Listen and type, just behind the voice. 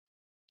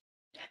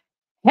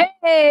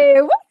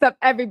Hey, what's up,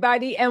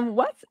 everybody? And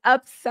what's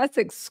up,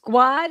 Sussex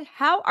Squad?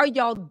 How are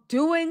y'all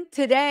doing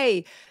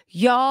today?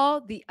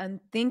 Y'all, the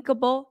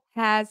unthinkable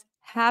has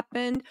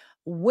happened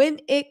when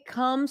it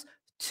comes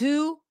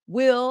to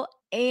Will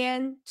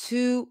and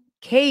to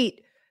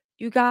Kate.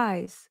 You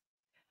guys,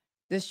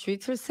 the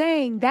streets are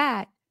saying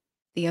that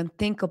the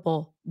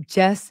unthinkable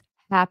just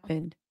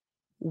happened.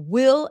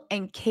 Will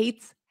and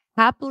Kate's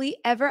happily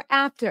ever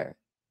after.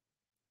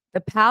 The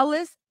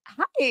palace,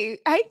 hi,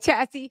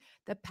 Chassie.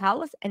 The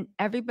palace and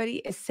everybody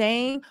is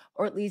saying,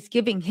 or at least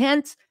giving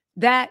hints,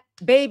 that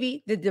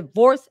baby, the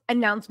divorce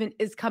announcement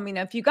is coming.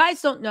 Now, if you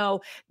guys don't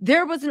know,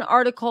 there was an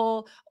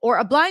article or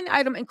a blind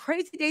item in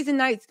Crazy Days and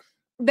Nights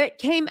that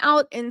came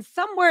out in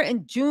somewhere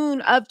in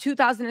June of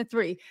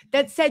 2003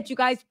 that said, you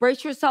guys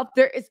brace yourself,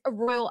 there is a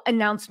royal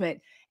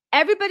announcement.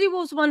 Everybody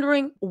was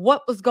wondering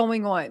what was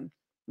going on.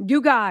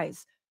 You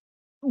guys,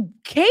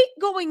 Kate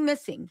going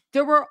missing,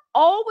 there were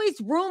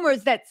always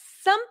rumors that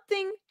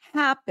something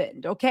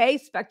happened, okay?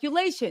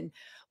 Speculation.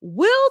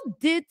 Will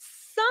did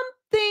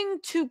something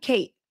to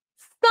Kate,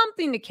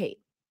 something to Kate.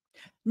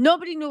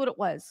 Nobody knew what it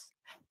was.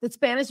 The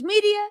Spanish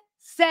media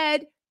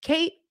said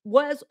Kate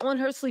was on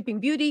her Sleeping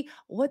Beauty.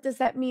 What does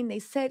that mean? They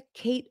said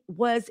Kate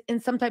was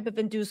in some type of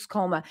induced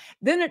coma.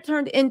 Then it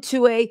turned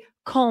into a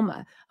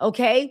coma,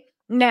 okay?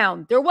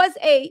 Now, there was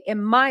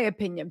in my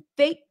opinion,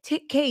 fake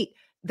Kate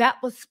that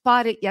was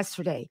spotted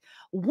yesterday.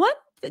 One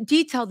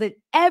detail that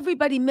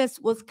everybody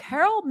missed was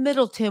Carol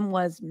Middleton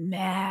was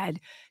mad.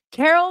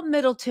 Carol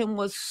Middleton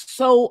was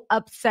so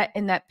upset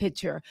in that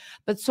picture.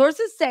 But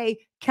sources say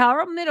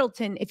Carol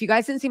Middleton, if you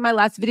guys didn't see my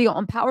last video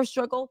on power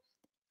struggle,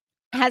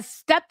 has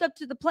stepped up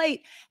to the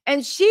plate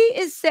and she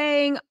is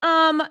saying,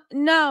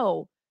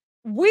 no,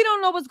 we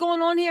don't know what's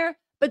going on here,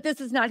 but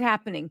this is not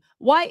happening.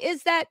 Why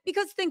is that?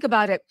 Because think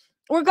about it.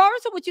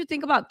 Regardless of what you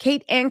think about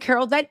Kate and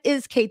Carol, that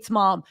is Kate's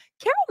mom.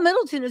 Carol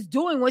Middleton is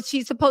doing what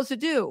she's supposed to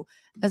do,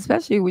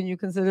 especially when you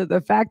consider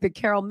the fact that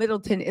Carol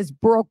Middleton is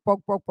broke.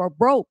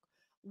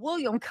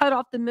 William cut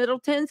off the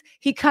Middletons.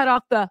 He cut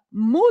off the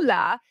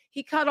moolah.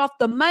 He cut off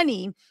the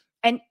money.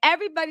 And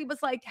everybody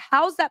was like,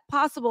 how's that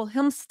possible?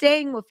 Him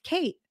staying with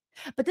Kate.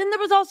 But then there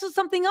was also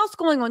something else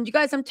going on. You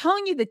guys, I'm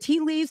telling you the tea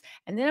leaves,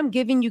 and then I'm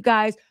giving you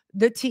guys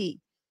the tea.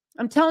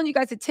 I'm telling you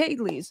guys the tea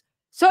leaves.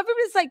 So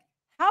everybody's like,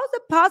 how is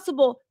it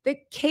possible that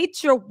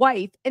Kate's your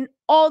wife and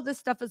all this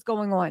stuff is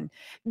going on?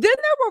 Then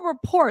there were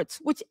reports,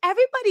 which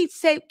everybody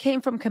say came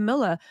from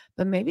Camilla,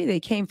 but maybe they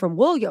came from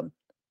William,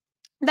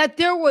 that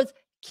there was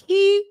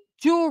key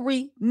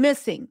jewelry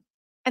missing.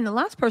 And the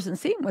last person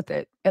seen with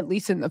it, at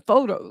least in the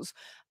photos,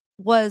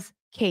 was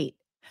Kate.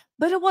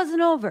 But it wasn't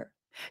over.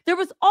 There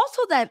was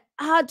also that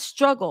odd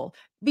struggle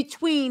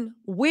between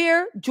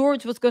where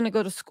George was going to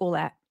go to school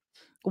at.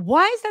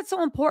 Why is that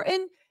so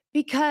important?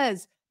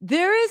 Because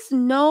there is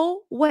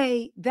no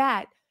way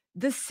that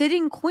the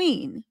sitting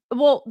queen,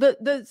 well,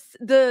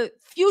 the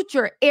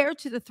future heir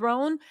to the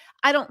throne,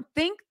 I don't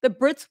think the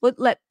Brits would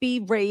let be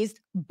raised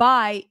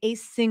by a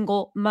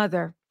single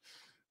mother.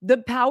 The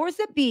powers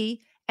that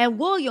be and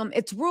William,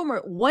 it's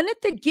rumored, wanted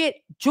to get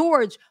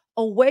George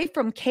away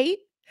from Kate,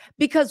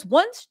 because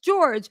once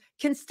George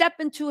can step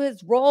into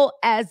his role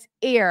as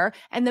heir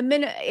and the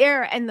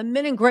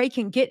men in gray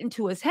can get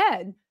into his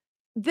head,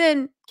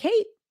 then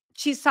Kate,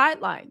 she's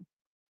sidelined.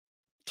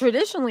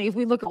 Traditionally, if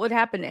we look at what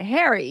happened to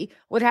Harry,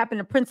 what happened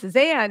to Princess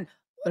Anne,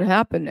 what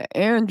happened to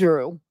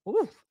Andrew,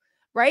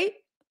 right?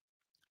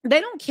 They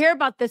don't care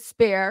about the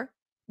spare.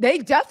 They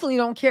definitely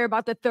don't care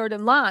about the third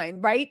in line,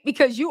 right?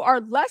 Because you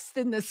are less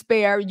than the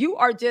spare. You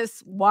are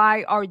just,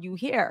 why are you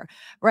here,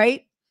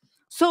 right?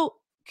 So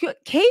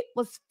Kate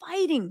was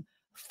fighting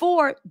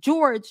for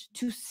George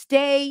to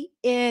stay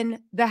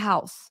in the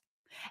house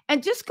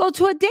and just go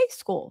to a day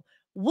school.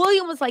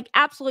 William was like,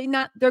 absolutely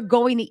not. They're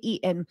going to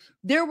Eton.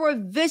 There were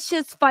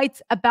vicious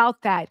fights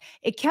about that.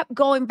 It kept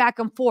going back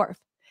and forth.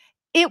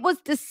 It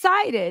was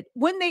decided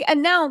when they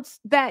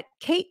announced that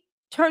Kate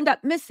turned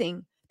up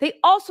missing, they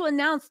also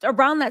announced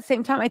around that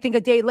same time, I think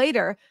a day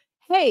later,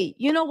 hey,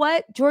 you know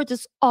what? George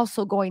is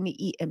also going to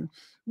Eton.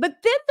 But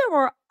then there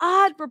were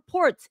odd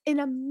reports in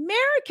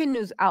American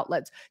news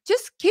outlets.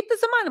 Just keep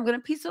this in mind. I'm going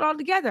to piece it all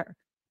together.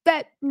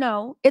 That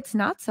no, it's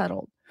not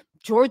settled.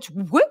 George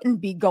wouldn't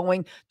be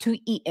going to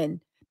Eton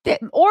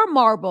or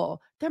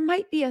Marble. There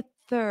might be a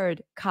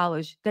third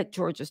college that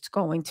George is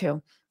going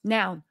to.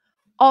 Now,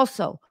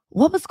 also,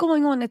 what was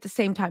going on at the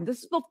same time?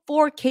 This is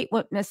before Kate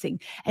went missing.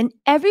 And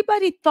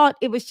everybody thought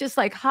it was just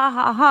like, ha,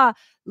 ha, ha,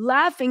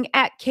 laughing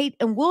at Kate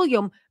and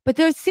William. But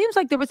there seems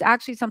like there was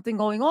actually something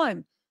going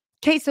on.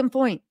 Case in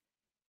point,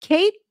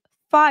 Kate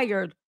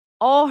fired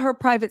all her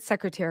private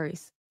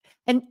secretaries.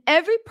 And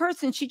every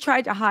person she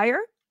tried to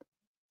hire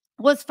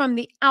was from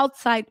the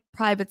outside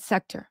private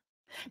sector.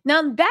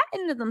 Now, that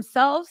in and of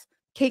themselves,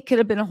 Kate could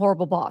have been a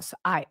horrible boss.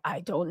 I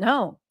don't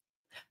know.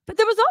 But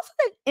there was also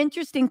that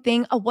interesting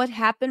thing of what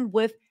happened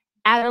with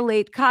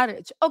Adelaide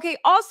Cottage. Okay,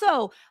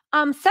 also,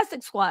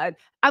 Sussex Squad.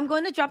 I'm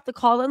going to drop the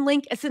call-in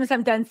link as soon as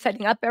I'm done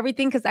setting up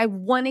everything because I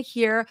want to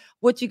hear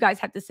what you guys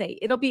have to say.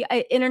 It'll be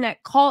an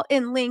internet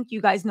call-in link.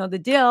 You guys know the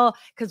deal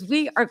because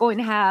we are going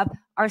to have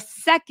our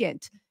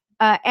second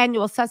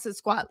annual Sussex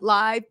Squad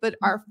live, but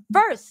our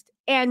first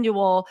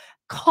annual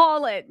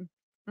call-in.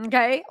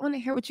 Okay, I want to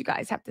hear what you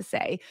guys have to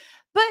say.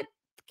 But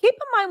keep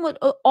in mind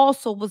what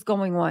also was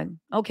going on.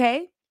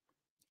 Okay,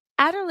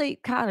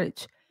 Adelaide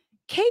Cottage.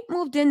 Kate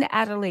moved into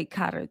Adelaide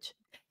Cottage.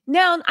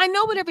 Now, I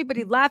know what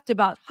everybody laughed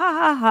about. Ha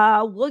ha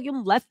ha.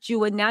 William left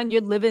you and now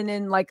you're living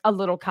in like a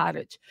little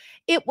cottage.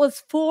 It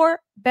was 4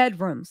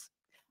 bedrooms.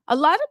 A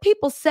lot of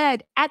people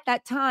said at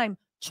that time,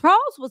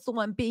 Charles was the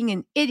one being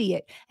an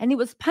idiot and he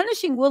was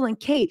punishing Will and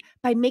Kate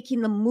by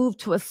making them move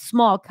to a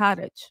small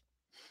cottage.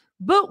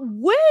 But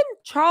when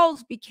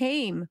Charles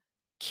became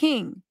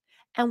king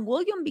and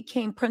William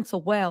became Prince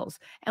of Wales,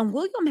 and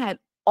William had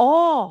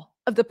all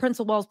of the Prince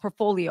of Wales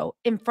portfolio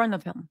in front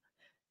of him,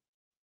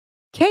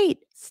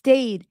 Kate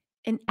stayed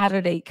in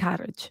Adelaide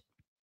Cottage.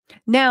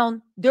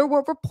 Now, there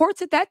were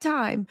reports at that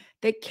time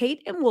that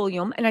Kate and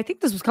William, and I think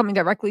this was coming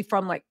directly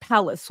from like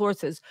palace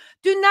sources,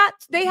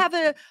 they have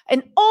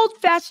an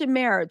old-fashioned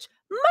marriage,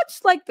 much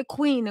like the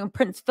Queen and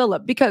Prince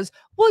Philip, because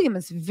William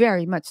is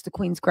very much the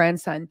Queen's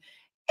grandson.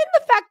 And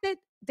the fact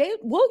that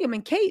William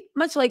and Kate,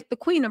 much like the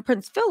Queen and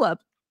Prince Philip,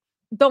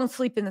 don't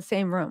sleep in the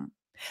same room.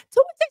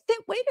 So they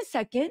said, wait a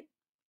second,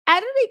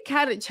 Adelaide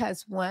Cottage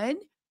has 1,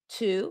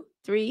 2,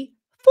 3,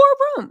 4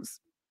 rooms.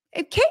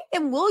 If Kate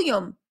and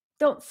William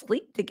don't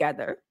sleep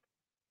together,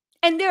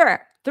 and there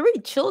are 3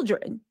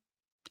 children,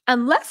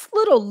 unless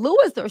little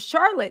Louis or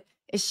Charlotte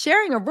is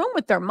sharing a room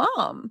with their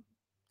mom,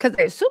 because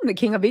they assume the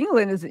King of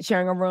England isn't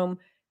sharing a room,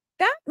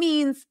 that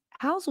means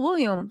how's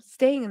William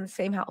staying in the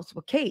same house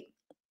with Kate?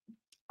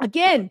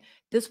 Again,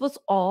 this was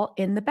all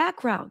in the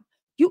background.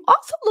 You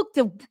also looked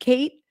at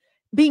Kate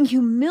being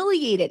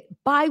humiliated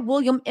by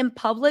William in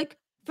public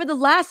for the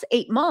last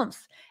 8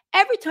 months.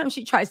 Every time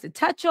she tries to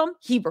touch him,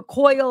 he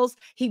recoils,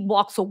 he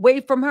walks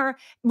away from her.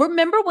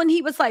 Remember when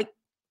he was like,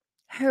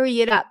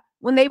 hurry it up,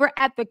 when they were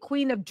at the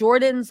Queen of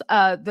Jordan's,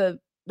 the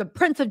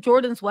Prince of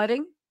Jordan's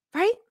wedding,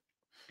 right?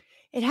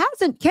 It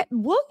hasn't kept,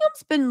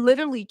 William's been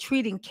literally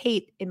treating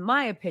Kate, in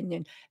my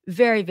opinion,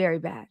 very, very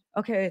bad.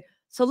 Okay,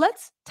 so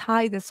let's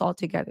tie this all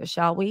together,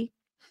 shall we?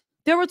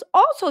 There was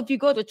also, if you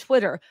go to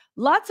Twitter,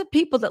 lots of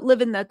people that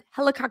live in the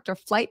helicopter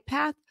flight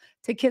path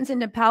to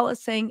Kensington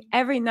Palace saying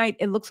every night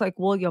it looks like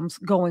William's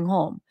going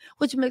home,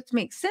 which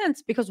makes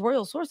sense because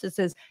royal sources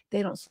says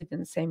they don't sleep in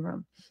the same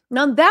room.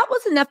 Now, that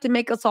was enough to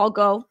make us all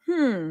go,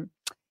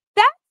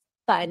 that's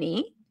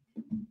funny.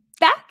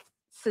 That's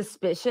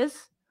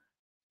suspicious.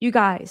 You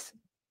guys,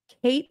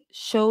 Kate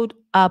showed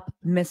up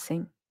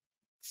missing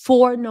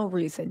for no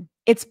reason.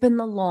 It's been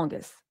the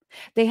longest.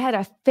 They had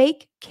a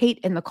fake Kate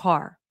in the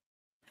car.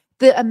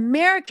 The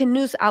American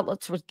news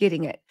outlets were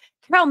getting it.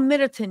 Carol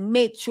Middleton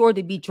made sure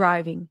to be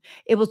driving.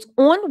 It was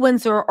on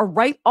Windsor or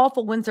right off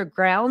of Windsor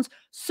grounds,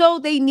 so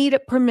they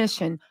needed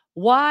permission.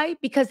 Why?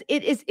 Because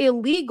it is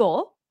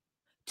illegal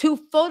to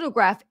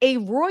photograph a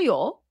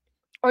royal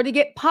or to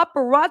get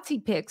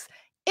paparazzi pics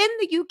in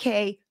the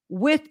UK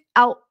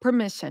without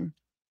permission.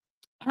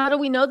 How do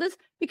we know this?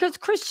 Because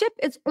Chris Ship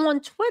is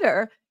on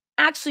Twitter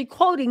actually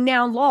quoting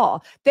now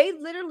law. They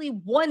literally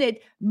wanted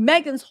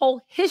Meghan's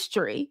whole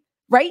history,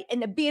 right?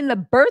 And to be in the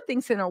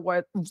birthing center,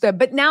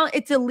 but now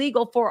it's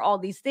illegal for all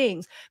these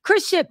things.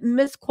 Chris Ship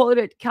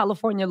misquoted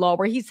California law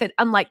where he said,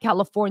 unlike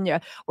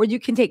California, where you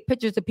can take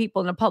pictures of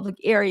people in a public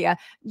area.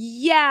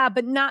 Yeah,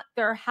 but not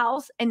their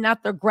house and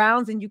not their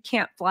grounds, and you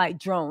can't fly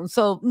drones.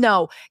 So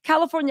no,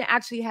 California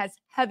actually has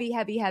heavy,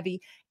 heavy,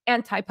 heavy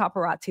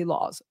anti-paparazzi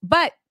laws.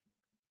 But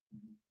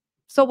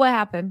so what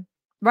happened,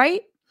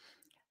 right?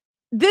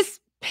 This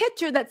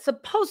picture that's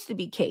supposed to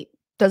be Kate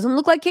doesn't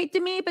look like Kate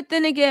to me, but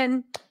then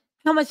again,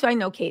 how much do I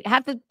know Kate?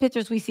 Half the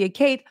pictures we see of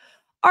Kate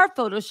are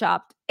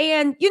photoshopped.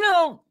 And,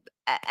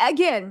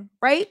 again,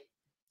 right?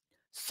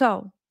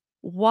 So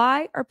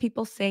why are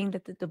people saying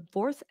that the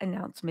divorce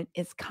announcement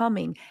is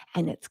coming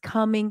and it's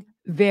coming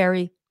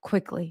very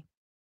quickly?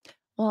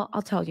 Well,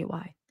 I'll tell you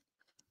why.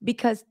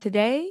 Because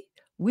today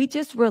we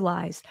just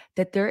realized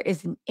that there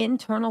is an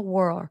internal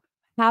war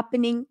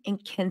happening in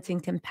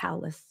Kensington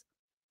Palace.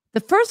 The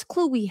first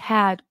clue we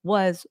had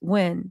was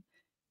when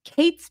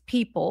Kate's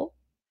people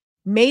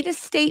made a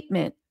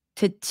statement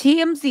to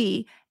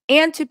TMZ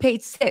and to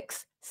Page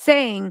 6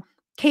 saying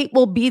Kate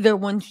will be there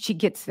when she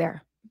gets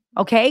there.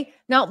 Okay.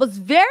 Now, it was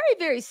very,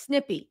 very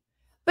snippy,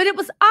 but it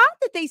was odd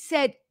that they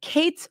said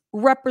Kate's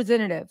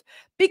representative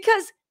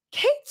because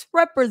Kate's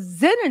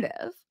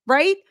representative,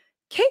 right?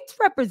 Kate's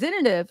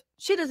representative,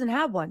 she doesn't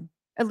have one,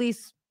 at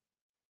least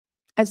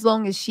as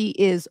long as she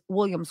is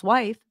William's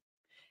wife.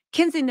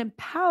 Kensington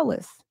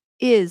Palace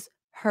is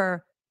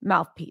her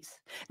mouthpiece.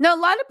 Now, a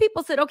lot of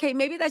people said, okay,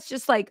 maybe that's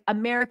just like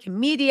American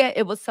media.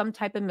 It was some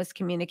type of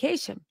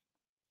miscommunication,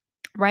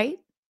 right?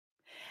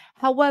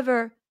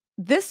 However,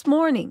 this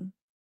morning,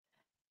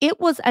 it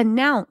was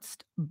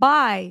announced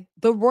by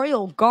the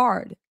Royal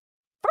Guard.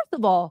 First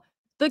of all,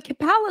 The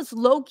palace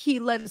low-key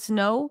let us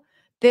know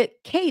that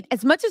Kate,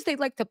 as much as they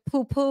like to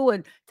poo-poo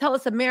and tell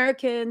us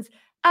Americans,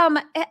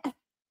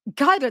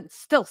 guidance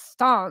still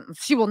stands.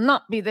 She will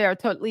not be there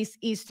till at least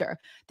Easter.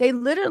 They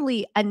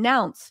literally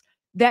announced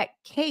that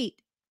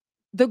Kate,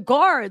 the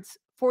guards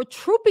for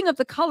Trooping of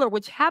the Color,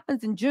 which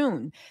happens in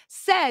June,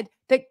 said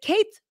that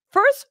Kate's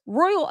first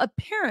royal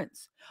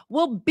appearance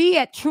will be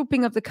at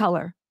Trooping of the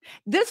Color.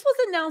 This was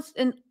announced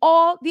in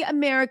all the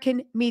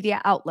American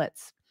media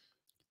outlets.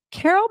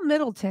 Carol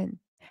Middleton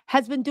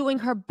has been doing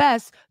her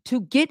best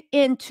to get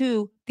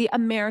into the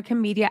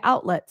American media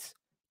outlets.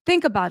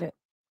 Think about it,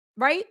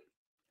 right?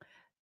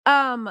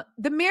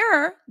 The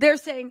Mirror, they're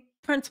saying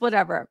Prince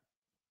whatever.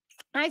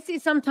 I see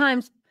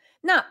sometimes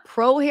not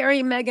pro Harry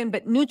and Meghan,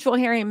 but neutral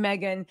Harry and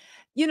Meghan,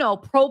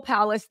 pro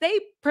palace. They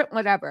print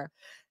whatever.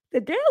 The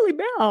Daily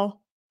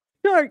Mail,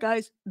 sorry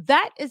guys,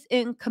 that is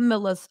in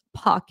Camilla's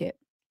pocket.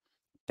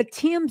 But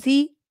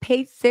TMZ,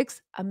 Page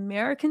 6,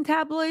 American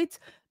tabloids,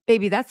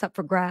 baby, that's up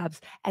for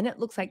grabs. And it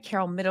looks like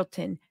Carol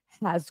Middleton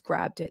has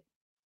grabbed it.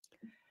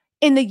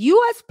 In the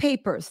U.S.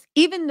 papers,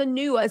 even the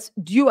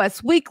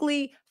U.S.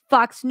 Weekly,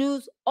 Fox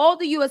News, all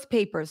the U.S.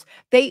 papers,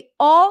 they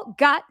all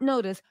got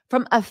notice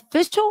from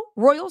official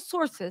royal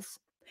sources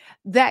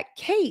that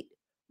Kate,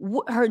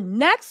 her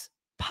next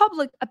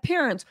public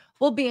appearance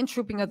will be in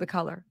Trooping of the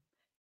Color.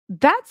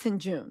 That's in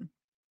June.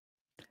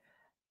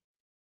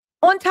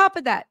 On top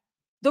of that,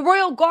 the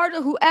Royal Guard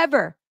or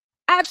whoever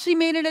actually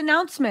made an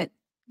announcement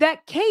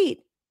that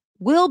Kate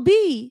will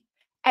be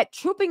at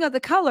Trooping of the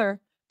Color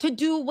to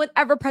do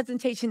whatever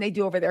presentation they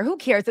do over there. Who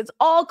cares? It's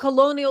all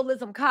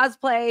colonialism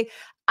cosplay.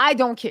 I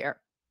don't care.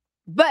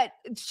 But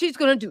she's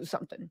going to do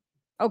something.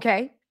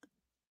 Okay.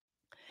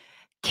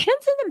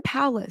 Kensington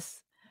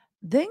Palace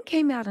then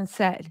came out and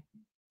said,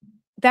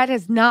 that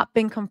has not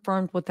been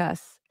confirmed with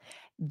us.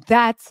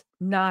 That's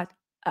not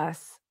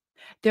us.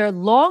 There have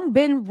long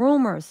been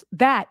rumors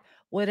that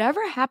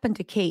whatever happened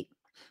to Kate,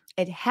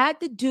 it had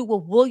to do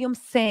with William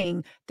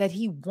saying that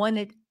he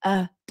wanted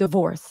a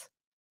divorce.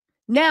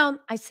 Now,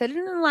 I said it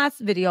in the last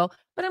video,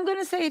 but I'm going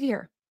to say it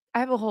here. I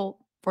have a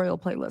whole royal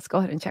playlist. Go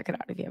ahead and check it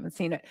out if you haven't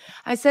seen it.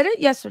 I said it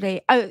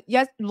yesterday,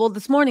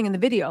 this morning in the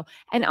video,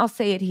 and I'll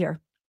say it here.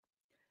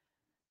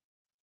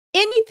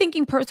 Any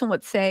thinking person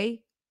would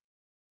say,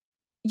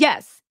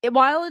 yes,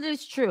 while it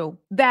is true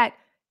that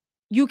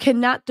you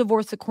cannot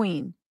divorce a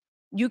queen,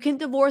 you can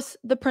divorce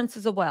the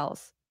Princess of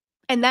Wales,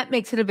 and that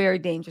makes it a very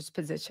dangerous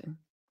position.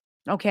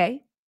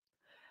 Okay?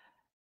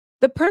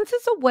 The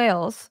Princess of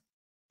Wales,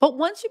 but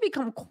once you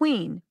become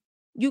queen,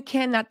 you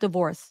cannot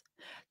divorce.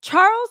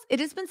 Charles, it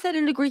has been said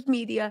in the Greek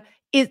media,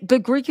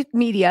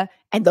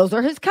 and those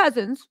are his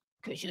cousins,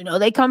 because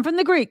they come from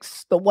the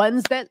Greeks, the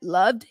ones that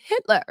loved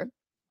Hitler.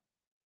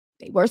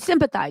 They were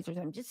sympathizers.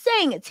 I'm just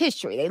saying it's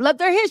history. They love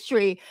their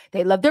history.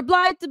 They love their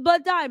blood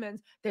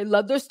diamonds. They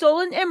love their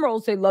stolen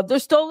emeralds. They love their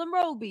stolen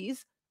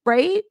rubies,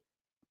 right?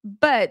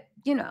 But,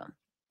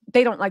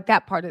 they don't like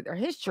that part of their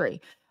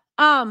history.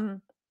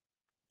 It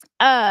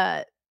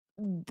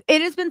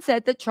has been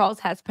said that Charles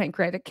has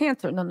pancreatic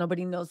cancer. Now,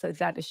 nobody knows that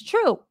that is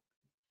true.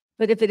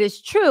 But if it is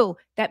true,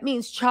 that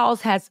means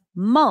Charles has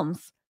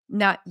months,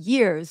 not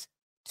years,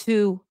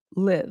 to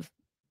live.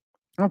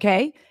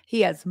 Okay?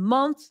 He has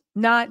months,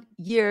 not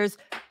years,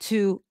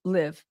 to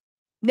live.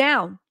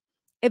 Now,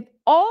 if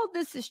all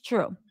this is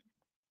true,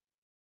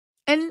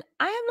 and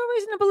I have no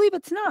reason to believe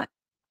it's not,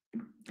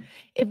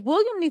 if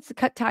William needs to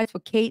cut ties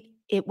with Kate,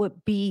 it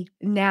would be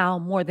now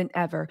more than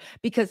ever,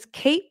 because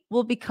Kate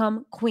will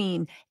become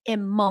queen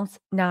in months,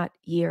 not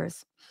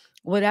years.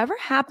 Whatever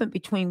happened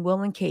between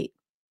Will and Kate,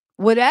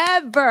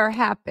 whatever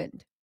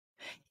happened,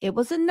 it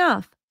was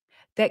enough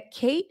that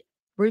Kate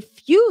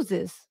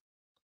refuses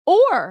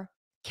or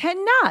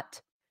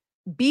cannot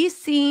be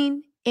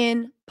seen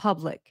in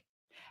public.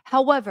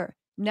 However,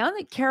 now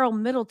that Carol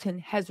Middleton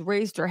has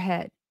raised her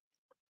head,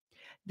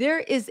 there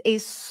is a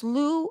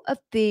slew of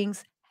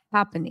things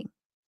happening.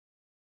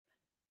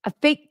 A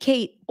fake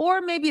Kate,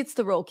 or maybe it's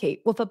the real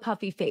Kate with a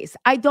puffy face.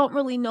 I don't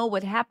really know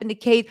what happened to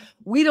Kate.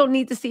 We don't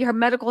need to see her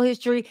medical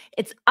history.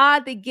 It's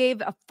odd they gave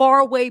a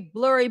faraway,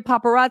 blurry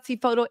paparazzi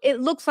photo.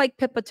 It looks like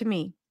Pippa to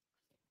me.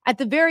 At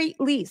the very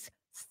least,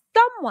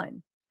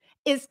 someone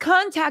is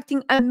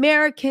contacting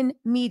American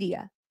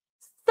media.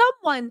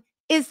 Someone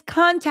is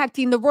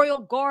contacting the Royal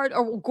Guard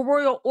or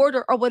Royal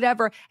Order or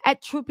whatever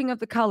at Trooping of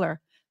the Color.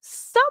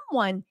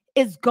 Someone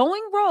is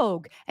going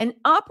rogue and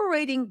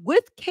operating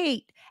with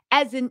Kate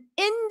as an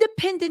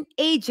independent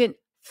agent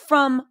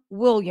from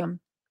William.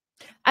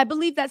 I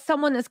believe that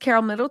someone is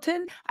Carol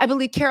Middleton. I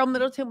believe Carol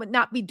Middleton would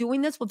not be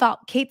doing this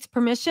without Kate's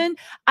permission.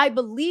 I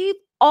believe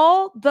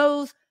all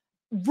those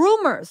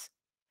rumors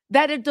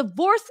that a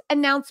divorce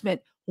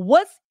announcement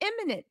was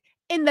imminent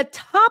in the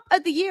top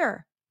of the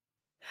year.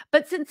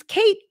 But since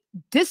Kate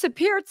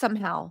disappeared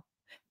somehow,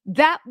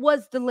 that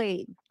was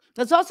delayed.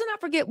 Let's also not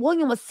forget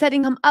William was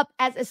setting him up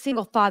as a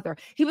single father.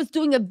 He was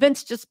doing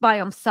events just by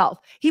himself.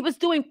 He was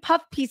doing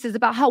puff pieces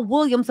about how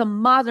William's a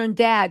modern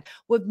dad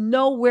with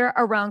nowhere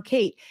around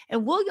Kate.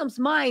 In William's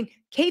mind,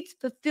 Kate's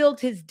fulfilled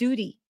his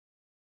duty,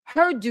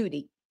 her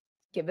duty.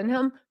 given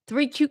him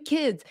 3 cute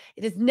kids.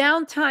 It is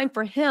now time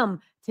for him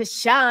to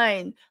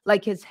shine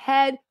like his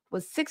head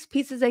was 6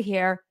 pieces of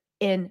hair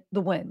in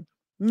the wind.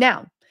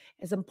 Now,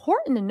 it's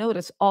important to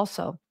notice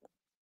also,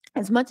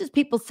 as much as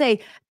people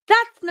say,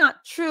 that's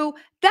not true,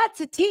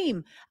 that's a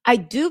team.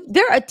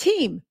 They're a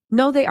team.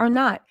 No, they are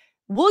not.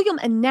 William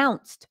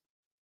announced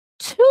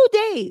 2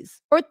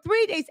 days or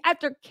 3 days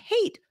after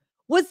Kate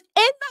was in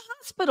the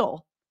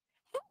hospital,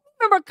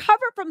 hadn't even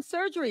recovered from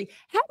surgery,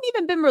 hadn't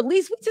even been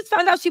released. We just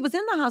found out she was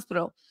in the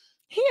hospital.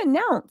 He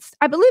announced,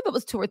 I believe it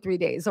was 2 or 3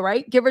 days, all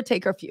right, give or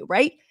take a few,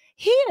 right?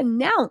 He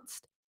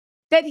announced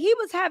that he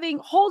was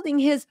holding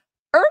his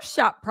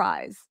Earthshot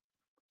prize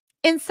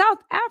in South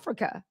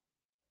Africa,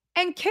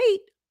 and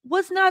Kate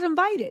was not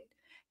invited.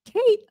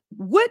 Kate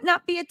would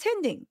not be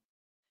attending.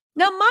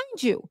 Now,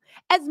 mind you,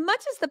 as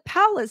much as the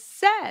palace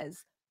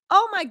says,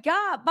 oh my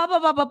God, blah, blah,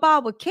 blah, blah, blah,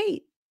 with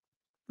Kate,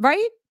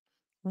 right?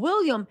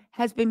 William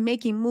has been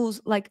making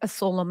moves like a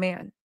solo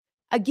man.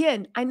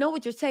 Again, I know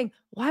what you're saying.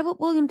 Why would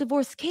William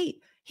divorce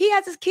Kate? He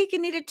has his cake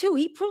and eat it too.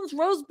 He prunes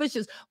rose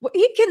bushes.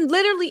 He can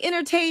literally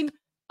entertain,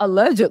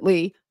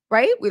 allegedly,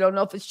 right? We don't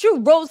know if it's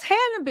true, Rose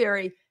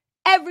Hannaberry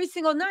every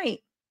single night,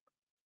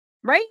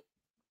 right?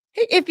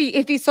 If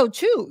he so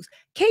choose.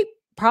 Kate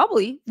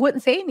probably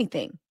wouldn't say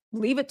anything.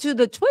 Leave it to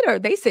the Twitter.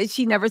 They said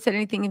she never said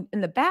anything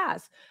in the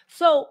past.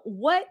 So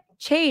what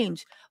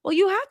changed? Well,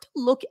 you have to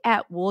look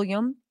at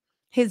William,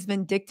 his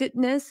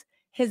vindictiveness,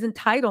 his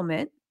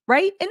entitlement,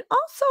 right? And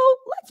also,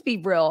 let's be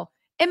real.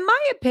 In my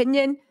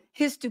opinion,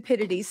 his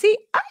stupidity. See,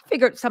 I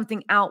figured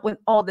something out when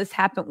all this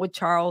happened with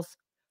Charles.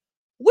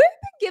 We've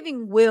been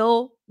giving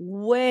Will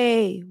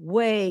way,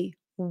 way,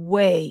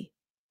 way,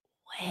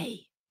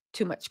 way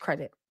too much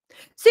credit.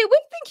 See, we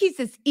think he's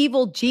this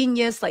evil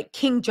genius like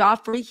King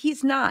Joffrey.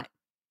 He's not.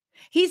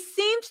 He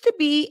seems to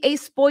be a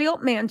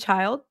spoiled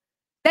man-child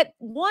that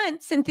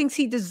wants and thinks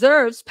he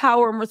deserves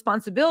power and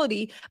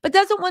responsibility, but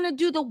doesn't want to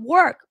do the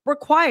work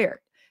required.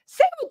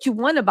 Say what you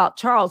want about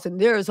Charles, and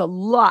there's a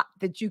lot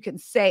that you can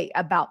say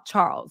about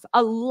Charles.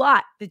 A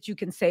lot that you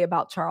can say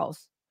about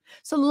Charles.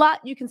 It's a lot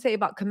you can say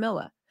about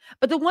Camilla.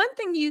 But the one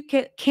thing you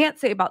can't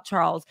say about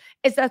Charles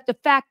is that the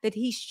fact that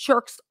he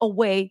shirks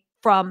away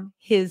from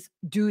his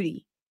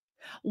duty.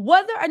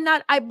 Whether or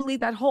not I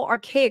believe that whole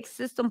archaic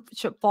system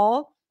should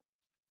fall,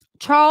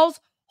 Charles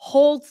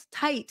holds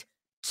tight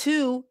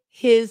to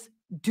his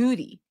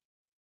duty.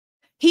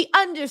 He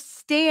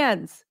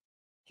understands,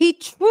 he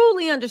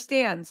truly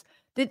understands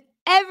that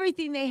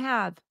everything they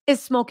have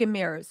is smoke and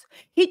mirrors.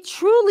 He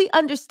truly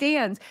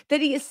understands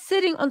that he is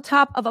sitting on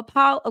top of a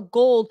pile of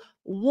gold,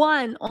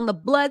 won on the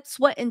blood,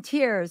 sweat, and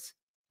tears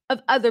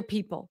of other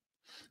people.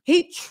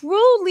 He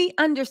truly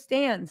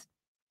understands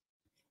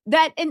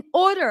that in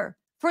order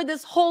for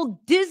this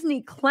whole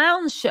Disney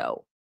clown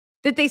show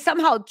that they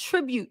somehow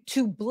attribute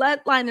to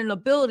bloodline and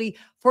nobility,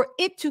 for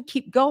it to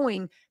keep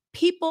going,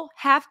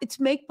 it's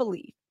make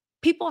believe.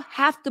 People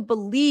have to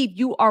believe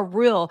you are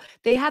real.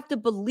 They have to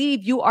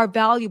believe you are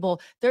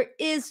valuable. There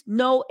is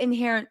no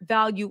inherent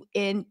value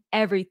in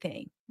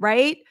everything,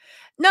 right?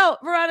 No,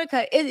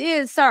 Veronica, it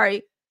is.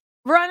 Sorry.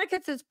 Veronica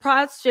says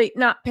prostate,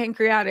 not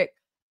pancreatic.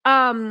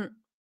 No,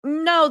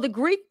 the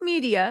Greek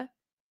media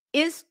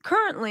is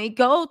currently,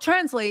 go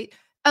translate,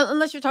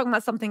 unless you're talking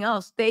about something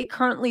else, they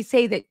currently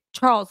say that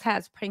Charles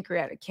has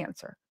pancreatic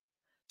cancer.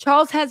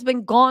 Charles has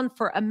been gone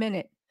for a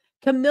minute.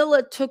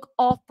 Camilla took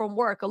off from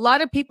work. A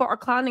lot of people are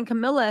clowning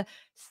Camilla,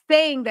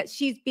 saying that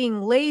she's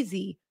being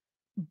lazy.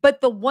 But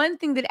the one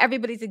thing that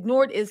everybody's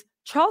ignored is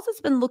Charles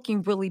has been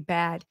looking really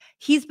bad.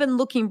 He's been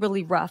looking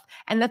really rough.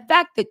 And the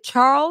fact that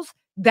Charles,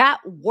 that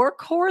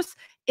workhorse,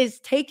 is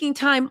taking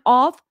time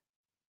off,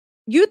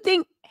 you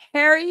think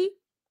Harry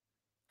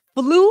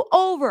flew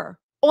over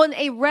on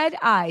a red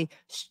eye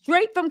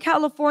straight from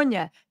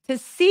California to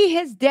see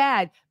his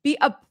dad be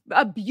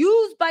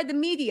abused by the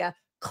media,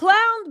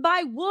 clowned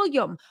by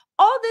William,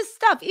 all this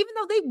stuff, even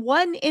though they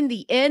won in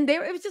the end,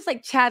 it was just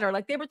like chatter,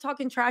 like they were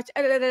talking trash,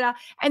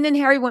 and then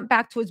Harry went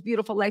back to his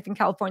beautiful life in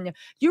California.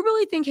 You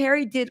really think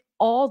Harry did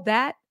all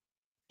that?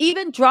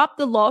 Even dropped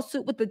the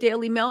lawsuit with the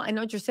Daily Mail? I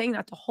know what you're saying,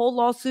 not the whole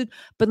lawsuit,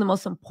 but the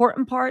most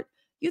important part.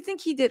 You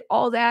think he did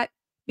all that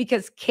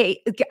because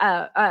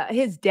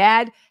his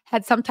dad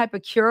had some type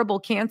of curable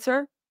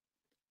cancer?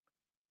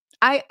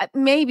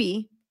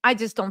 Maybe. I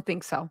just don't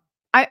think so.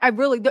 I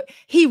really do.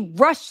 He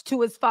rushed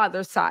to his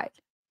father's side.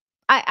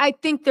 I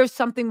think there's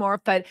something more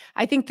fed.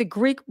 I think the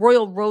Greek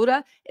royal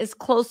rota is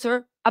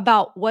closer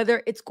about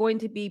whether it's going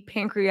to be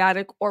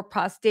pancreatic or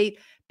prostate.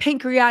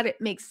 Pancreatic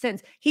makes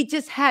sense. He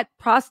just had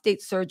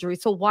prostate surgery.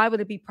 So why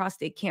would it be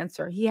prostate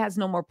cancer? He has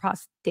no more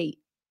prostate.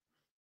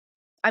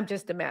 I'm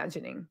just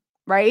imagining,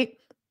 right?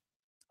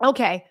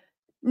 Okay.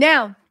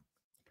 Now,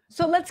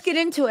 so let's get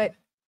into it.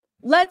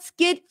 Let's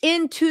get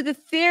into the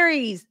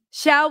theories,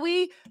 shall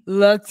we?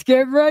 Let's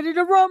get ready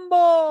to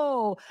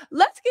rumble.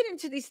 Let's get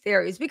into these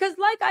theories because,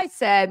 like I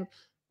said,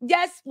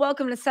 yes,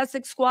 welcome to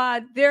Sussex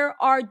Squad. There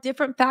are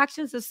different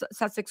factions of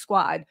Sussex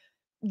Squad.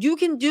 You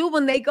can do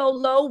when they go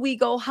low, we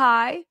go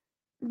high.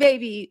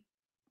 Baby,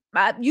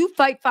 you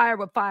fight fire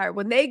with fire.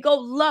 When they go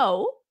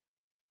low,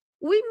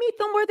 We meet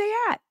them where they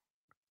at.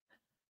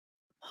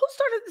 Who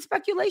started the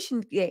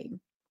speculation game?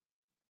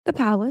 The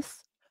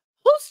palace.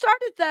 Who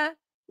started the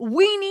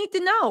we need to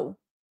know?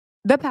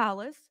 The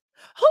palace.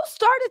 Who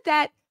started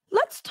that?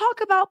 Let's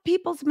talk about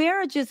people's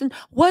marriages and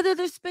whether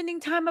they're spending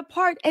time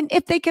apart and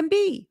if they can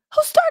be.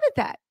 Who started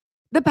that?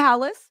 The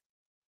palace.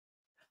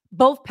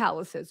 Both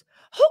palaces.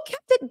 Who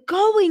kept it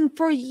going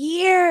for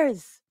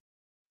years?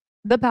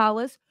 The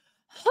palace.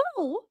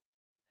 Who,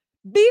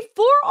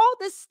 before all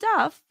this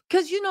stuff,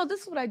 because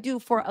this is what I do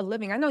for a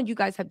living. I know you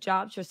guys have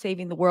jobs, you're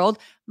saving the world.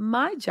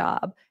 My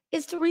job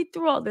is to read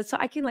through all this so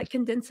I can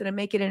condense it and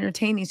make it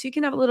entertaining so you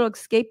can have a little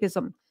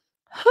escapism.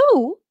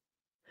 Who,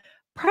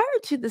 prior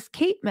to this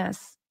Kate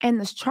mess and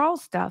this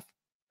Charles stuff,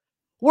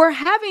 were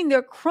having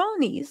their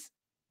cronies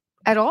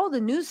at all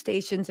the news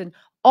stations and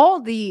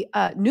all the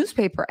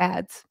newspaper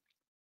ads,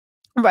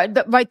 right?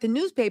 The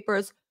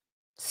newspapers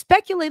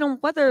speculate on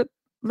whether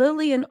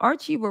Lily and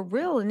Archie were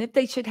real and if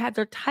they should have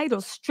their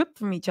titles stripped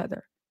from each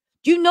other.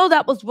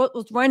 That was what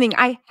was running.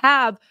 I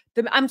have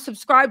them. I'm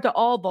subscribed to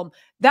all of them.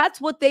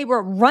 That's what they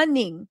were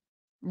running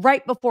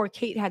right before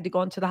Kate had to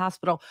go into the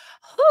hospital.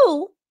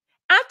 Who,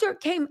 after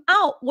it came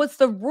out, was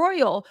the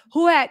royal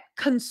who had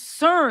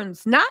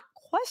concerns, not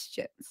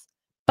questions,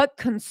 but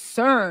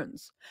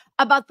concerns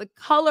about the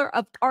color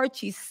of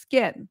Archie's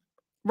skin,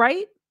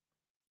 right?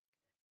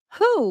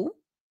 Who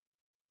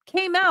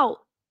came out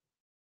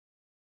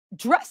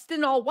dressed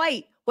in all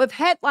white with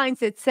headlines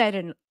that said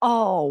an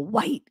all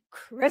white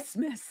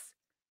Christmas.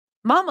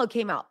 Mama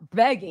came out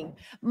begging.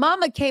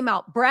 Mama came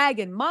out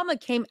bragging. Mama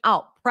came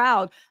out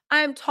proud.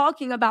 I'm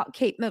talking about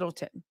Kate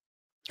Middleton.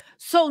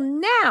 So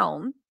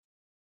now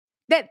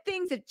that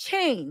things have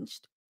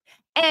changed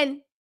and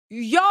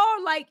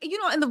y'all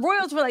and the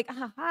royals were like,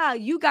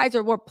 you guys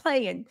we're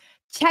playing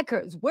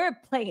checkers. We're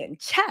playing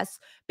chess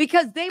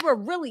because they were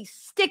really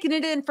sticking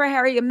it in for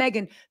Harry and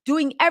Meghan,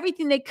 doing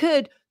everything they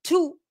could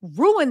to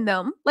ruin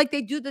them like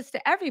they do this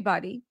to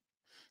everybody.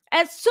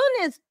 As soon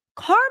as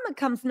karma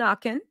comes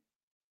knocking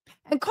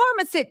and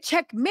karma said,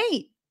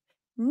 checkmate,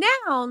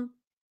 now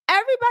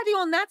everybody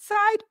on that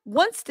side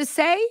wants to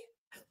say,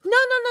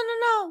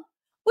 no.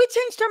 We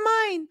changed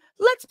our mind.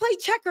 Let's play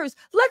checkers.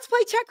 Let's play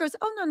checkers.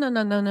 Oh,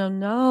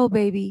 no,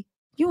 baby.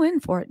 You in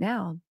for it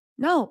now.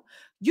 No,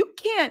 you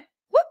can't.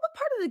 What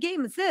part of the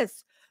game is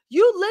this?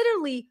 You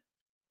literally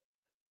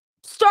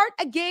start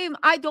a game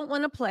I don't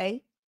want to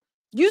play.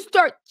 You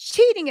start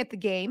cheating at the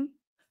game.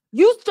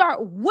 You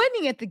start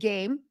winning at the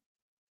game.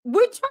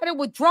 We try to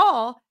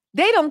withdraw.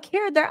 They don't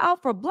care. They're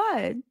out for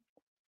blood.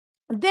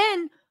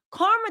 Then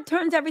karma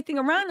turns everything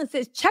around and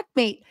says,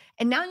 checkmate.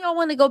 And now y'all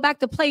want to go back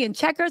to playing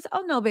checkers?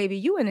 Oh, no, baby.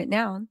 You in it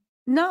now.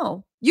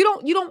 No, you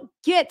don't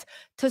get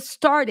to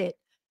start it.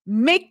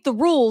 Make the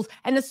rules.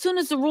 And as soon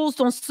as the rules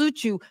don't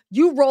suit you,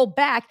 you roll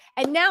back.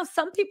 And now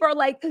some people are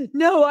like,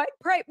 no, I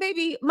pray.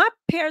 Baby, my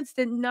parents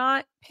did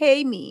not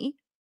pay me,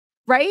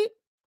 right?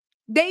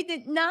 They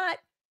did not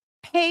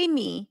pay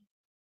me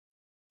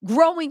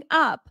growing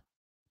up.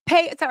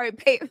 They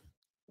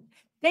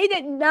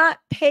did not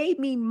pay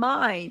me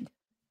mind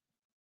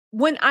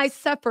when I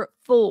suffered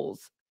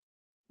fools.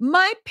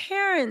 My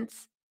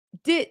parents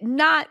did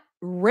not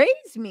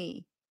raise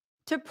me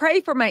to pray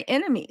for my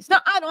enemies.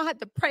 Now, I don't have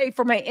to pray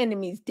for my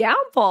enemies'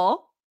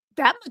 downfall.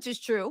 That much is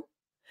true.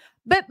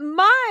 But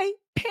my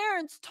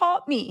parents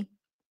taught me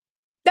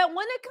that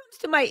when it comes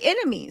to my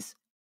enemies,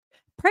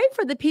 pray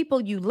for the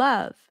people you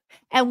love.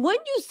 And when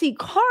you see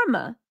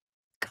karma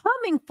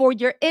coming for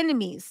your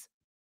enemies,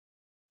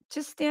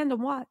 just stand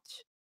and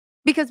watch.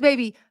 Because,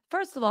 baby,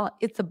 first of all,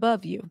 it's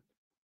above you,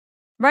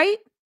 right?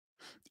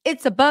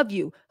 It's above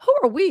you. Who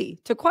are we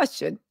to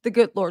question the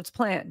good Lord's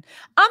plan?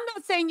 I'm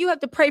not saying you have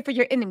to pray for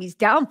your enemy's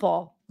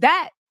downfall.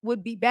 That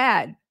would be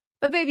bad.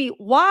 But baby,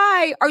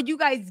 why are you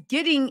guys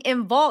getting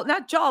involved?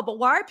 Not y'all, but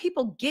why are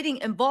people getting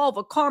involved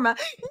with karma?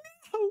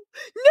 No,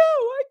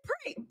 I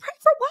pray. Pray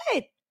for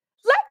what?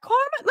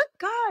 Let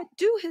God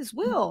do his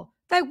will.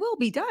 Thy will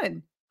be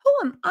done.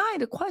 Who am I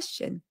to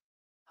question?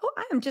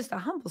 I am just a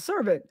humble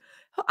servant.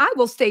 I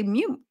will stay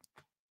mute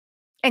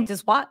and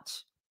just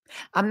watch.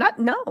 You're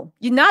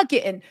not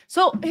getting.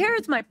 So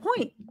here's my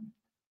point.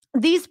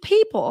 These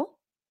people,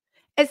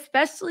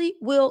 especially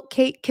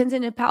Kate,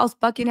 Kensington Palace,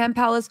 Buckingham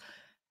Palace,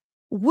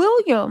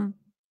 William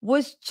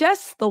was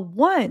just the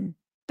one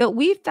that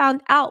we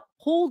found out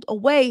pulled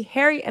away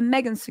Harry and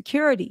Meghan's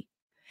security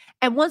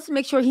and wants to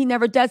make sure he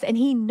never does. And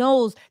he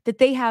knows that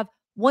they have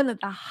one of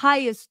the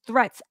highest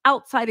threats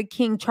outside of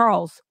King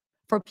Charles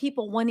for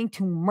people wanting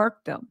to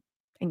murk them.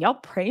 And y'all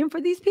praying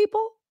for these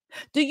people?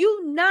 Do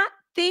you not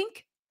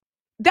think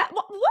that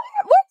what does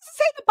it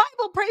say in the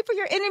Bible? Pray for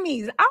your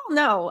enemies. I don't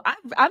know.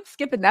 I'm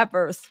skipping that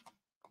verse.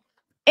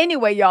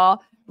 Anyway,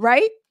 y'all,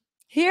 right?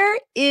 Here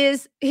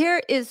is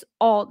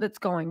all that's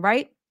going,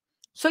 right?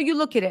 So you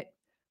look at it.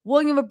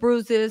 William of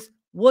Bruises,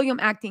 William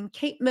acting,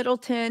 Kate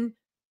Middleton,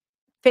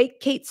 fake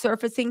Kate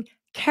surfacing,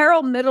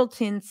 Carol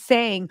Middleton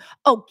saying,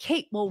 oh,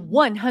 Kate will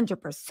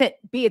 100%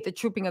 be at the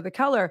Trooping of the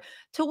Color,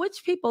 to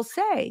which people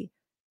say,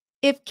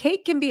 if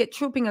Kate can be at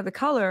Trooping of the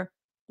Color,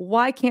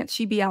 why can't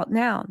she be out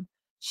now?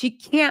 She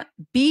can't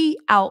be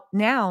out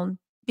now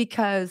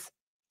because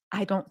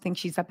I don't think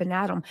she's up and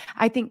at 'em.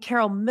 I think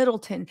Carol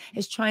Middleton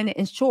is trying to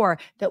ensure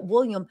that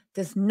William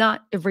does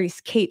not erase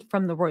Kate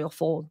from the royal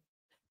fold.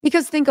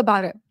 Because think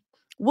about it.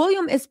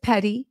 William is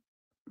petty.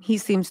 He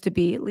seems to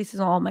be, at least in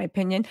all my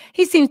opinion.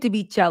 He seems to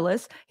be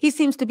jealous. He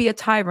seems to be a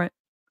tyrant.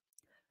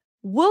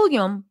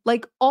 William,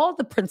 like all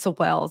the Prince of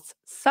Wales,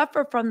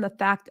 suffer from the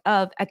fact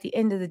of, at the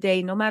end of the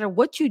day, no matter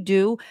what you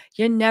do,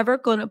 you're never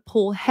going to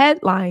pull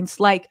headlines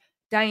like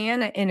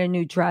Diana in a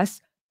new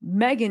dress,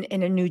 Meghan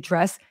in a new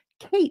dress,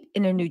 Kate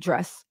in a new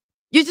dress.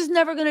 You're just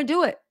never going to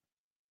do it.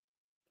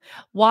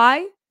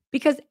 Why?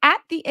 Because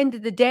at the end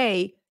of the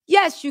day,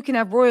 yes, you can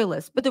have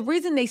royalists, but the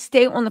reason they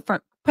stay on the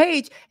front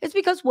page is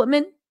because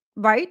women,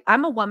 right?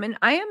 I'm a woman.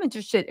 I am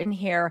interested in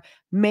hair,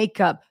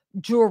 makeup,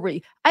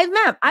 jewelry.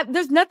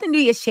 There's nothing to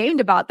be ashamed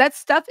about. That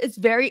stuff is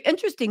very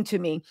interesting to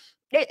me.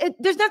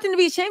 There's nothing to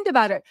be ashamed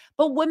about it.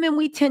 But women,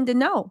 we tend to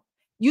know.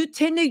 You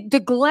tend to, the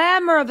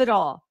glamour of it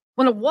all.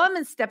 When a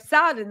woman steps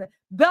out and the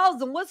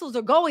bells and whistles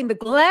are going, the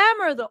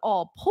glamour of it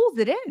all pulls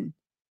it in,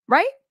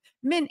 right?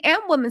 Men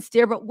and women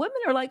stare, but women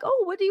are like,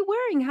 oh, what are you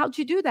wearing? How'd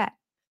you do that?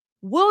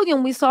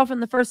 William, we saw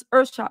from the first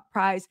Earthshot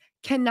Prize,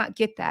 cannot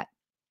get that.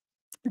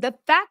 The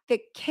fact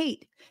that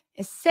Kate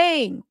is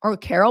saying, or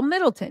Carol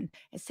Middleton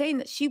is saying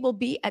that she will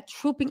be at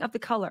Trooping of the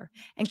Color,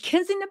 and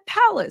Kensington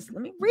Palace,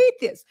 let me read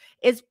this,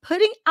 is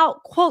putting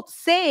out quotes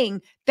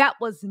saying that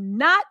was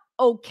not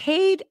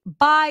okayed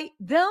by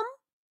them.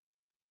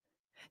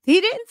 They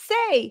didn't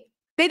say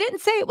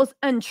it was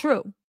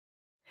untrue.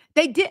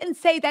 They didn't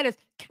say that is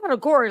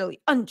categorically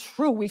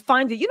untrue. We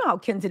find it, you know how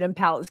Kensington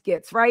Palace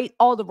gets, right?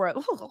 All the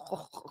royal.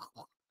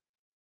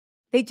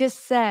 They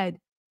just said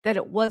that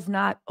it was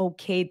not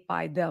okayed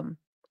by them,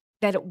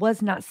 that it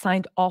was not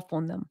signed off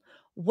on them.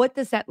 What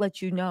does that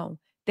let you know?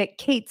 That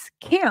Kate's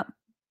camp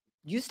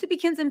used to be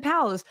Kensington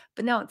Palace,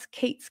 but now it's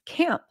Kate's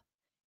camp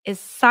is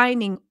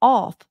signing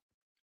off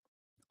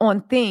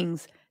on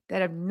things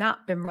that have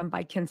not been run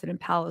by Kensington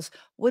Palace.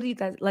 What does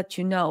that let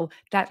you know?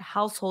 That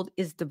household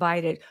is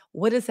divided.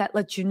 What does that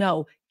let you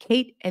know?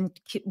 Kate and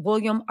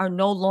William are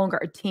no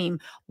longer a team.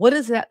 What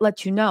does that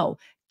let you know?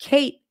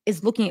 Kate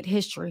is looking at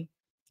history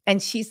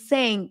and she's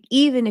saying,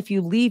 even if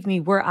you leave me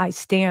where I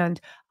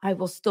stand, I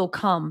will still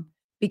come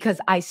because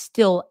I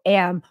still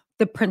am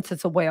the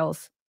Princess of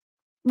Wales.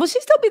 Will she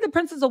still be the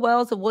Princess of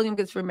Wales if William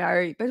gets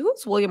remarried? But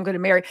who's William going to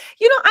marry?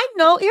 You know, I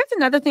know. Here's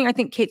another thing I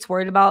think Kate's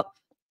worried about.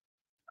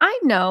 I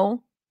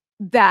know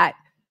that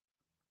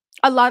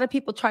a lot of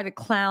people try to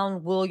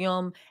clown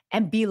William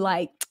and be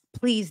like,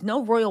 please,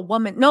 no royal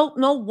woman, no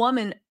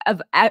woman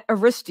of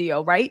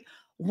Aristio, right,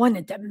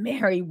 wanted to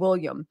marry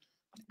William.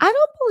 I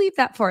don't believe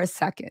that for a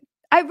second.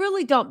 I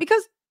really don't,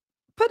 because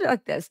put it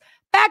like this.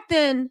 Back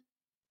then,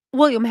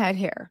 William had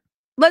hair.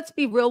 Let's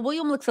be real.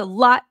 William looks a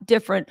lot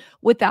different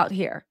without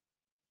hair.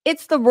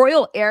 It's the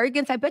royal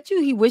arrogance. I bet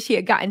you he wished he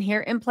had gotten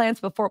hair implants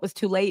before it was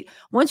too late.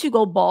 Once you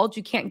go bald,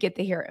 you can't get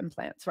the hair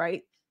implants,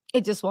 right?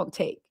 It just won't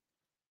take.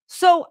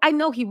 So I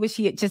know he wished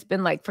he had just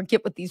been like,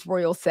 forget what these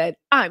royals said.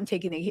 I'm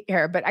taking the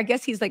hair. But I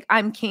guess he's like,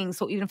 I'm king.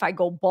 So even if I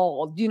go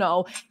bald, you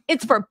know,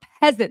 it's for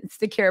peasants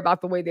to care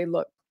about the way they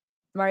look,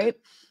 right?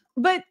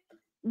 But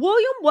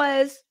William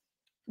was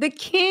the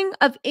king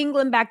of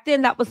England back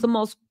then. That was the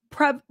most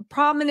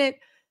prominent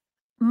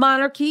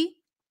monarchy.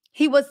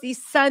 He was the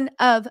son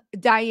of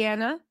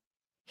Diana.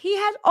 He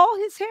had all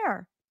his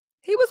hair.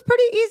 He was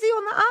pretty easy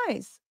on the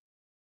eyes,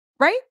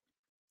 right?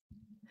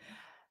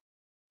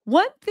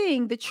 One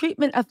thing, the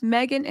treatment of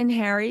Meghan and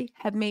Harry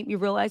have made me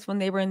realize when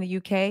they were in the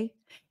UK,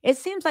 it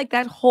seems like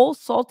that whole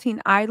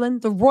Saltine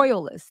Island, the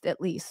royalists at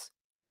least,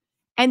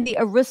 and the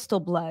Aristo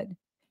blood,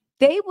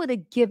 they would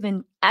have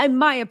given, in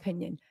my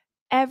opinion,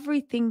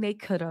 everything they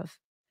could have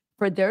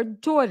for their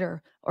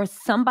daughter or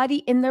somebody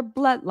in their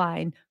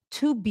bloodline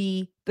to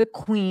be the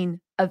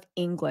Queen of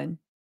England.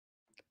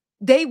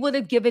 They would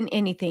have given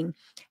anything.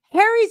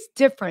 Harry's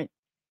different.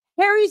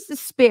 Harry's the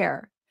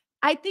spare.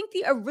 I think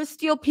the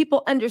Aristio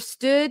people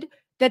understood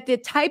that the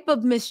type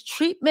of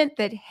mistreatment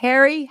that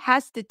Harry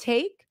has to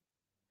take,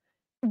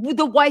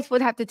 the wife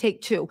would have to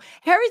take too.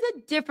 Harry's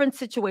a different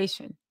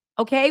situation.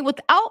 Okay.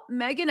 Without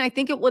Meghan, I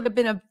think it would have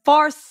been a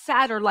far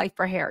sadder life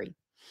for Harry.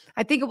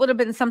 I think it would have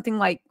been something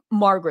like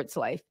Margaret's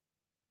life.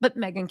 But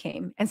Meghan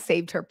came and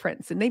saved her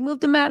prince, and they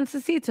moved to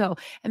Montecito.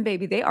 And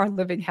baby, they are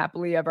living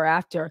happily ever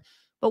after.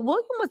 But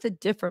William was a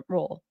different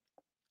role.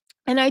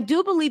 And I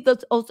do believe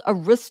those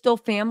Aristo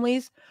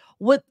families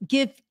would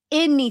give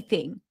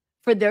anything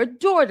for their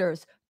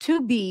daughters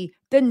to be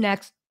the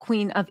next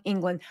Queen of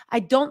England. I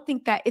don't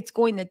think that it's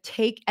going to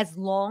take as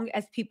long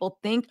as people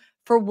think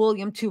for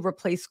William to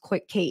replace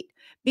Kate.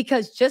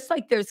 Because just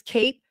like there's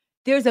Kate,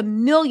 there's a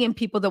million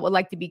people that would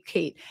like to be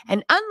Kate.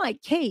 And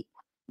unlike Kate,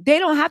 they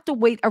don't have to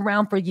wait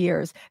around for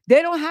years.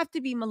 They don't have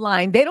to be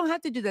maligned. They don't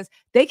have to do this.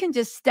 They can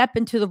just step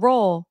into the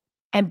role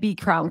and be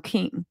crowned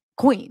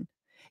queen.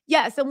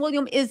 Yes, and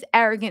William is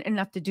arrogant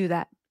enough to do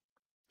that.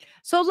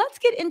 So let's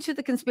get into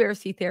the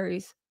conspiracy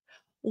theories.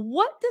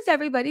 What does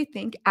everybody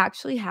think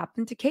actually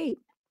happened to Kate?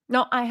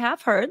 Now, I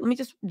have heard, let me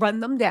just run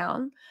them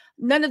down.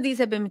 None of these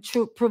have been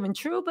proven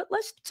true, but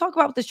let's talk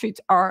about what the streets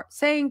are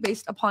saying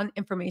based upon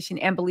information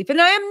and belief.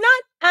 And I am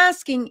not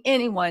asking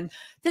anyone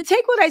to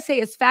take what I say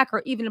as fact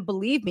or even to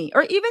believe me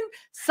or even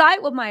side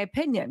with my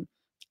opinion.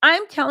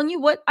 I'm telling you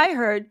what I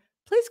heard.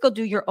 Please go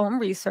do your own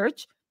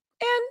research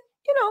and,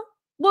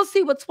 we'll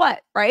see what's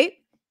what, right?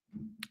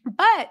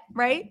 But,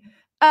 right?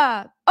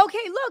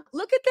 Okay,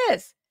 look at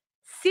this.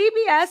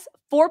 CBS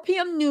 4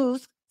 p.m.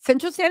 News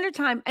Central Standard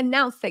Time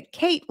announced that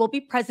Kate will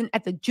be present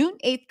at the June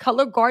 8th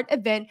Color Guard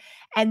event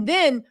and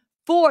then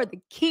for the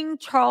King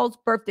Charles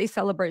birthday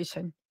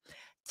celebration.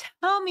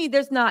 Tell me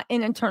there's not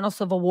an internal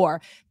civil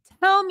war.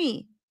 Tell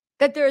me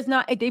that there is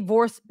not a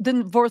divorce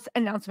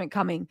announcement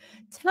coming.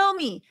 Tell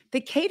me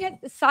that Kate has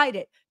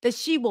decided that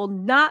she will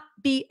not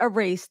be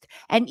erased.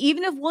 And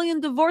even if William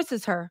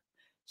divorces her,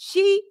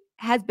 she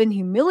has been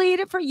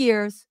humiliated for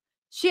years.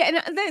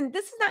 And then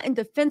this is not in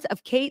defense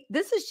of Kate.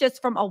 This is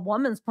just from a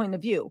woman's point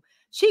of view.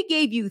 She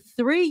gave you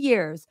 3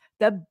 years,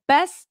 the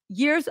best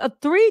years of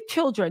 3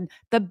 children,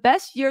 the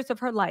best years of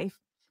her life,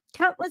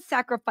 countless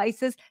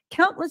sacrifices,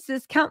 countless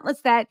this,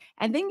 countless that.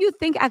 And then you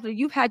think after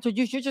you've had your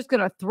youth, you're just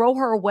going to throw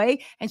her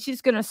away and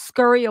she's going to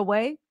scurry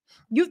away.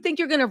 You think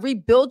you're going to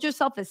rebuild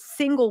yourself as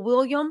single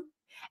William.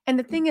 And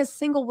the thing is,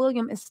 single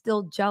William is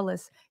still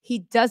jealous. He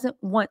doesn't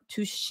want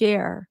to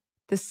share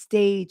the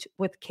stage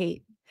with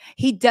Kate.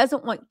 He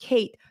doesn't want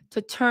Kate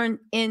to turn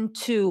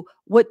into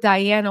what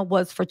Diana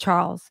was for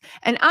Charles.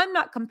 And I'm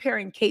not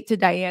comparing Kate to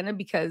Diana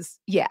because,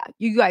 yeah,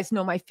 you guys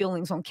know my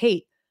feelings on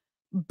Kate.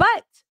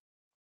 But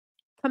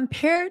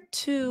compared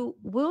to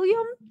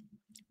William,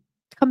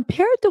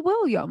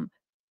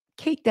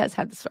 Kate does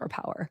have the star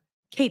power.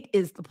 Kate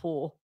is the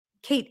pool.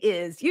 Kate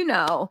is,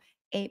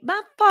 ain't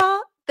my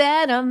fault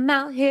that I'm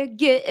out here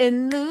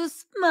getting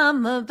loose,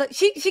 mama. But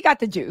she got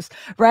the juice,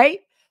 right?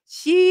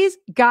 She's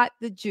got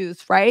the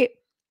juice, right?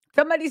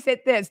 Somebody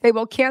said this, they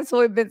will cancel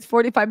events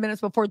 45 minutes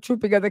before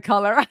Trooping of the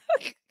Color.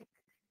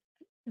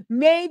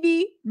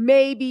 Maybe.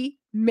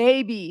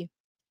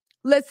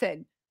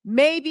 Listen,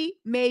 maybe.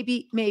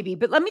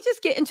 But let me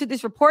just get into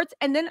these reports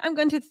and then I'm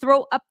going to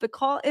throw up the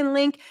call-in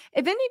link.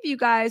 If any of you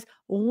guys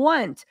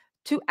want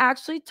to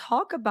actually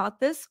talk about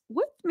this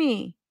with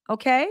me,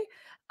 okay?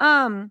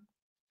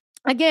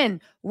 Again,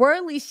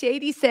 Worley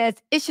Shady says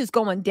issues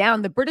going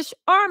down. The British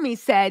Army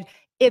said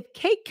if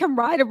Kate can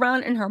ride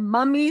around in her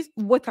mummy,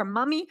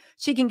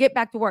 she can get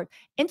back to work.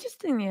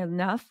 Interestingly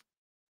enough,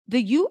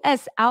 the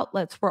U.S.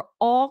 outlets were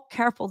all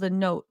careful to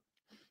note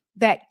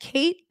that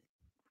Kate,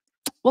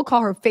 we'll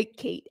call her fake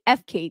Kate,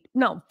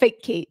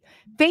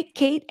 fake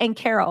Kate and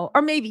Carol,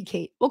 or maybe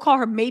Kate, we'll call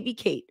her maybe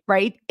Kate,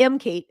 right? M.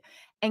 Kate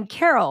and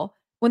Carol,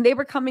 when they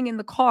were coming in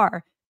the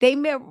car, they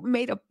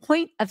made a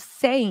point of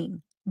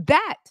saying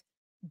that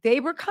they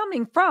were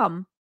coming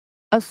from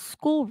a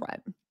school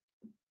run.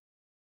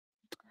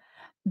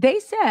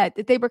 They said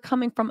that they were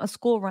coming from a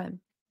school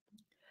run.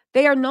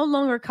 They are no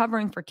longer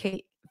covering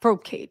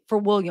for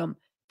William.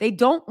 They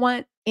don't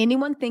want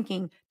anyone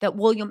thinking that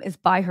William is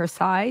by her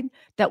side,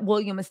 that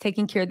William is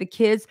taking care of the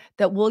kids,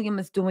 that William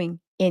is doing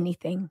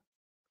anything.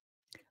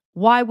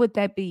 Why would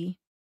that be?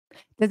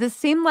 Does it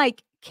seem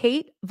like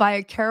Kate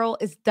via Carol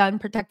is done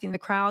protecting the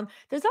crown?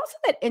 There's also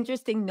that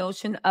interesting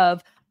notion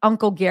of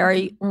Uncle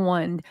Gary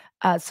on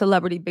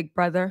Celebrity Big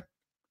Brother.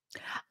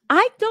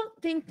 I don't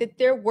think that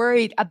they're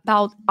worried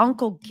about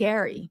Uncle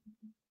Gary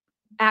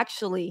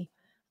actually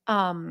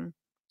saying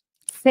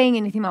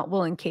anything about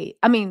Will and Kate.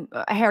 I mean,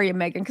 Harry and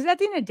Meghan, because at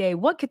the end of the day,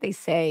 what could they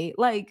say?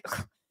 Like,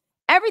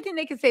 everything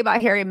they could say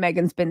about Harry and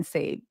Meghan's been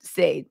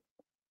said.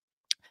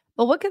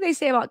 But what could they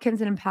say about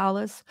Kensington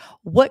Palace?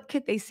 What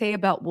could they say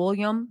about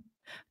William?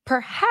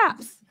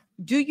 Perhaps,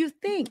 do you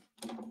think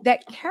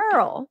that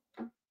Carol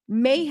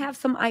may have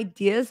some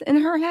ideas in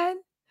her head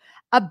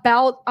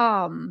about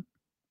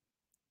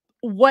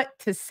what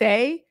to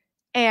say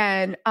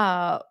and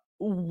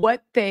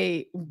what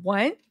they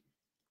want?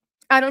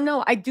 I don't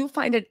know. I do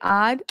find it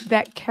odd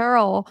that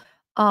Carol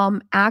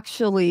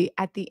actually,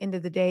 at the end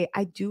of the day,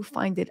 I do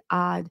find it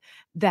odd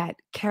that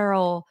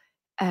Carol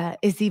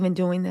is even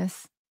doing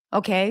this.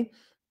 Okay.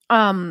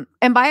 And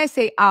by I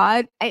say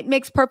odd, it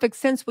makes perfect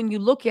sense when you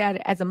look at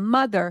it as a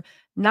mother,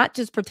 not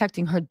just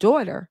protecting her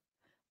daughter,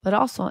 but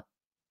also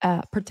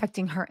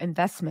protecting her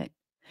investment.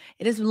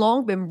 It has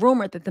long been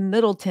rumored that the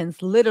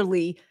Middletons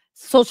literally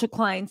social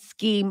client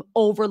scheme,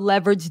 over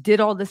leverage, did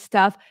all this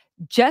stuff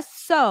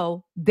just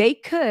so they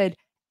could,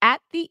 at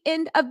the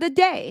end of the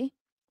day,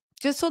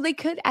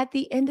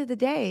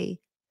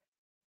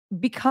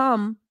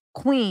 become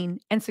queen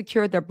and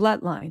secure their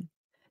bloodline.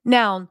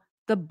 Now,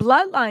 the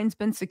bloodline's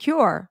been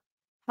secure.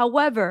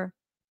 However,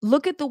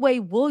 look at the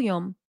way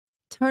William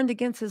turned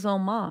against his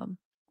own mom,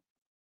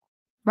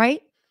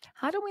 right?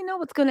 How do we know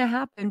what's going to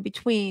happen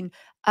between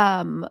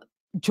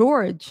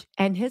George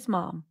and his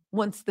mom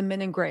once the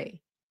men in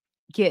gray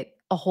get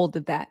a hold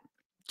of that?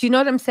 Do you know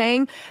what I'm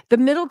saying? The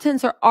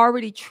Middletons are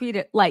already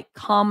treated like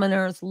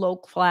commoners, low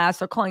class.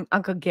 They're calling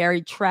Uncle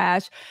Gary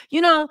trash.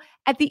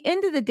 At the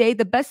end of the day,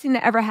 the best thing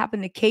that ever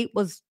happened to Kate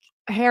was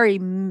Harry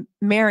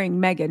marrying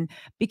Meghan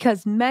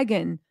because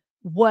Meghan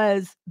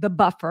was the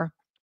buffer.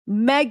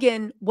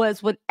 Meghan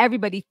was what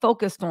everybody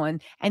focused on.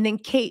 And then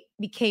Kate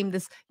became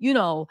this,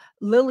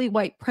 lily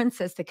white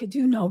princess that could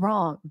do no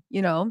wrong.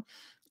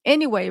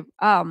 Anyway,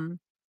 uh,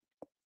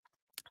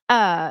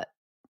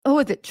 who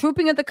is it?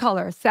 Trooping of the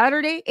Color.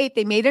 Saturday 8th,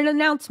 they made an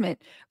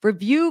announcement.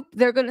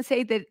 They're going to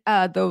say that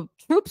the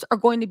troops are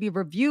going to be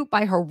reviewed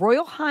by Her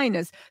Royal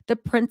Highness, the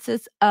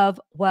Princess of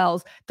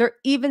Wales. They're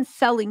even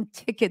selling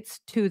tickets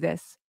to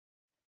this.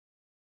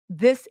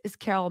 This is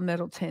Carol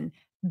Middleton.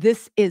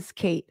 This is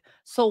Kate.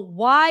 So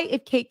why,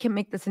 if Kate can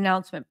make this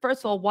announcement,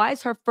 first of all, why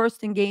is her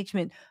first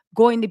engagement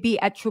going to be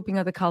at Trooping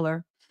of the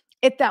Color?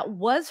 If that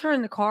was her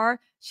in the car,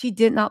 she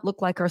did not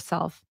look like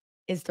herself.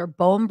 Is their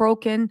bone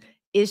broken?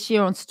 Is she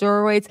on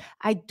steroids?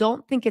 I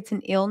don't think it's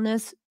an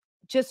illness.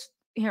 Just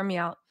hear me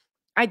out.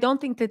 I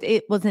don't think that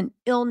it was an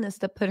illness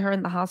that put her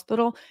in the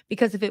hospital,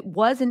 because if it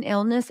was an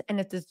illness and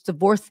if this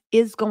divorce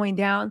is going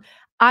down,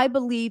 I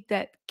believe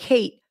that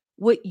Kate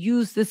would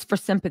use this for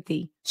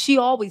sympathy. She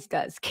always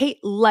does. Kate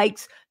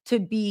likes to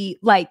be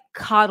like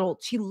coddled.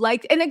 She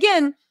likes, and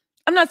again,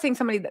 I'm not saying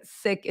somebody that's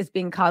sick is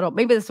being coddled.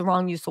 Maybe that's the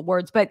wrong use of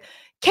words, but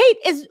Kate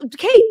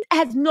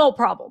has no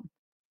problem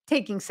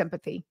taking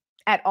sympathy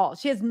at all.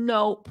 She has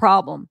no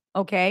problem.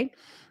 Okay.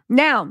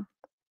 Now,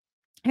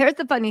 here's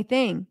the funny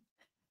thing.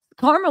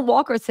 Carmen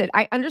Walker said,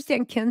 I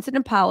understand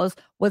Kensington Palace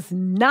was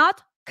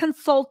not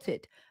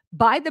consulted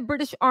by the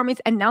British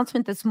Army's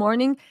announcement this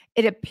morning.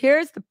 It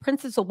appears the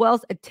Princess of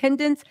Wales'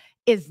 attendance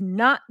is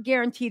not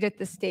guaranteed at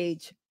this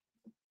stage.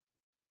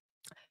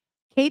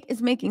 Kate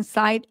is making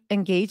side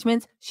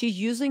engagements. She's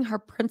using her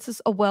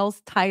Princess of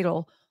Wales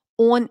title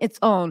on its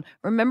own.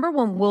 Remember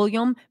when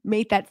William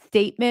made that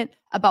statement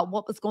about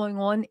what was going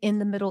on in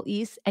the Middle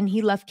East and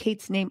he left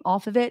Kate's name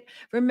off of it?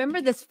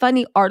 Remember this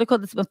funny article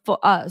that's been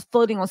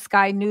floating on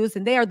Sky News,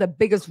 and they are the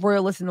biggest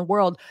royalists in the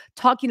world,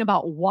 talking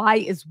about why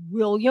is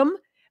William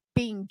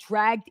being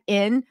dragged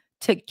in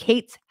to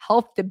Kate's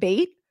health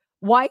debate?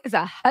 Why is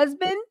a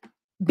husband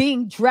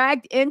being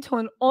dragged into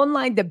an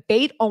online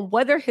debate on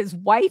whether his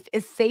wife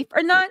is safe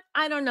or not?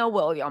 I don't know,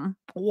 William.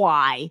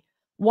 Why?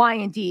 Why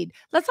indeed?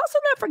 Let's also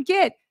not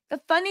forget the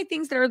funny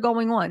things that are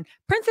going on.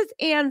 Princess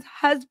Anne's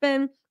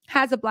husband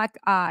has a black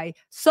eye.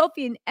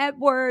 Sophie and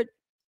Edward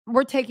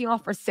were taking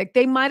off for sick.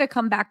 They might have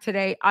come back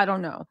today. I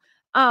don't know.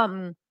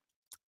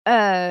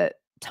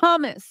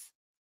 Thomas,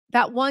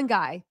 that one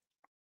guy,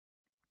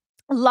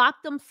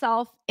 locked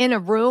himself in a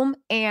room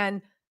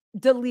and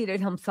deleted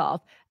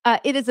himself.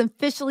 It is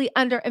officially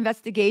under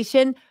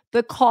investigation.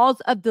 The cause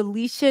of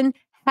deletion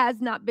has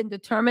not been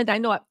determined. I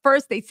know at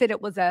first they said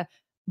it was a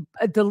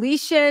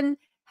deletion.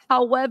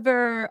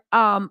 However,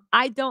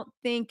 I don't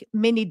think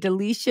many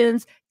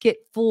deletions get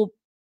full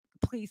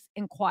police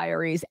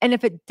inquiries. And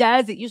if it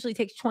does, it usually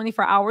takes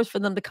 24 hours for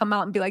them to come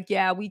out and be like,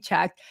 yeah, we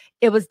checked.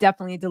 It was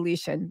definitely a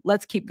deletion.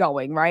 Let's keep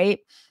going, right?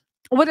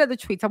 What other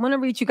tweets? I want to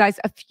read you guys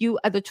a few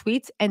other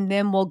tweets and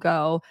then we'll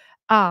go.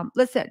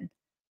 Listen,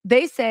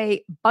 they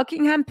say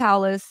Buckingham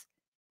Palace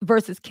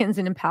versus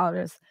Kensington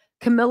Palace.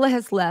 Camilla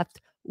has left.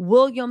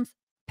 William's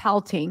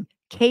pouting.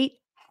 Kate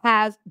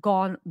has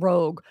gone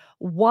rogue.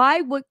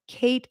 Why would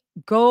Kate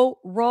go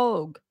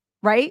rogue,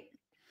 right?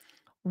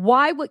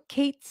 Why would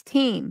Kate's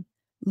team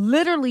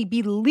literally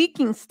be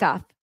leaking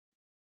stuff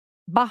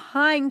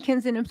behind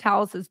Kensington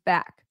Palace's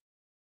back?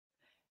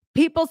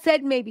 People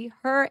said maybe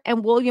her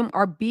and William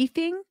are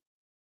beefing.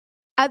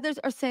 Others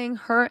are saying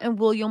her and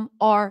William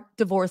are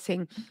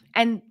divorcing.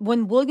 And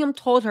when William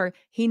told her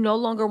he no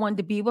longer wanted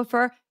to be with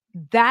her,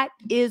 that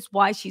is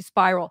why she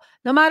spiraled.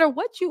 No matter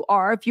what you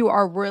are, if you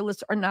are a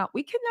royalist or not,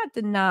 we cannot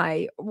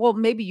deny, well,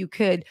 maybe you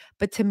could,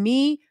 but to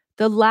me,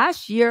 the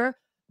last year,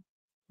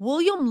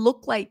 William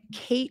looked like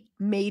Kate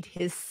made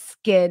his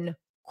skin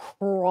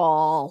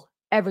crawl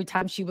every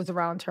time she was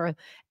around her,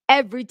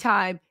 every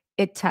time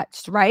it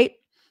touched, right?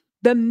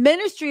 The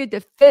Ministry of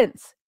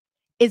Defense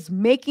is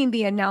making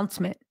the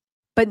announcement,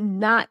 but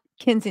not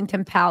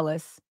Kensington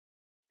Palace.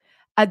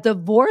 A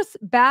divorce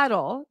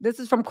battle. This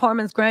is from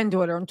Carmen's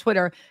granddaughter on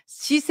Twitter.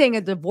 She's saying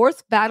a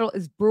divorce battle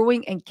is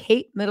brewing and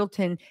Kate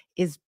Middleton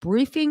is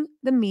briefing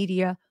the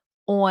media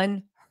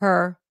on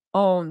her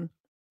own.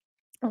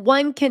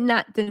 One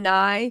cannot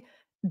deny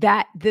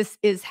that this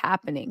is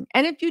happening.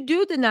 And if you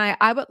do deny,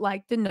 I would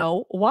like to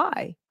know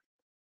why.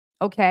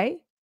 Okay?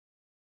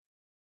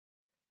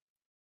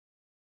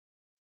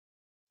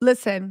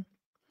 Listen,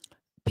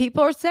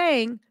 people are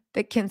saying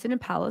that Kensington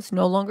Palace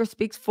no longer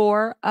speaks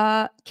for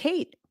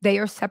Kate. They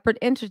are separate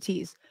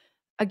entities.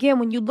 Again,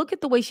 when you look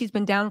at the way she's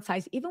been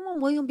downsized, even when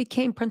William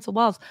became Prince of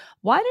Wales,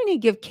 why didn't he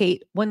give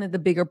Kate one of the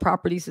bigger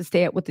properties to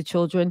stay at with the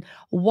children?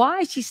 Why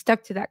is she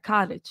stuck to that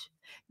cottage?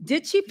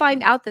 Did she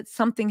find out that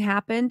something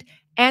happened?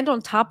 And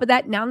on top of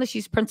that, now that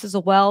she's Princess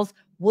of Wales,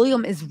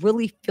 William is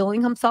really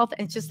feeling himself.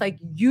 And it's just like,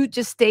 you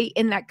just stay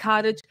in that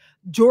cottage.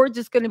 George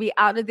is going to be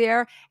out of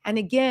there. And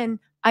again,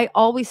 I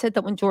always said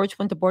that when George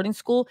went to boarding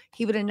school,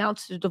 he would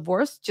announce the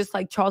divorce, just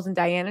like Charles and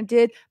Diana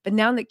did. But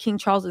now that King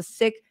Charles is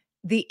sick,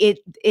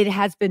 it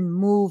has been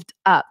moved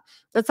up.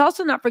 Let's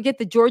also not forget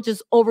that George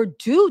is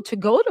overdue to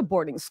go to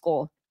boarding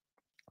school.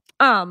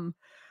 Um,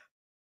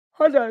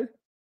 Hold on.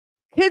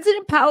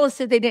 Kensington Palace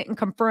said they didn't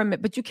confirm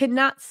it, but you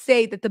cannot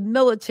say that the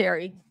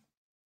military,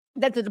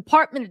 that the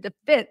Department of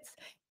Defense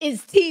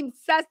is Team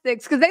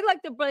Sussex, because they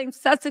like to blame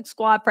Sussex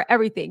Squad for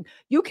everything.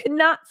 You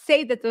cannot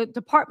say that the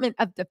Department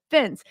of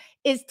Defense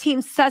is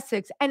Team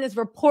Sussex and is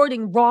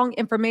reporting wrong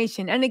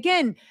information. And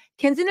again,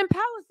 Kensington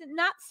Palace did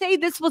not say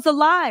this was a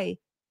lie.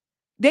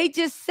 They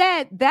just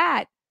said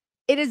that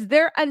it is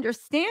their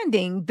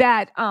understanding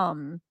that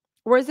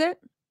where is it?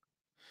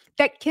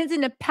 That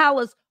Kensington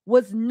Palace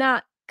was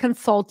not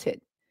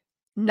consulted.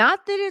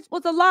 Not that it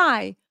was a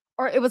lie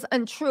or it was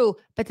untrue,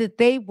 but that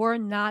they were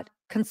not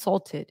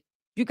consulted.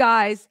 You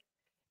guys,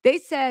 they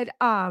said,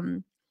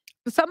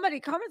 somebody,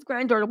 Carmen's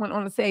granddaughter went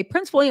on to say,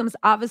 Prince William is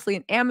obviously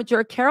an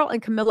amateur. Carol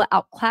and Camilla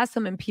outclass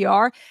him in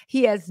PR.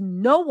 He has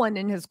no one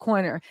in his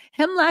corner.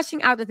 Him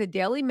lashing out at the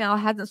Daily Mail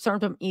hasn't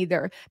served him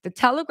either. The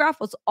Telegraph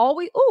was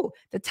always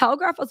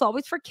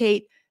for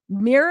Kate.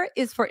 Mirror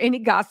is for any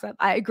gossip.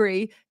 I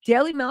agree.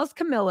 Daily Mail's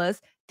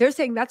Camilla's. They're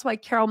saying that's why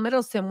Carol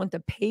Middleton went to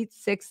Page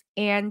Six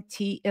and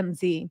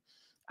TMZ.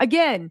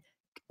 Again,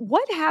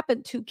 what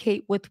happened to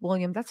Kate with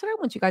William? That's what I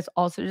want you guys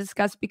also to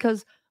discuss,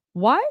 because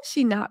why is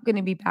she not going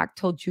to be back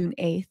till June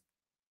 8th?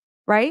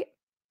 Right?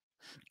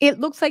 It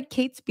looks like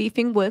Kate's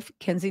beefing with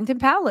Kensington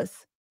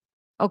Palace.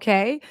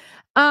 Okay.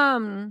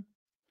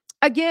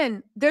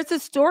 Again, there's a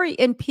story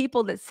in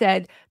People that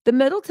said the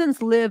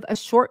Middletons live a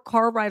short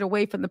car ride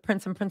away from the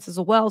Prince and Princess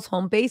of Wales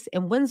home base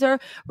in Windsor,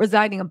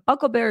 residing in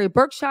Bucklebury,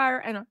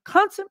 Berkshire, and are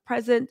constant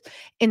present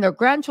in their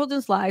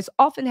grandchildren's lives,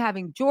 often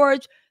having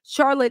George,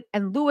 Charlotte,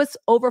 and Louis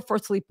over for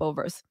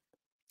sleepovers.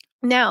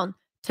 Now,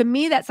 to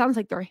me, that sounds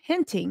like they're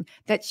hinting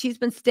that she's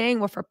been staying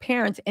with her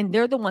parents and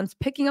they're the ones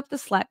picking up the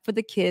slack for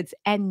the kids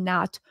and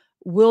not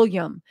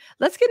William.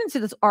 Let's get into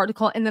this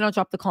article and then I'll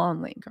drop the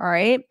call-in link. All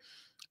right.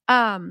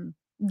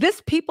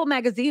 This People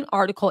magazine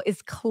article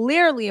is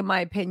clearly, in my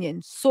opinion,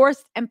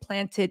 sourced and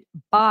planted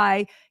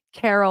by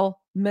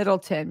Carol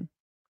Middleton.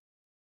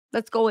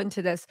 Let's go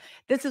into this.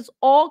 This is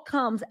all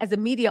comes as a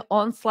media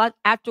onslaught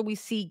after we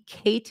see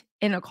Kate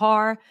in a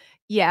car.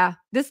 Yeah,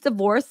 this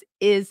divorce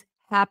is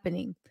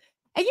happening.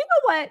 And you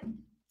know what?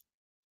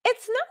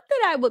 It's not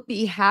that I would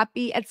be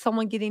happy at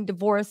someone getting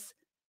divorced,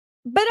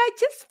 but I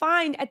just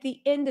find at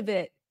the end of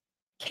it,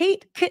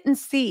 Kate couldn't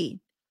see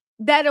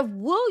that if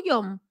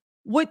William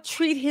would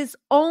treat his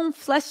own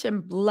flesh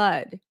and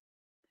blood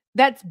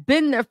that's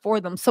been there for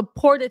them,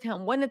 supported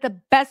him, wanted the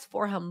best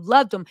for him,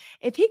 loved him,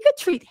 if he could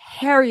treat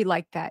Harry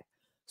like that,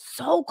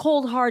 so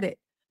cold-hearted,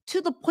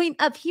 to the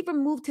point of he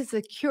removed his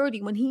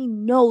security when he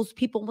knows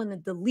people want to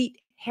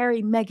delete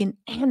Harry, Meghan,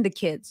 and the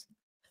kids.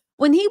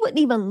 When he wouldn't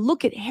even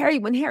look at Harry,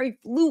 when Harry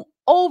flew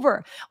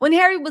over, when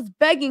Harry was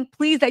begging,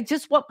 please, I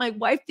just want my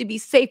wife to be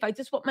safe. I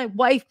just want my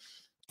wife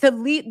to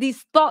leave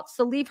these thoughts,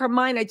 to leave her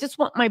mind. I just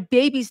want my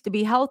babies to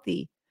be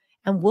healthy.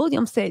 And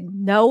William said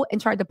no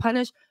and tried to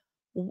punish.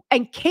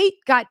 And Kate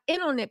got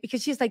in on it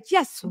because she's like,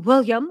 yes,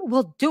 William,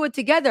 we'll do it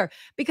together,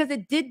 because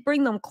it did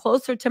bring them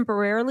closer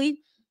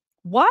temporarily.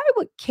 Why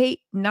would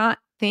Kate not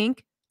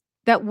think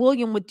that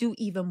William would do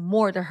even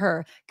more to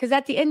her? Because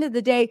at the end of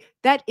the day,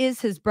 that is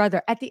his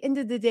brother. At the end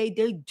of the day,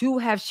 they do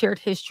have shared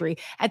history.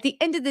 At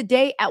the end of the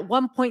day, at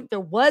one point,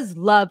 there was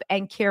love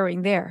and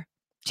caring there.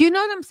 Do you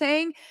know what I'm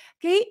saying?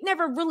 Kate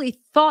never really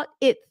thought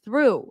it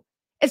through.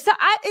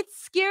 It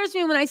scares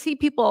me when I see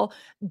people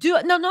do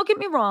it. No, don't get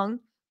me wrong.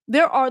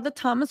 There are the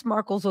Thomas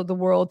Markles of the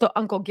world, the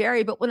Uncle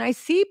Gary. But when I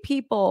see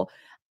people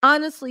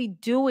honestly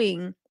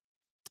doing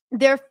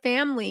their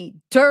family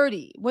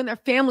dirty when their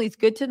family's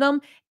good to them,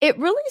 it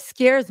really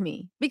scares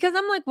me, because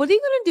I'm like, what are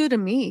you going to do to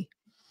me?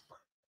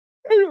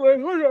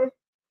 Anyway, hold on.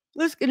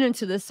 Let's get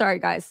into this. Sorry,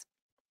 guys.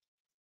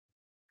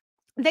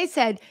 They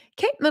said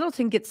Kate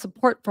Middleton gets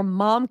support from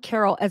mom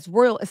Carol as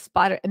royal is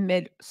spotted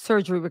amid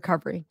surgery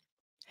recovery.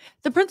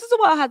 The Princess of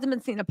Wales hasn't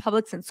been seen in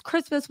public since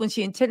Christmas, when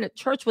she attended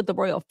church with the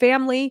royal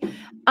family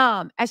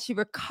as she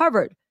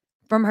recovered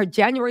from her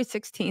January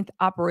 16th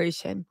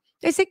operation.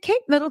 They say Kate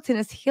Middleton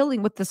is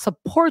healing with the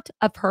support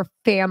of her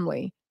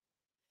family.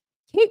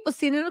 Kate was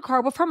seen in a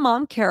car with her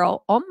mom,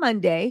 Carol, on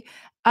Monday.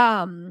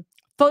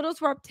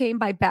 Photos were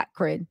obtained by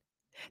Batgrid.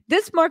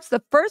 This marks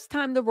the first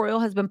time the royal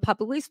has been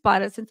publicly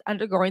spotted since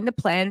undergoing the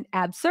planned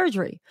ab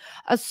surgery.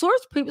 A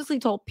source previously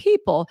told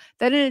People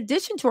that in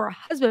addition to her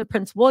husband,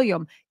 Prince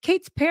William,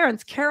 Kate's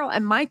parents, Carol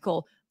and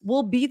Michael,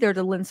 will be there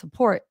to lend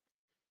support.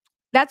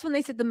 That's when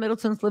they said the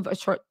Middletons live a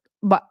short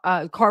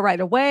car ride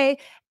away,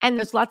 and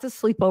there's lots of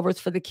sleepovers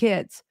for the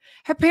kids.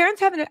 Her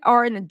parents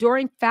are an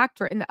enduring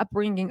factor in the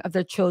upbringing of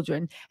their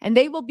children, and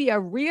they will be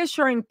a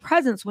reassuring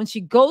presence when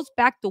she goes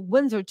back to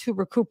Windsor to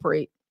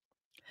recuperate.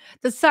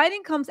 The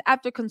sighting comes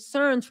after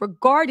concerns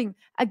regarding,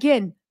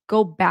 again,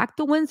 go back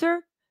to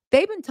Windsor.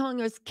 They've been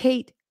telling us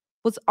Kate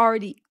was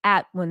already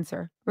at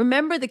Windsor.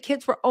 Remember, the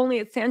kids were only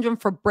at Sandringham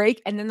for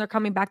break, and then they're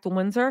coming back to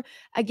Windsor.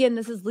 Again,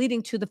 this is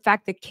leading to the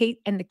fact that Kate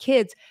and the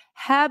kids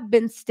have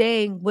been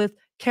staying with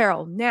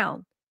Carol.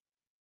 Now,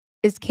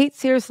 Is Kate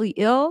seriously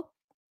ill?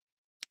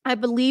 I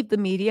believe the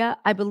media.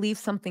 I believe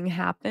something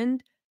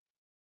happened,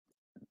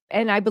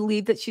 and I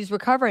believe that she's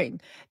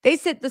recovering. They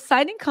said the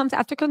sighting comes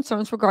after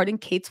concerns regarding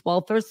Kate's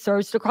welfare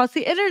surged across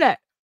the internet.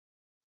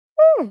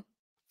 Mm.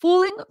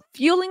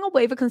 Fueling a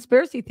wave of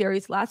conspiracy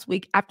theories last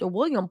week after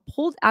William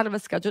pulled out of a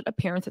scheduled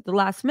appearance at the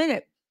last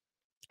minute.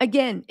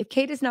 Again, if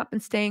Kate has not been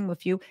staying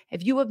with you,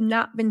 if you have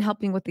not been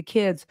helping with the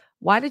kids,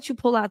 why did you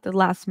pull out the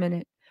last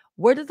minute?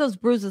 Where did those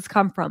bruises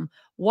come from?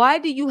 Why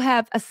do you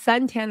have a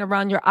suntan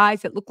around your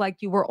eyes that look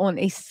like you were on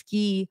a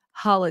ski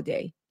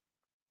holiday?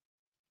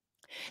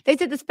 They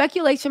said the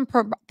speculation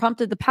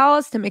prompted the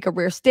palace to make a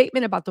rare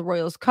statement about the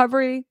royals'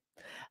 recovery.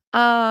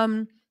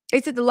 Um,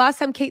 they said the last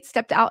time Kate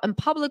stepped out in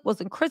public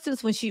was on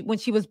Christmas when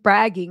she was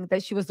bragging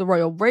that she was the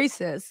royal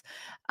racist.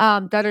 Da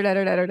da da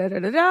da da da da da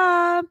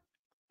da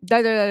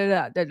da da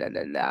da da da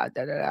da da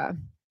da da.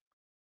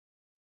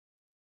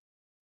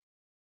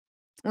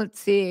 Let's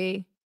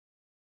see.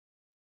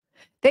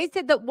 They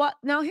said that what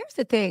now here's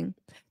the thing.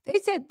 They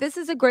said this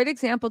is a great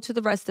example to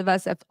the rest of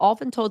us have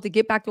often told to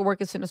get back to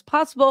work as soon as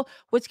possible,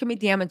 which can be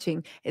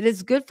damaging. It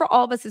is good for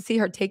all of us to see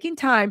her taking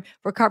time,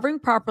 recovering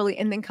properly,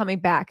 and then coming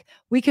back.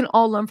 We can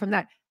all learn from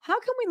that. How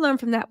can we learn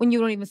from that when you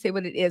don't even say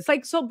what it is?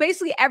 Like, so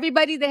basically,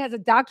 everybody that has a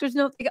doctor's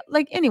note,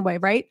 like, anyway,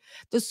 right?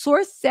 The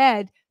source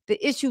said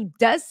the issue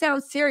does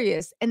sound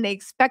serious and they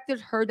expected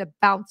her to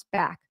bounce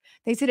back.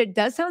 They said it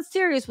does sound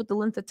serious with the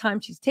length of time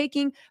she's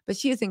taking, but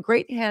she is in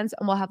great hands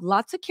and will have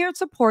lots of care and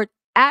support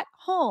at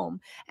home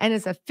and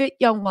is a fit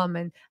young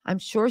woman. I'm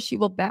sure she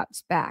will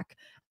bounce back.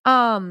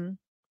 Um,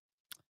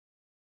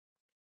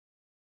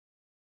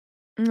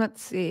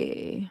 let's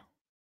see.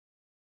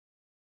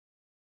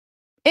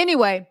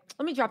 Anyway,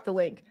 let me drop the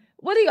link.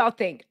 What do y'all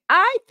think?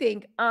 I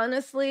think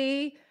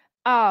honestly,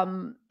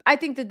 I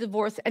think the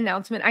divorce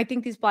announcement, I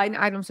think these blind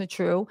items are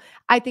true.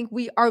 I think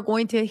we are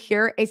going to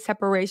hear a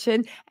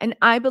separation, and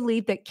I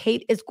believe that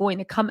Kate is going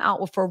to come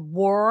out with a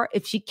roar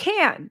if she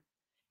can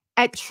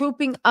at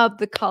trooping of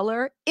the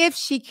color if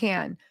she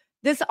can.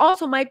 This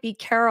also might be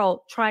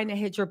Carol trying to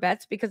hedge her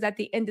bets because at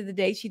the end of the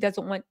day, she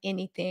doesn't want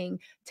anything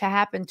to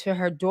happen to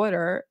her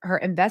daughter, her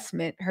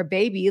investment, her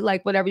baby,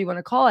 like whatever you want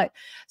to call it.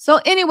 So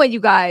anyway, you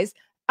guys,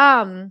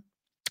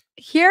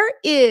 here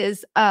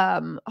is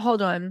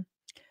hold on.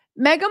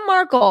 Meghan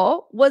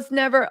Markle was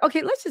never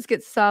okay, let's just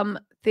get some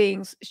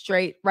things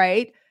straight,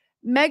 right?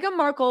 Meghan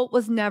Markle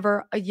was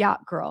never a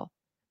yacht girl.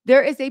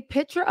 There is a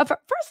picture of her.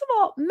 First of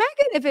all,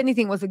 Meghan, if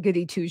anything, was a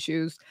goody two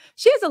shoes.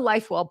 She has a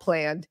life well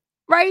planned,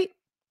 right?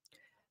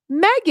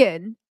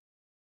 Meghan,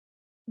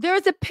 there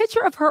is a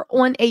picture of her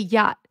on a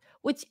yacht,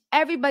 which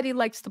everybody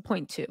likes to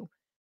point to.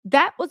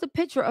 That was a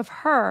picture of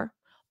her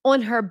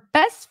on her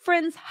best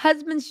friend's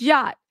husband's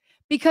yacht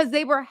because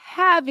they were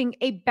having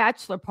a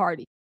bachelor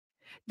party.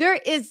 There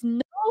is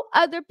no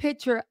other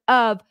picture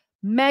of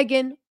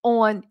Meghan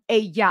on a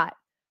yacht.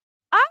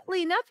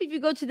 Oddly enough, if you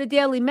go to the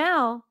Daily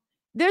Mail,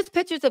 there's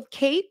pictures of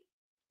Kate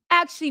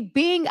actually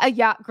being a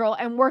yacht girl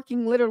and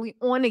working literally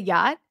on a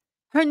yacht.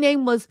 Her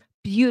name was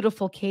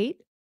Beautiful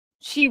Kate.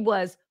 She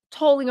was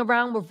tolling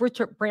around with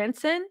Richard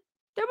Branson.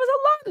 There was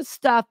a lot of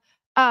stuff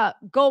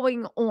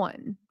going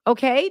on.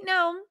 Okay.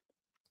 Now,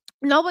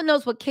 no one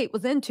knows what Kate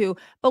was into,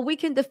 but we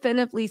can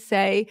definitively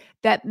say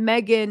that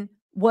Meghan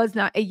was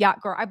not a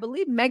yacht girl. I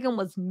believe Meghan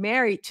was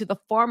married to the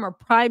former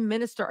Prime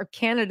Minister of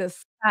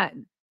Canada's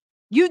son.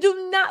 You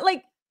do not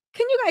like,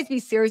 can you guys be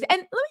serious? And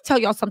let me tell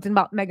y'all something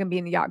about Meghan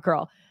being a yacht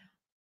girl.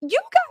 You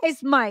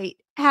guys might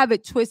have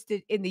it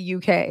twisted in the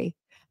UK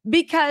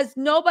because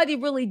nobody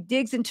really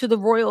digs into the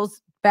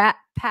royals'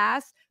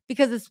 past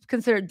because it's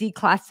considered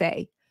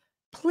declassé.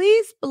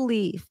 Please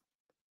believe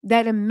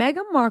that if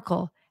Meghan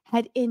Markle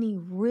had any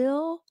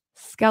real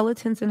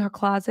skeletons in her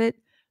closet,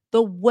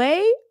 the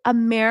way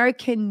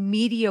American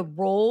media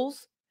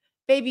rolls,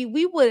 baby,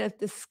 we would have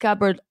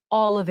discovered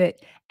all of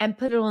it and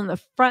put it on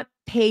the front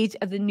page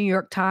of the New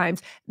York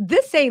Times.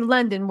 This ain't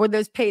London where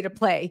there's pay to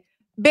play.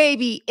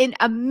 Baby, in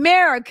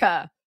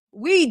America,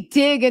 we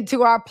dig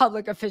into our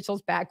public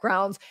officials'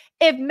 backgrounds.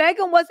 If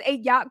Meghan was a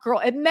yacht girl,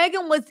 if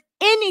Meghan was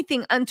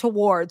anything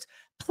untowards,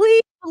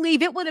 please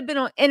believe it would have been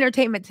on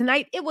Entertainment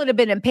Tonight. It would have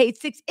been in Page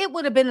Six. It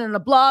would have been in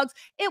the blogs.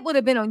 It would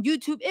have been on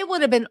YouTube. It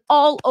would have been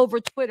all over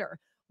Twitter.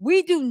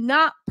 We do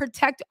not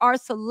protect our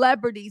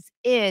celebrities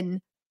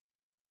in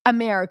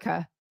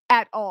America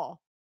at all.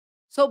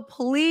 So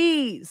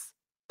please,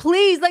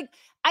 please, like,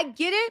 I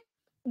get it.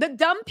 The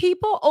dumb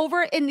people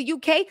over in the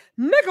UK,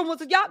 Meghan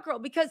was a yacht girl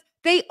because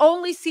they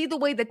only see the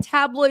way the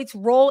tabloids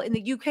roll in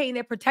the UK and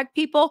they protect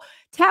people.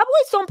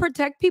 Tabloids don't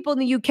protect people in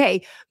the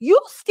UK. You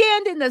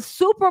stand in the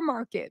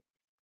supermarket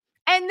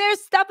and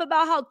there's stuff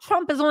about how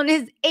Trump is on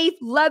his 8th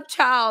love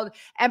child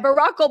and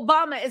Barack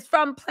Obama is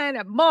from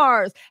planet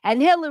Mars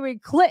and Hillary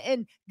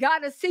Clinton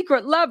got a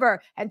secret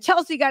lover and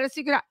Chelsea got a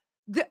secret.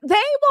 They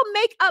will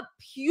make up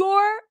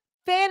pure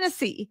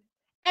fantasy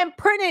and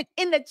print it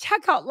in the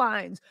checkout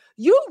lines.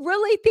 You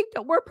really think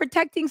that we're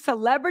protecting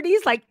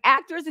celebrities like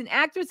actors and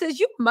actresses?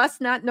 You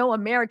must not know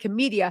American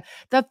media.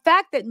 The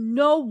fact that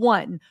no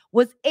one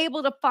was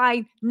able to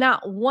find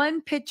not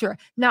one picture,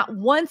 not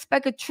one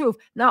speck of truth,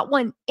 not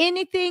one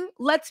anything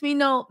lets me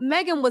know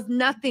Meghan was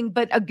nothing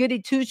but a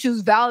goody two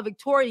shoes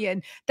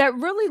valedictorian that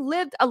really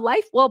lived a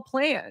life well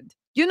planned.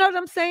 You know what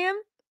I'm saying?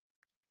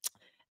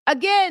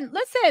 Again,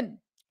 listen,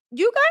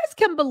 you guys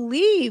can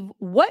believe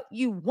what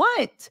you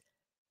want,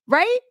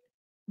 right?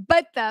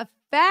 But the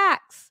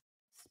facts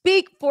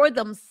speak for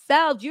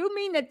themselves. You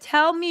mean to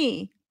tell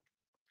me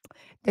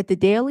that the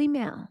Daily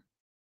Mail,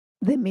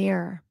 the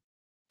Mirror,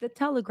 the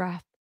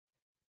Telegraph,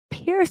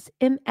 Pierce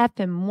MF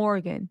and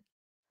Morgan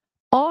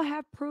all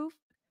have proof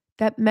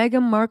that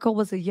Meghan Markle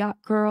was a yacht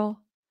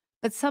girl,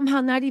 but somehow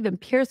not even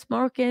Pierce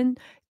Morgan,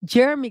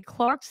 Jeremy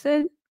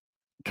Clarkson,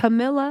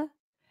 Camilla,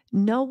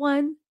 no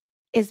one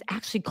is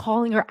actually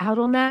calling her out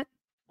on that?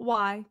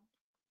 Why?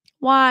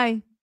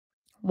 Why?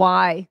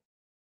 Why?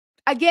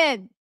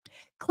 Again,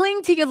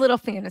 cling to your little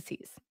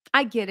fantasies.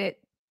 I get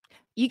it.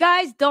 You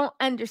guys don't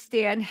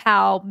understand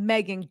how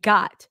Meghan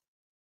got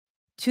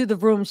to the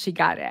room she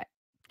got at.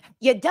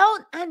 You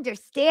don't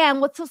understand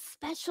what's so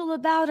special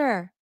about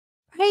her,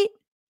 right?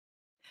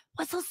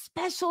 What's so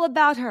special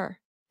about her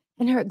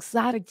and her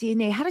exotic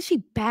DNA? How does she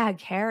bag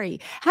Harry?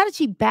 How did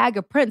she bag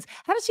a prince?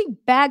 How did she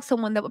bag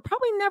someone that would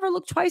probably never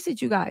look twice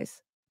at you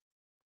guys?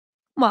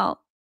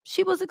 Well,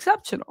 she was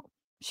exceptional.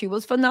 She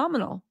was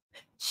phenomenal.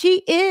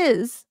 She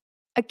is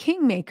a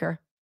kingmaker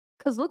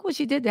because look what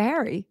she did to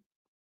Harry.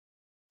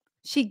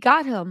 She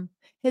got him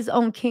his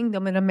own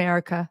kingdom in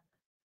America,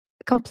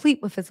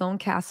 complete with his own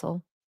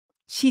castle.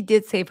 She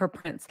did save her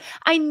prince.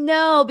 I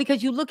know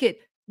because you look at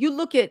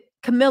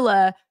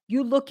Camilla,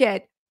 you look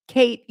at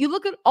Kate, you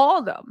look at all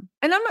of them.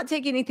 And I'm not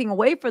taking anything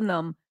away from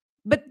them,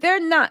 but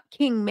they're not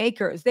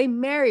kingmakers. They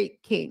married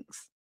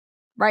kings,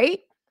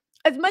 right?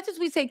 As much as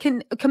we say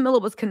Camilla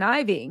was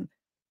conniving,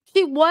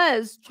 she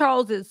was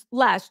Charles's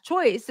last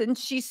choice and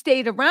she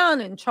stayed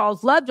around and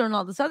Charles loved her and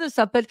all this other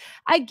stuff. But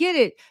I get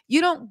it.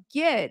 You don't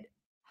get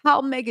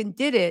how Meghan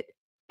did it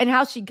and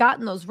how she got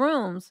in those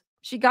rooms.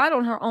 She got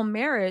on her own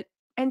merit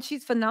and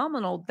she's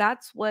phenomenal.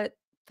 That's what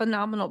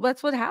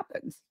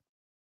happens.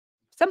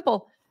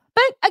 Simple.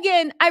 But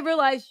again, I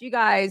realize you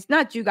guys,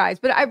 not you guys,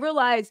 but I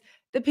realize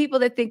the people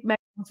that think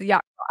Meghan's a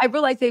yacht girl, I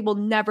realize they will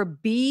never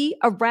be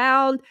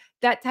around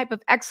that type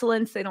of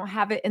excellence. They don't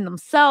have it in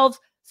themselves.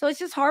 So it's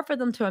just hard for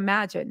them to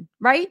imagine,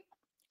 right?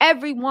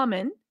 Every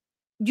woman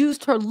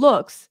used her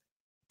looks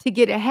to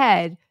get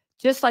ahead,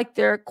 just like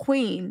their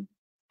queen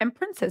and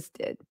princess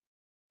did.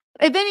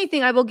 If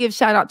anything, I will give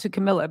shout out to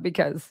Camilla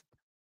because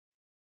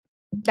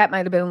that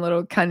might have been a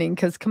little cunning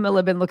because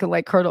Camilla been looking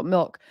like curdled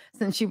milk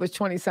since she was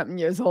 20 something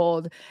years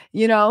old,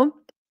 you know?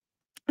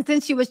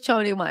 Since she was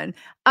 21.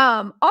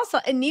 Also,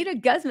 Anita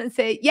Guzman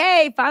said,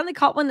 yay, finally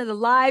caught one of the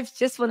lives.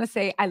 Just want to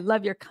say, I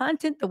love your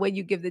content. The way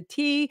you give the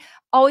tea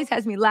always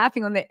has me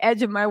laughing on the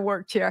edge of my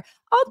work chair.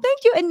 Oh, thank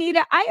you,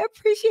 Anita. I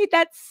appreciate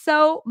that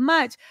so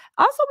much.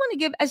 I also want to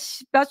give a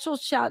special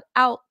shout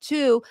out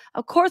to,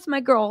 of course, my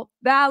girl,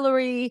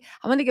 Valerie.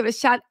 I want to give a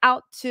shout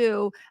out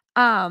to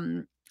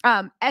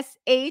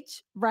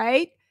SH,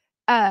 right?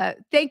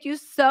 Thank you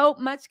so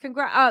much.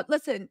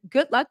 Listen,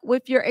 good luck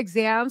with your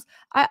exams.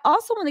 I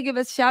also want to give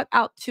a shout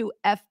out to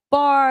F.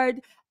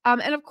 Bard,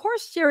 and of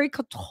course, Sherry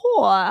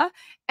Couture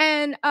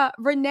and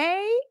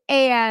Renee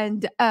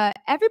and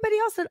everybody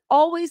else that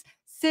always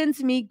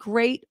sends me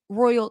great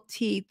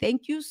royalty.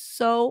 Thank you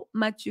so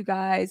much, you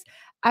guys.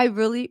 I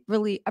really,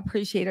 really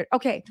appreciate it.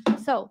 Okay,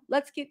 so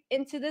let's get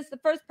into this. The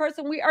first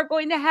person we are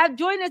going to have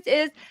join us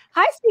is,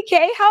 hi,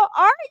 CK. How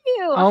are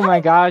you? Oh my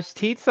gosh,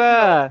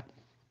 Tisa.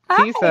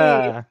 Hi.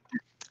 Tisa.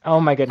 Oh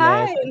my goodness.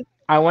 Hi.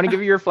 I want to give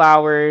you your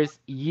flowers.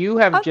 You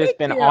have Oh, just thank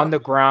been on you. the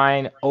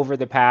grind over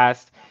the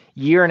past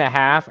year and a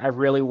half. I've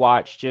really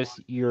watched just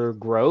your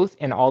growth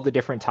and all the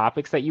different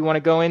topics that you want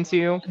to go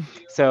into.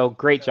 So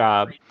great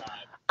job.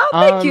 Oh,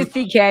 thank you, Um,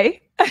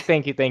 CK.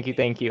 thank you, thank you,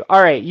 thank you.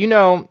 All right,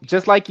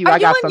 just like you, Are I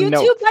you got on some YouTube,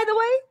 notes. by the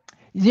way?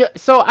 Yeah,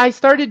 so I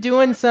started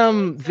doing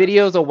some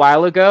videos a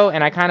while ago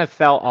and I kind of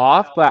fell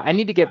off, but I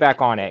need to get back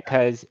on it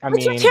because I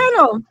What's your mean,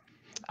 channel?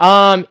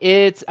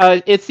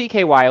 it's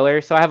CK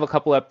Weiler, so I have a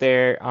couple up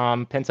there.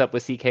 Pins up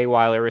with CK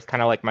Weiler is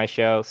kind of like my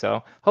show,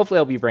 so hopefully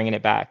I'll be bringing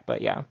it back.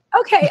 But yeah,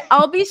 Okay,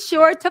 I'll be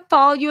sure to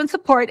follow you and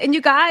support. And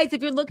you guys,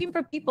 if you're looking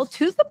for people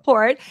to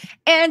support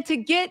and to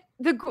get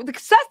the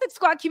Sussex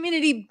Squad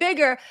community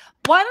bigger,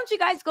 why don't you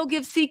guys go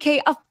give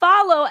CK a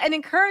follow and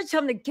encourage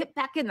him to get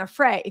back in the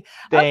fray?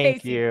 Okay,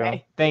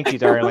 CK. thank you,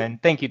 darling,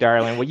 thank you,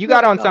 darling. Well, you You're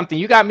got on welcome. something.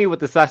 You got me with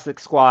the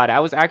Sussex Squad. I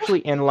was actually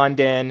in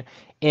London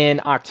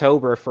in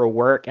October for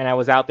work, and I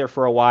was out there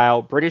for a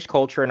while. British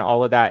culture and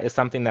all of that is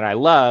something that I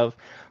love,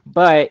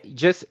 but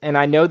and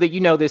I know that you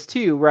know this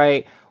too,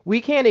 right? We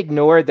can't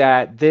ignore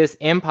that this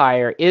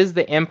empire is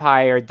the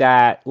empire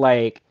that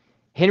like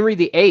Henry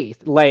VIII.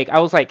 Like I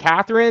was like,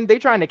 Catherine, they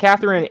trying to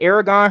Catherine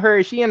Aragon her.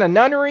 Is she in a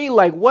nunnery?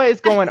 Like what is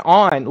going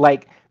on?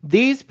 Like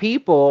these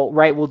people,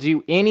 right, will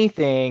do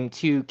anything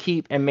to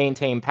keep and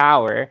maintain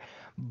power.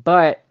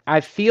 But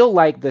I feel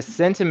like the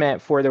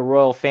sentiment for the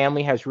royal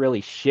family has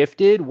really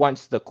shifted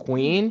once the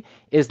queen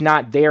is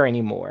not there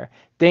anymore.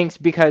 Thanks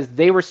because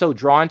they were so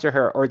drawn to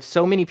her, or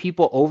so many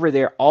people over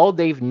there, all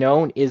they've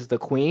known is the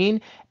queen,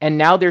 and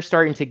now they're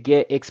starting to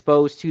get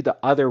exposed to the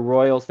other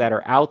royals that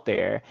are out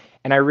there.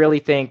 And I really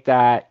think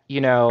that,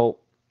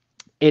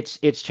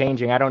 it's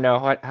changing. I don't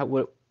know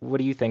what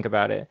do you think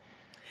about it?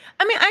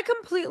 I mean, I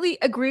completely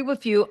agree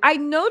with you. I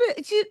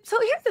noticed. So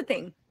here's the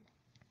thing: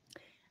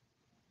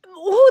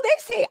 who they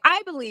say,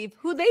 I believe,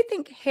 who they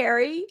think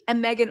Harry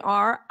and Meghan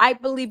are. I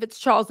believe it's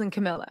Charles and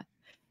Camilla.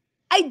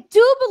 I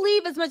do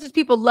believe, as much as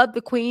people love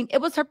the queen,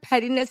 it was her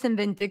pettiness and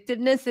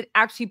vindictiveness that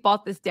actually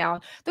brought this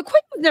down. The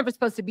queen was never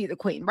supposed to be the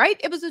queen, right?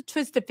 It was a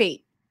twist of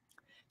fate.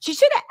 She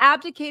should have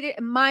abdicated,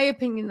 in my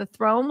opinion, the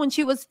throne when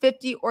she was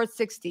 50 or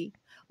 60.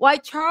 Why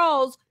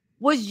Charles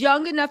was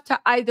young enough to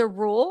either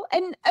rule.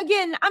 And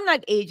again, I'm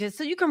not ageist,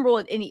 so you can rule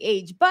at any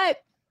age.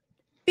 But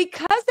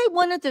because they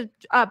wanted to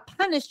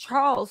punish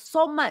Charles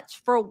so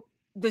much for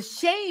the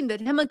shame that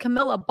him and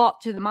Camilla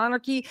brought to the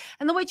monarchy,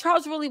 and the way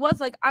Charles really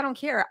was like, I don't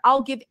care,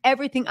 I'll give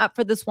everything up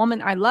for this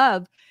woman I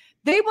love.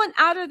 They went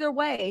out of their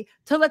way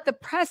to let the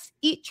press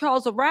eat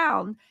Charles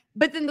around,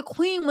 but then the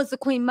queen was the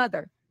queen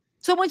mother.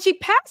 So when she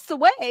passed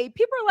away,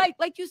 people are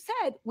like you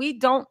said, we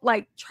don't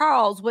like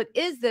Charles. What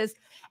is this?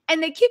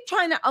 And they keep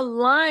trying to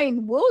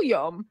align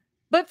William.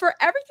 But for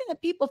everything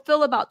that people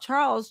feel about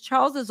Charles,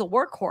 Charles is a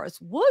workhorse.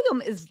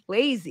 William is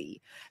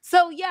lazy.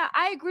 So yeah,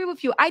 I agree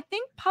with you. I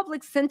think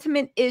public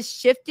sentiment is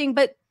shifting,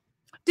 but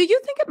do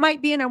you think it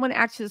might be, and I want to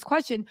ask you this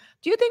question,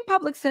 do you think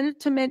public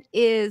sentiment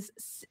is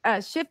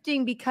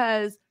shifting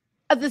because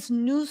of this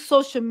new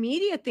social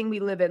media thing we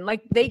live in?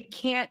 Like they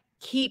can't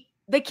keep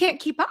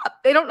up.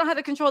 They don't know how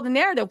to control the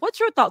narrative. What's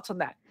your thoughts on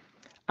that?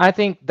 I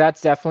think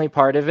that's definitely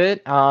part of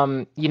it.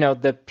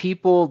 The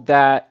people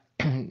that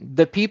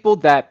the people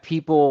that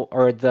people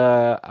or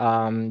the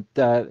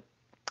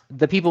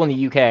people in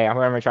the UK,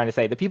 what am I trying to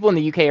say? The people in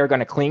the UK are going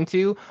to cling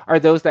to are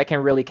those that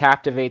can really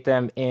captivate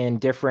them in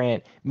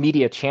different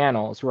media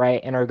channels,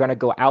 right? And are going to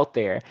go out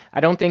there.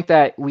 I don't think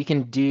that we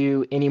can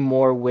do any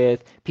more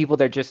with people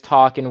that just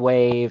talk and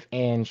wave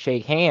and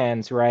shake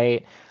hands,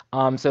 right?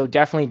 So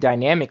definitely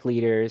dynamic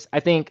leaders. I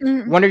think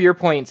Mhm. one of your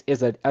points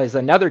is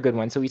another good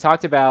one. So we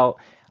talked about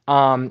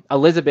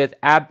Elizabeth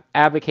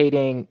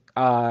advocating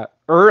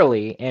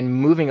early and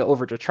moving it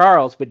over to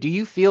Charles, but do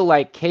you feel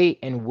like Kate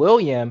and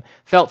William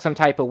felt some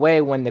type of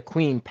way when the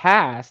Queen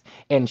passed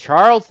and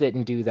Charles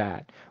didn't do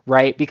that,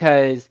 right?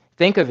 Because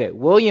think of it,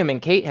 William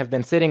and Kate have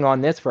been sitting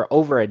on this for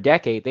over a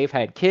decade. They've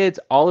had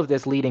kids, all of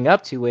this leading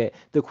up to it.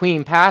 The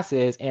Queen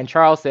passes and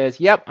Charles says,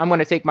 "Yep, I'm going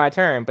to take my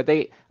turn." But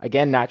they,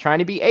 again, not trying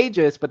to be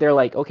ageist, but they're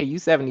like, "Okay, you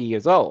 70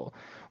 years old."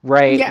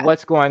 Right? Yeah.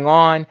 What's going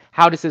on?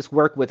 How does this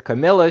work with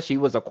Camilla? She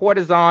was a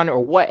courtesan or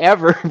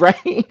whatever,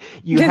 right?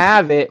 You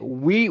have it.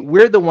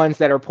 We're the ones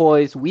that are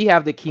poised. We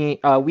have the king.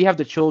 We have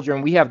the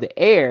children. We have the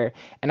heir.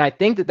 And I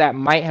think that that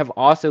might have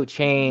also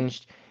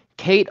changed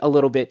Kate a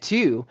little bit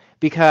too,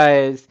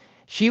 because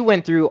she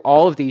went through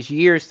all of these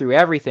years through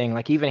everything,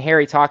 like even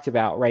Harry talked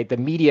about, right? The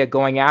media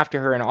going after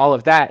her and all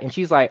of that. And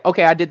she's like,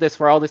 okay, I did this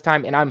for all this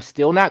time and I'm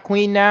still not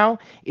queen now.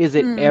 Is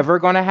it Mm. ever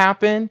going to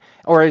happen?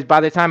 Or is by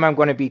the time I'm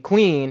going to be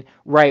queen,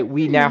 right,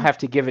 we now Mm. have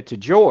to give it to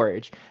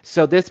George.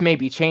 So this may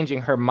be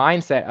changing her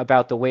mindset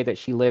about the way that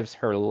she lives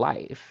her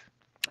life.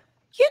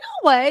 You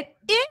know what?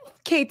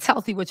 If Kate's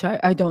healthy, which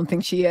I don't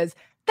think she is,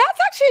 that's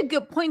actually a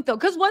good point, though,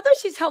 because whether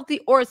she's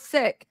healthy or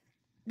sick,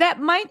 that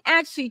might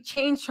actually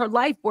change her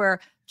life where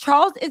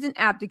Charles isn't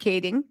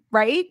abdicating,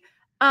 right?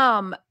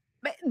 But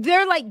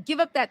they're like, give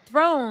up that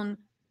throne.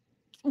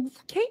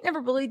 Kate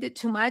never really did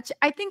too much.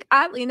 I think,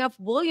 oddly enough,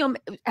 William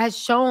has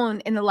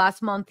shown in the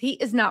last month he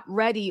is not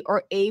ready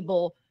or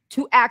able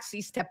to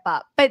actually step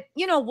up. But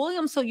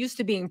William's so used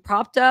to being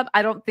propped up,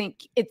 I don't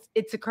think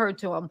it's occurred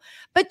to him.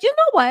 But you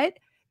know what?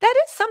 That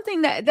is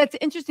something that's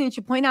interesting that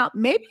you point out.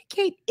 Maybe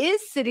Kate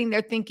is sitting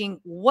there thinking,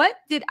 what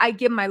did I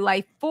give my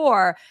life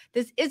for?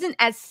 This isn't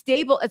as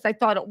stable as I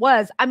thought it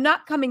was. I'm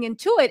not coming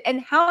into it. And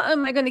how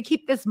am I going to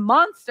keep this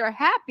monster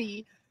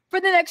happy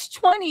for the next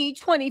 20,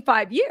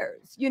 25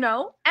 years,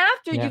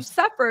 after Yeah, you've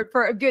suffered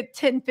for a good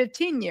 10,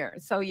 15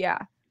 years. So yeah.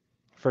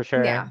 for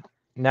sure. Yeah.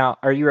 Now,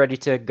 are you ready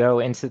to go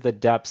into the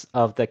depths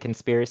of the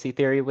conspiracy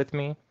theory with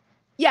me?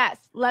 Yes,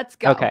 let's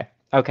go. Okay.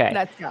 Okay.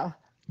 Let's go.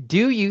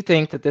 Do you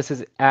think that this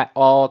is at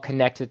all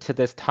connected to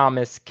this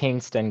Thomas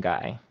Kingston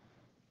guy?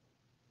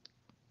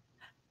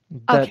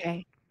 The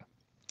Okay.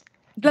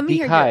 Let me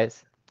hear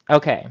yours. Because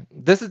okay,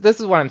 this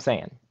is what I'm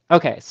saying.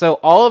 Okay, so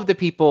all of the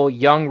people,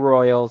 young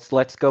royals,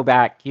 let's go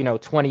back,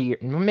 20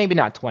 years, maybe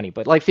not 20,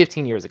 but like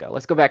 15 years ago.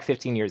 Let's go back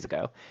 15 years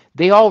ago.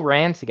 They all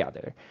ran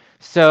together.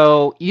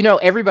 So,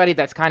 everybody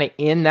that's kind of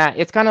in that,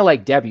 it's kind of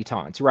like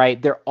debutantes,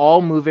 right? They're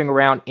all moving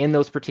around in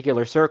those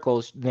particular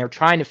circles. They're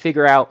trying to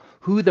figure out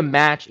who the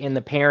match in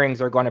the pairings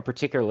are going to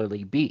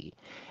particularly be.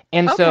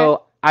 And Okay.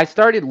 so I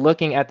started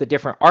looking at the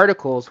different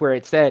articles where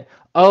it said,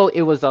 oh,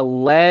 it was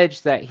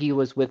alleged that he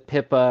was with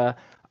Pippa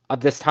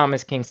this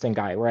Thomas Kingston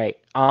guy, right?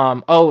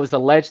 Oh, it was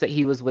alleged that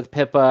he was with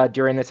Pippa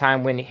during the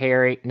time when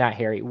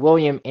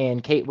William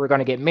and Kate were going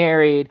to get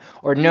married,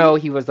 or no,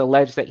 he was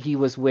alleged that he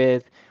was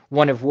with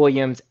one of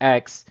William's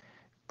ex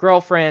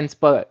girlfriends.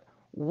 But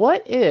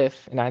what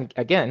if, and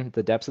again,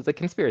 the depths of the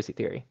conspiracy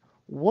theory,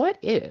 what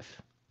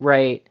if,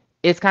 right?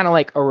 It's kind of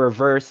like a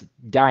reverse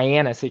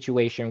Diana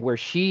situation where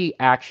she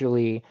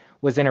actually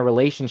was in a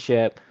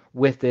relationship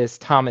with this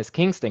Thomas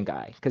Kingston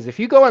guy. Because if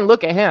you go and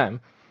look at him,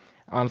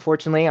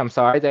 unfortunately, I'm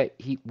sorry that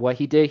what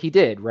he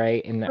did,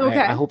 right? And I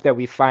Okay. hope that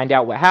we find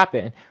out what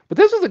happened. But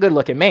this was a good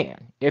looking man.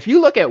 If you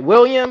look at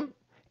William,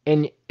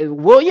 and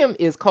William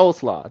is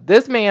coleslaw.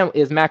 This man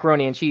is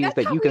macaroni and cheese That's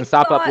that how you we can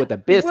sop up thought with a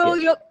biscuit.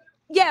 William.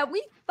 Yeah,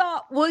 we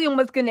thought William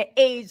was going to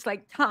age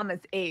like Thomas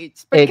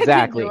aged. But continue.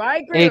 Exactly. I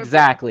agree with you.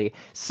 Exactly.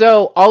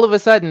 So all of a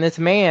sudden, this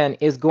man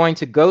is going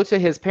to go to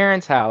his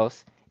parents'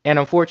 house and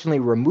unfortunately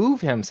remove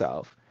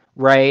himself,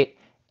 right?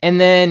 And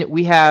then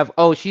we have,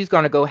 oh, she's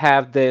going to go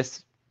have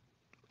this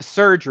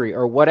surgery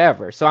or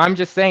whatever. So I'm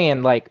just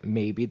saying, like,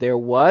 maybe there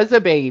was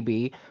a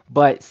baby,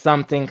 but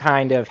something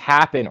kind of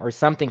happened or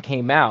something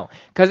came out.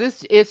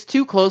 Because it's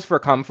too close for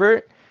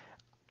comfort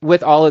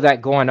with all of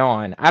that going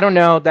on. I don't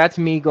know. That's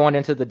me going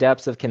into the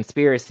depths of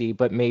conspiracy,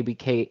 but maybe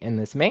Kate and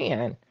this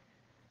man,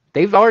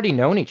 they've already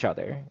known each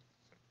other.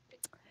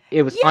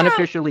 It was Yeah.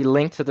 unofficially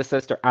linked to the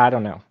sister. I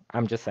don't know.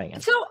 I'm just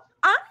saying. So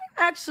I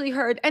actually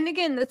heard, and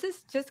again, this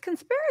is just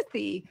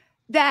conspiracy,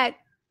 that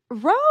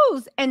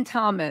Rose and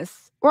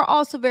Thomas were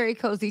also very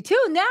cozy too.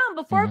 Now,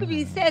 before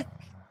everybody says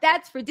Mm.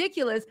 that's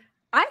ridiculous,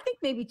 I think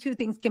maybe two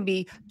things can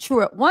be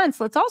true at once.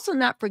 Let's also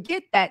not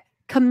forget that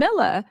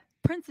Camilla,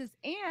 Princess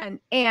Anne,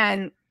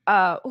 and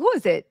who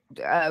is it?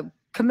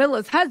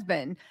 Camilla's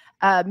husband,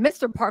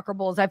 Mr. Parker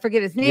Bowles, I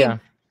forget his name. Yeah.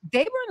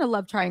 They were in a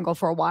love triangle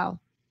for a while.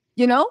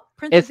 You know,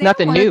 Princess It's Anne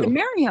nothing wanted to new.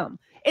 marry him.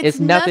 It's It's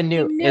nothing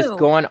new. nothing It's new.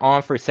 going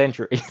on for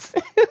centuries.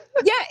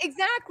 Yeah,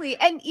 exactly.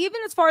 And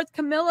even as far as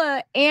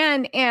Camilla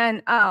and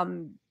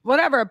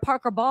whatever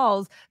Parker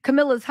Balls,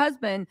 Camilla's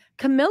husband,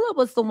 Camilla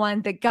was the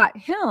one that got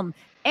him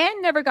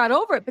and never got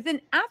over it. But then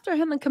after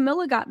him and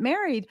Camilla got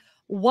married,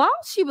 while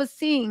she was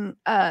seeing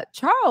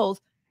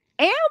Charles,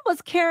 Anne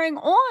was carrying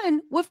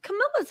on with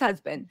Camilla's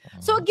husband.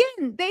 So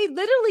again, they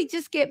literally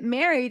just get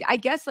married, I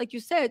guess, like you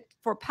said,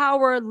 for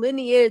power,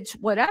 lineage,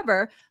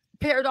 whatever,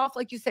 paired off,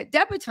 like you said,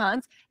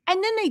 debutantes,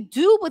 and then they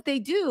do what they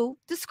do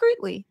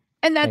discreetly.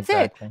 And that's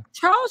it. Exactly.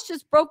 Charles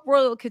just broke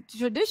royal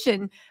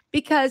tradition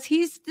because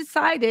he's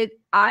decided,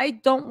 I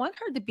don't want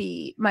her to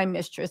be my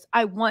mistress.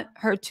 I want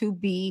her to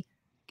be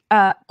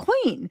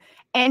queen.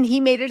 And he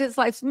made it his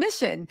life's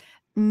mission.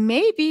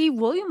 Maybe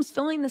William's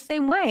feeling the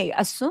same way,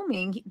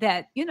 assuming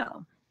that,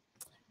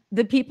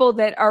 the people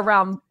that are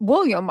around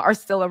William are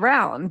still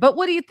around. But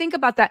what do you think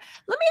about that?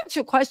 Let me ask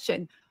you a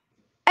question.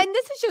 And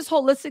this is just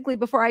holistically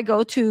before I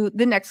go to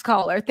the next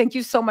caller. Thank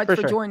you so much For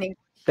for sure. joining.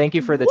 Thank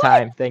you for the What?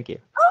 time. Thank you.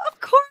 Oh, of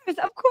course,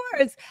 of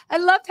course. I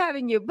loved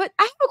having you. But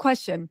I have a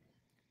question.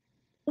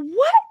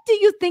 What do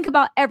you think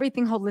about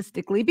everything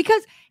holistically?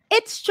 Because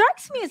it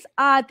strikes me as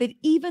odd that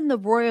even the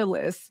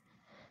royalists,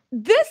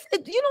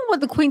 what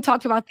the Queen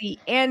talked about, the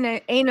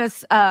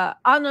anus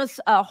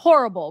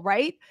horrible,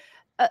 right?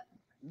 Uh,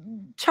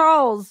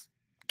 Charles,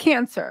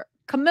 cancer.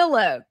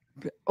 Camilla,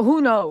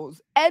 who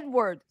knows?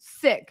 Edward,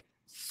 sick.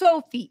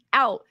 Sophie,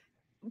 out.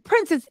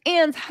 Princess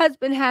Anne's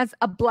husband has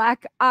a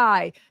black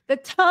eye. The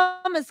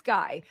Thomas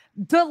guy,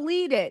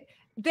 deleted.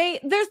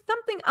 There's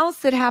something else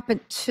that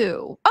happened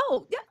too.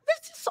 Oh, yeah,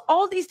 there's just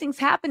all these things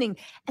happening,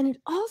 and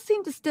it all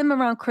seemed to stem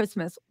around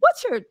Christmas.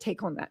 What's your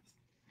take on that?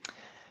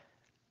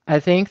 I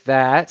think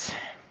that,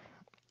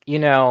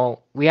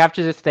 we have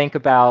to just think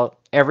about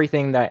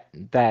everything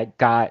that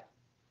got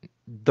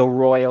the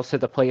royals to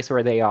the place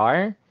where they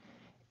are.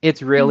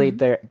 It's really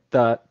Mhm.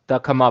 the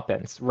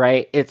comeuppance,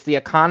 right? It's the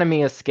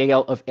economy of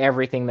scale of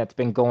everything that's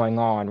been going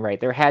on, right?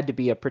 There had to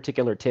be a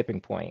particular tipping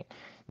point.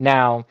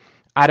 Now,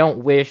 I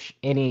don't wish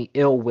any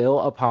ill will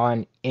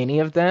upon any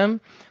of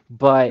them,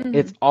 but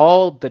it's Mhm.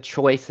 all the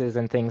choices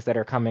and things that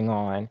are coming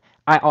on.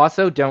 I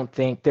also don't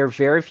think there are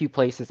very few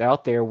places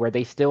out there where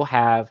they still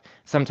have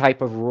some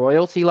type of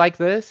royalty like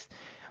this.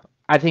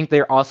 I think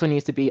there also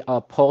needs to be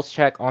a pulse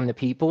check on the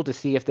people to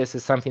see if this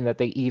is something that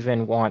they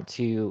even want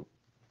to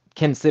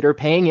consider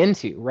paying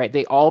into, right?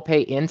 They all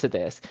pay into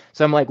this.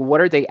 So I'm like,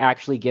 what are they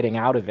actually getting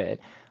out of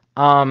it?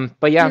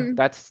 But yeah, Mm.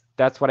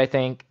 that's what I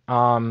think.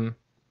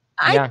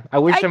 I Yeah, I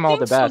wish I them all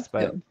the think so best,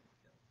 but too.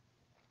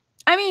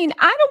 I mean,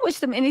 I don't wish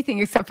them anything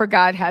except for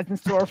God has in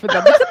store for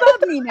them. It's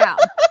above me now.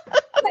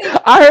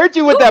 Like, I heard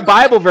you with who that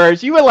Bible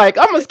verse. You were like,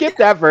 I'm gonna skip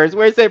that verse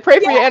where it said, "Pray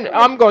for yeah, you," and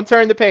I'm gonna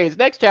turn the page.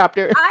 Next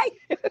chapter. I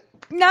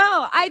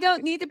no, I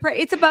don't need to pray.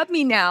 It's above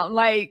me now.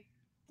 Like,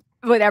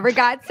 whatever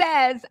God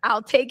says,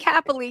 I'll take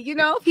happily.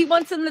 If he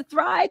wants them to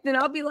thrive, then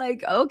I'll be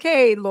like,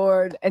 okay,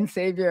 Lord and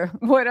Savior,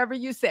 whatever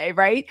you say,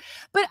 right?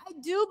 But I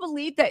do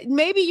believe that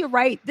maybe you're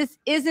right. This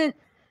isn't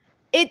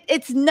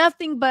it's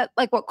nothing but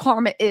like what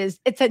karma is.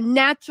 It's a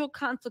natural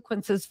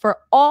consequences for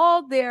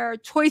all their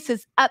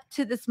choices up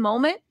to this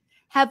moment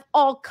have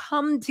all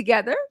come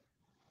together.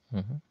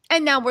 Mhm.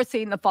 And now we're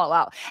seeing the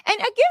fallout. And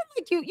again,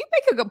 like you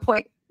make a good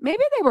point.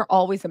 Maybe they were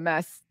always a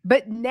mess,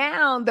 but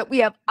now that we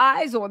have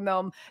eyes on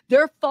them,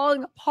 they're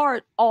falling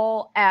apart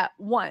all at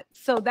once.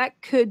 So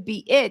that could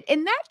be it.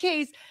 In that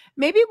case,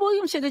 maybe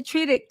William should have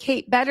treated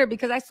Kate better,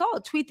 because I saw a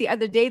tweet the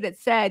other day that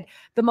said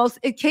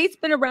Kate's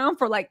been around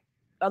for like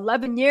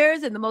 11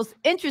 years, and the most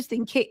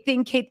interesting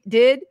thing Kate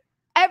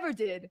ever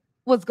did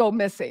was go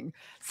missing.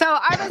 So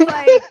I was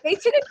like, they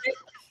should have,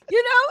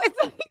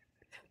 it's like,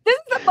 this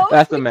is the most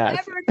That's a we've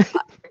mess. ever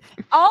done.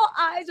 All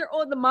eyes are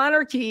on the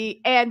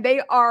monarchy, and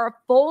they are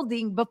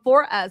folding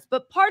before us.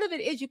 But part of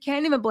it is you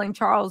can't even blame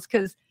Charles,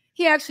 because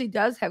he actually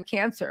does have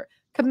cancer.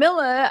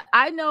 Camilla,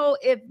 I know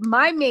if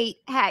my mate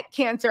had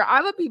cancer,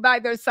 I would be by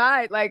their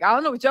side. Like, I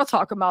don't know what y'all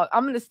talking about.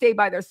 I'm going to stay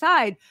by their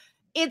side.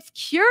 It's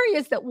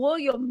curious that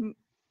William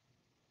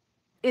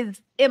is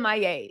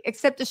MIA,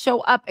 except to show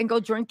up and go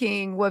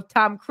drinking with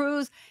Tom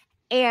Cruise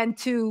and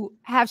to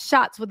have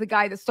shots with the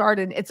guy that starred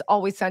in It's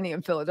Always Sunny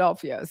in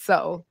Philadelphia.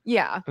 So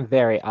yeah.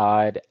 Very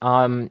odd.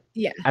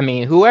 Yeah. I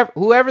mean,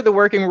 whoever the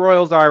working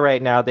royals are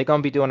right now, they're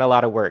gonna be doing a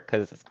lot of work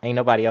because ain't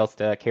nobody else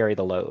to carry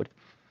the load.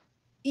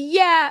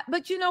 Yeah,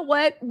 but you know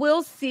what?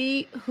 We'll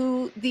see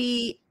who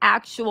the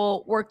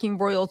actual working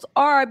royals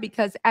are,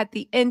 because at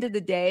the end of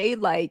the day,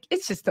 like,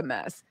 it's just a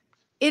mess.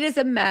 It is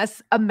a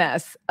mess, a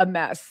mess, a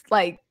mess.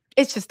 Like,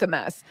 it's just a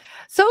mess.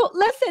 So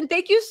listen,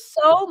 thank you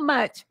so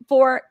much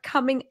for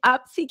coming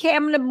up. CK,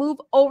 I'm going to move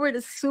over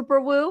to Super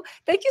Woo.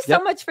 Thank you so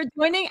Yep. much for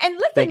joining. And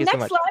Thank listen, you so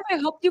next much. live,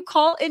 I hope you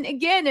call in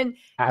again and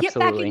get back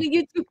in Absolutely.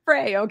 the YouTube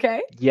fray,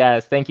 okay?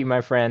 Yes. Thank you, my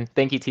friend.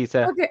 Thank you,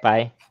 Tisa. Okay.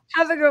 Bye.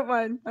 Have a good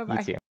one. You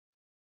Bye-bye. too.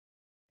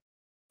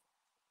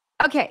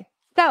 Okay,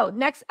 so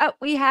next up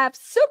we have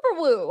Super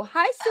Woo.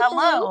 Hi, Super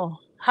Woo. Hello.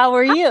 How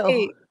are you?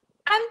 Hey,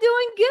 I'm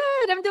doing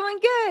good. I'm doing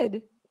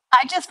good.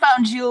 I just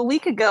found you a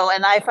week ago,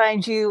 and I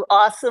find you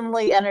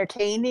awesomely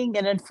entertaining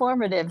and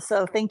informative.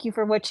 So thank you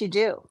for what you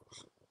do.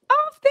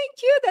 Oh, thank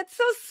you. That's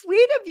so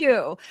sweet of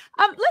you.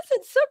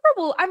 Listen, Super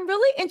Woo, I'm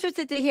really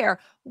interested to hear,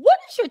 what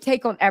is your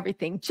take on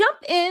everything? Jump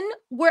in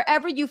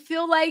wherever you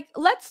feel like.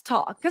 Let's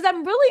talk, because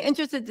I'm really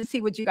interested to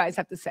see what you guys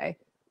have to say.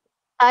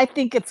 I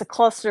think it's a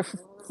cluster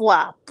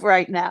flop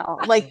right now.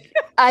 Like,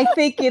 I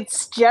think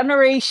it's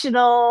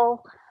generational.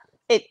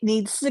 It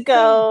needs to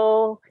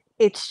go.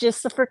 It's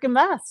just a freaking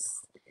mess.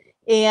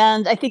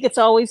 And I think it's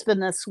always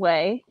been this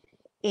way.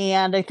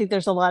 And I think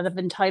there's a lot of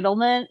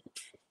entitlement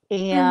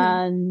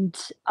and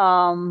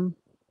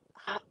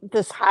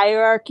this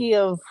hierarchy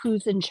of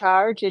who's in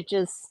charge.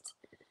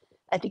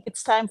 I think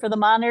it's time for the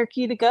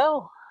monarchy to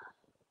go.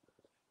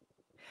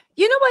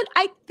 You know what?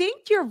 I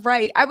think you're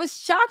right. I was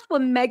shocked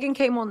when Meghan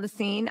came on the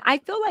scene. I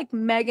feel like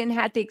Meghan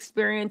had the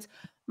experience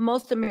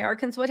most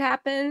Americans would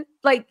happen.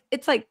 Like,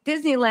 it's like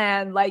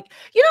Disneyland. Like,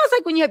 it's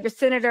like when you have your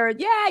senator,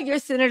 yeah, your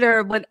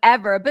senator,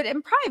 whatever. But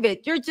in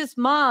private, you're just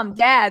mom,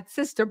 dad,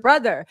 sister,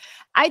 brother.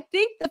 I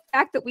think the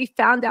fact that we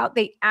found out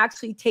they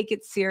actually take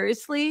it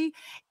seriously,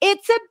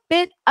 it's a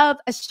bit of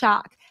a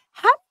shock.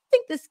 How do you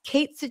think this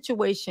Kate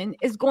situation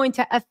is going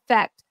to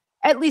affect,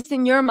 at least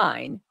in your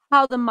mind,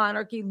 how the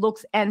monarchy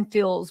looks and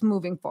feels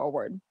moving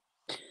forward?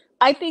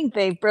 I think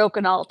they've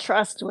broken all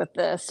trust with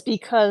this,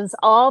 because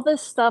all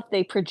this stuff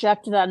they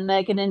projected on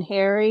Meghan and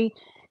Harry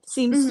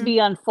seems to be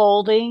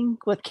unfolding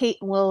with Kate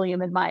and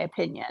William, in my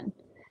opinion,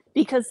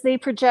 because they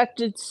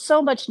projected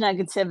so much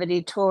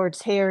negativity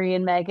towards Harry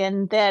and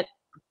Meghan that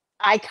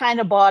I kind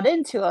of bought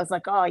into. I was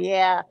like, oh,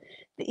 yeah,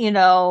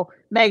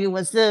 Meghan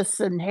was this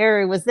and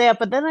Harry was that.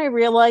 But then I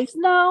realized,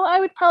 no, I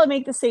would probably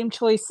make the same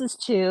choices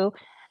too.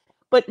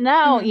 But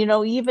now,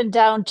 even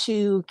down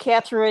to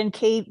Catherine,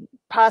 Kate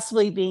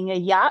possibly being a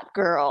yacht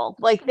girl,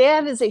 like,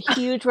 that is a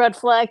huge red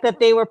flag that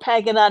they were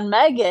pegging on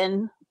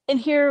Meghan. And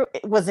here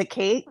was it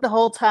Kate the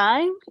whole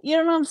time? You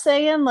know what I'm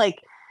saying?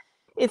 Like,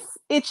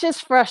 it's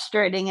just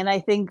frustrating. And I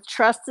think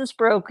trust is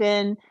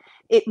broken.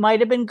 It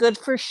might have been good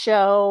for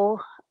show,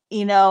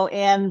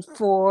 and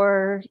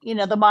for,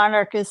 the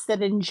monarchists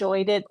that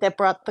enjoyed it, that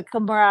brought the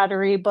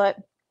camaraderie. But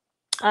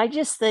I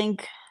just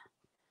think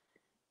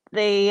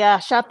they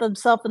shot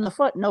themselves in the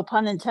foot, no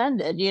pun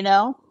intended,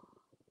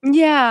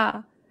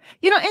 Yeah.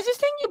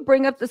 Interesting you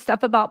bring up the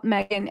stuff about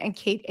Meghan and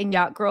Kate and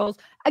yacht girls.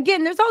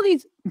 Again, there's all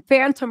these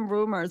phantom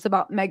rumors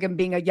about Meghan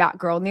being a yacht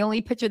girl, and the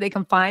only picture they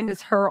can find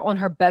is her on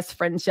her best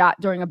friend's yacht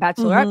during a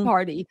bachelorette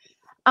party.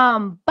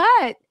 But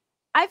I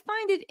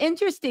find it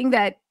interesting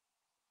that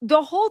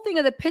the whole thing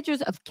of the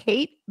pictures of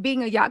Kate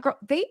being a yacht girl,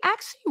 they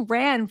actually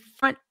ran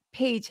front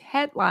page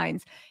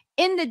headlines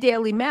in the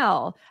Daily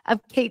Mail of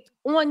Kate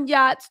on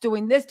yachts,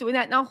 doing this, doing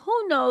that. Now,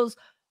 who knows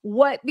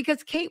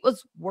because Kate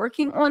was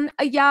working on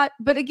a yacht.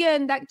 But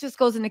again, that just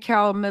goes into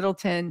Carol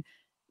Middleton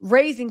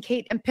raising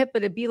Kate and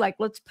Pippa to be like,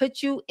 let's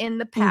put you in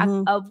the path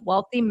of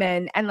wealthy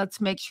men, and let's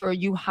make sure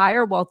you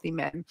hire wealthy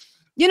men.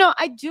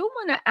 I do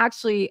want to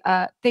actually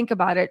think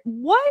about it.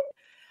 What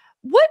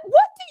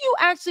do you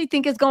actually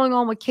think is going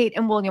on with Kate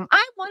and William?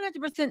 I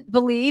 100%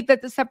 believe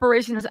that the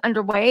separation is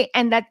underway,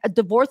 and that a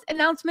divorce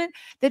announcement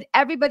that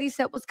everybody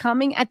said was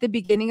coming at the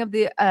beginning of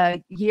the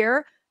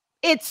year,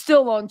 it's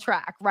still on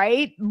track,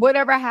 right?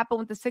 Whatever happened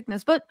with the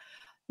sickness. But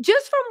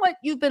just from what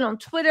you've been on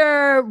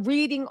Twitter,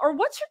 reading, or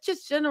what's your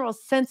just general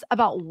sense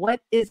about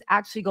what is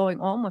actually going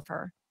on with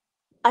her?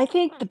 I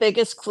think the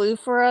biggest clue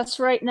for us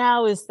right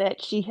now is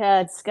that she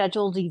had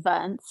scheduled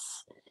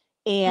events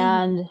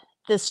Mhm. and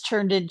this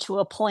turned into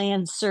a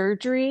planned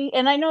surgery.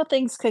 And I know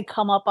things could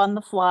come up on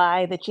the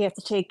fly that you have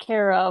to take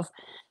care of,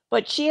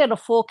 but she had a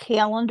full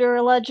calendar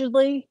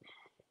allegedly.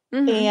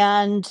 Mhm.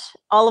 And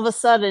all of a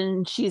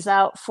sudden, she's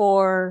out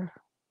for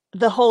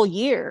the whole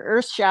year.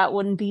 Earthshot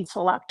wouldn't be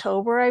till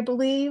October, I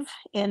believe,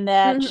 and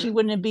that she Mhm.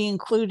 wouldn't be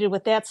included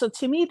with that. So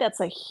to me, that's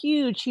a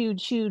huge,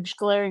 huge, huge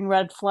glaring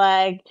red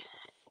flag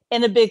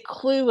and a big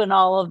clue in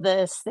all of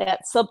this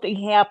that something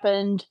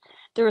happened.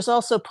 There was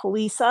also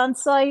police on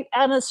site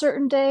on a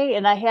certain day,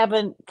 and I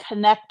haven't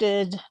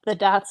connected the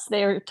dots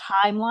there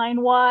timeline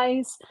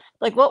wise.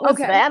 Like, what was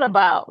Okay. that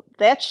about?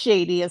 That's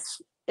shady as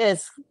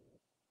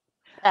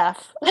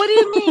F. What do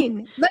you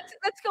mean?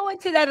 Let's go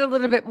into that a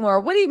little bit more.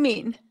 What do you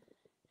mean?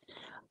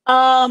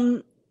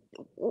 Um,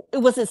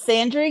 was it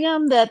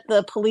Sandringham that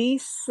the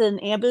police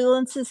and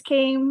ambulances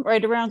came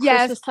right around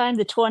Yes. Christmas time,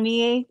 the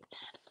 28th?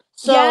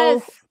 So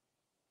Yes.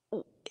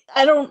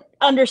 I don't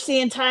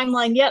understand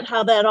timeline yet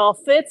how that all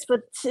fits,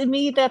 but to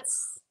me,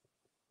 that's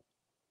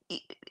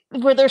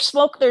where there's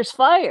smoke, there's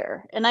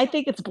fire, and I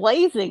think it's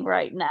blazing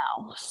right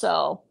now.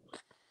 So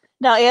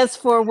now, as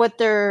for what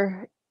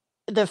the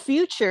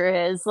future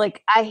is,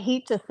 like, I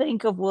hate to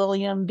think of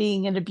William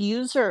being an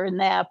abuser and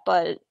that,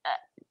 but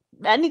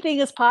anything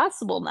is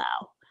possible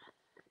now.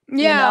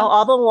 You know, Yeah.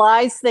 all the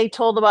lies they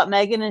told about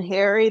Meghan and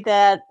Harry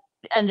that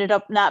ended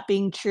up not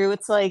being true,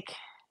 it's like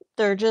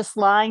they're just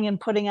lying and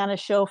putting on a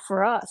show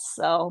for us,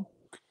 so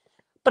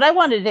but I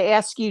wanted to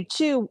ask you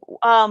too,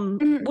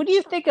 Mhm. what do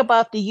you think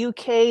about the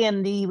UK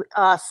and the,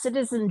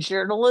 citizen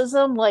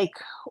journalism? Like,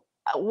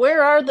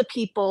 where are the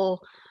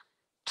people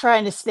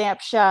trying to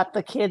snapshot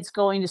the kids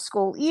going to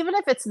school, even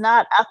if it's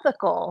not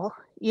ethical?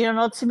 You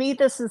know, to me,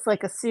 this is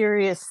like a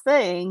serious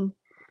thing.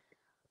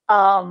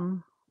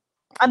 Um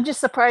I'm just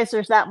surprised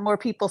there's not more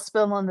people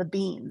spilling the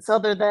beans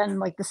other than,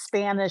 like, the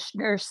Spanish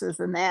nurses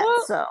and that,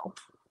 Well, so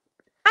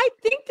I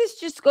think this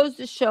just goes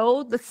to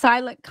show the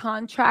silent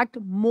contract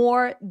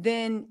more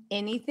than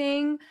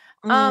anything.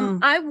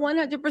 mm, I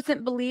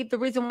 100% believe the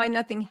reason why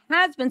nothing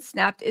has been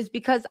snapped is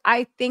because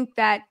I think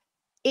that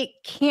it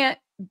can't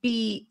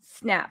be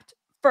snapped.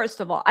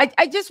 First of all,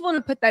 I just want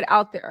to put that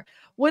out there.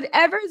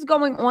 Whatever is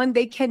going on,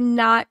 they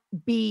cannot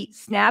be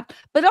snapped.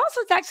 But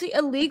also, it's actually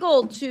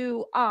illegal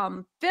to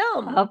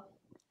film oh,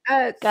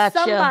 gotcha.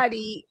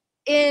 somebody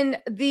in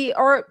the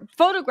or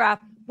photograph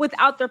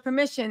without their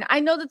permission. I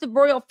know that the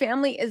royal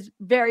family is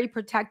very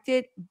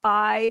protected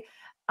by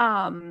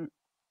um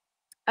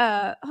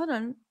hold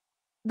on.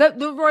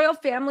 The royal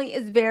family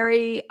is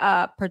very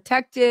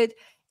protected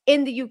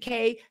in the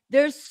UK.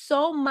 There's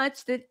so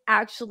much that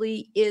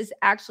actually is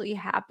actually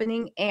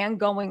happening and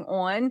going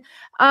on.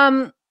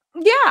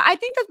 Yeah, I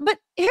think that, but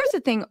here's the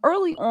thing,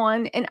 early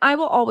on, and I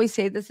will always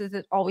say this as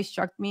it always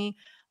struck me,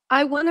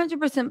 I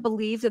 100%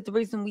 believe that the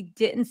reason we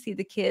didn't see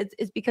the kids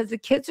is because the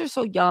kids are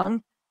so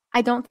young.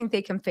 I don't think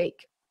they can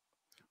fake.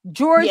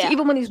 George, Yeah,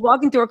 even when he's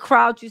walking through a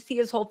crowd, you see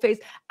his whole face.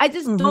 I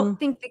just don't mhm,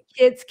 think the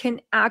kids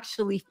can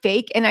actually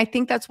fake. And I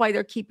think that's why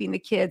they're keeping the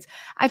kids.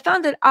 I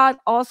found it odd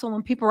also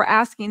when people were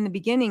asking in the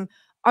beginning,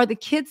 are the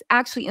kids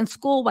actually in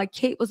school while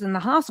Kate was in the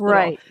hospital?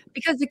 right,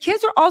 Because the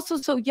kids are also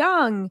so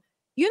young.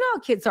 You know, how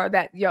kids are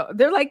that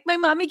they're like, my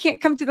mommy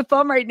can't come to the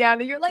phone right now.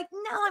 And you're like,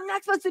 no, I'm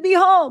not supposed to be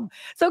home.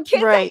 So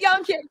kids that right.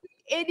 young can't keep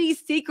any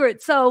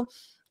secret. So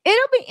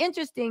it'll be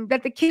interesting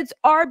that the kids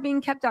are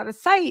being kept out of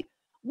sight,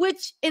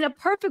 which in a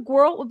perfect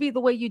world would be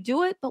the way you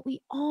do it. But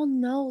we all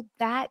know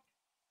that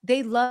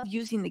they love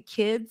using the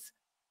kids,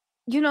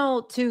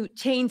 to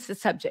change the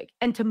subject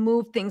and to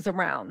move things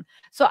around.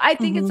 So I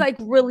think it's Mhm. like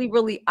really,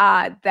 really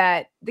odd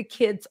that the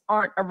kids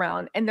aren't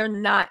around and they're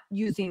not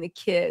using the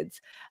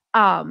kids,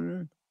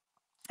 um,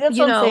 That's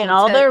what I'm saying,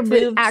 all their to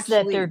moves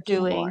that they're actually do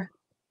doing more.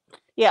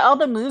 yeah, all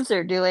the moves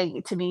they're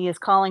doing to me is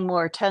calling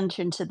more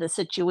attention to the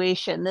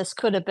situation. This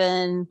could have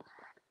been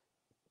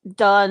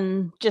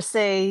done just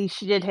say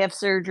she did have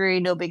surgery,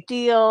 no big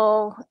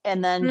deal,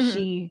 and then Mhm.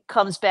 she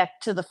comes back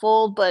to the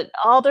fold, but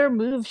all their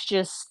moves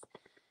just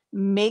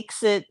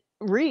makes it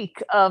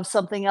reek of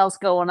something else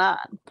going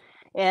on.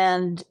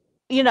 And,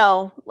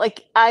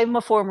 like, I'm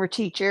a former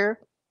teacher.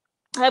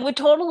 I would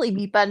totally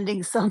be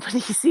bending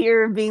somebody's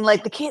ear and being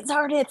like, "The kids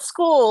aren't at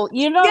school."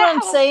 You know what Yeah.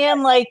 I'm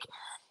saying? Like,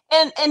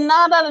 and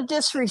not out of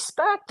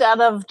disrespect,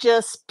 out of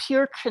just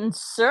pure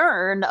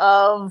concern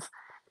of,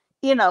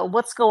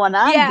 what's going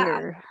on Yeah.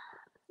 here.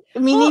 I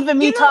mean, Well, even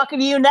me talking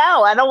to you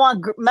now, I don't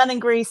want men in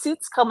gray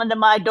suits coming to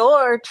my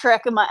door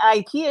tracking my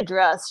IP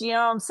address. You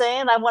know what I'm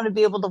saying? I want to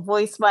be able to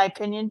voice my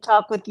opinion,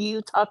 talk with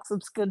you, talk some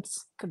good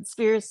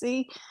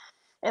conspiracy,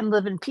 and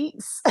live in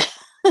peace.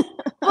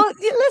 Well,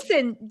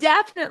 listen,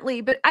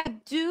 definitely, but I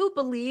do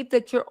believe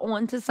that you're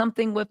onto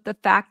something with the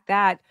fact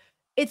that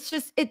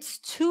it's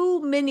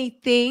too many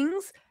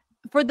things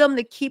for them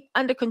to keep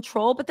under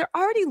control, but they're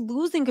already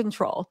losing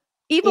control.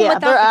 even Yeah, they're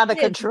without the out of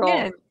kids. control.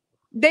 Again,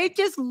 they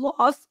just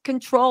lost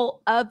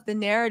control of the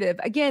narrative.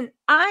 Again,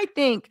 I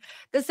think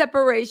the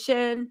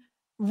separation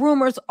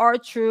rumors are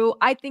true.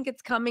 I think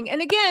it's coming.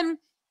 And again,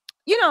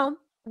 you know,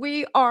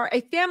 we are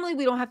a family.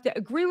 We don't have to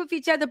agree with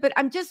each other, but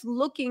I'm just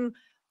looking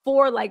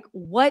for like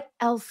what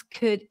else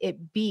could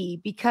it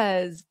be,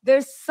 because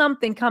there's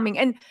something coming.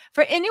 And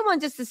for anyone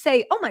just to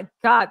say, "Oh my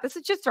God, this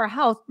is just our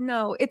house."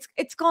 No,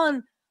 it's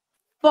gone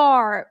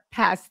far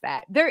past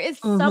that. There is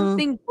Mhm.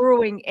 something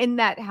brewing in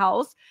that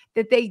house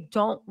that they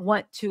don't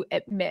want to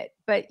admit.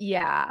 But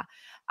yeah.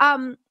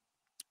 Um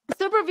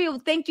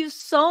Superview, thank you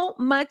so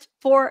much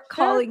for Sure.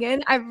 calling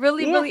in. I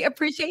really, Yeah. really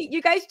appreciate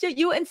you guys.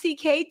 You and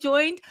CK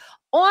joined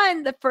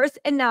on the first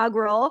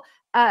inaugural,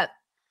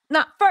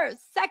 not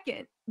first,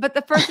 second, but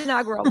the first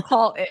inaugural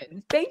call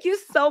in. Thank you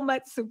so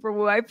much,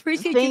 Superwoo. I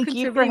appreciate you Thank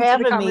you for contributing to the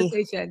having me.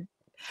 conversation.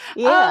 Oh,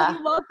 Yeah.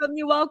 you're welcome.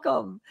 You're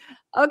welcome.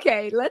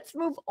 Okay, let's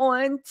move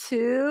on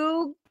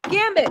to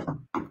Gambit.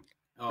 Oh,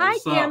 Hi,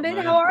 what's up, Gambit.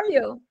 How man? are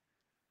you?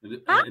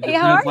 Hi, It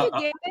how are depends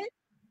you, Gambit?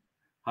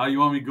 how you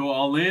want me to go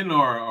all in,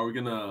 or are we're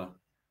gonna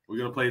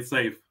play it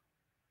safe?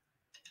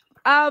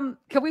 Can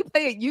we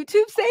play it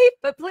YouTube safe?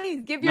 But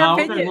please give your No,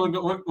 opinion.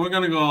 we're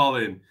gonna go all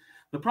in.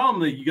 The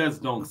problem that you guys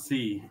don't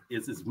see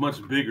is it's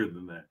much bigger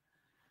than that.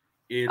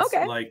 It's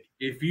Okay. like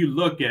if you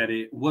look at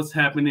it, what's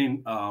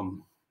happening.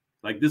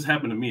 Like this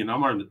happened to me, and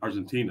I'm in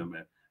Argentina,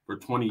 man, for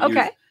 20 years.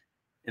 Okay.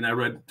 And I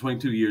read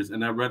 22 years,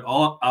 and I read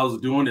all I was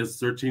doing is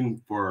searching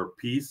for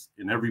peace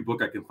in every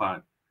book I can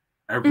find,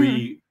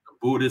 every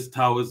Buddhist,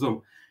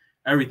 Taoism,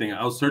 everything.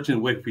 I was searching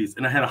way for peace,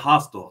 and I had a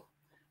hostel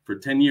for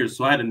 10 years.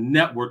 So I had a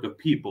network of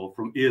people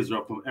from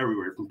Israel, from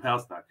everywhere, from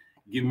Palestine,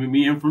 giving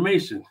me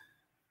information.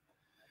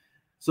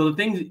 So the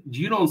things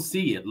you don't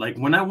see it. Like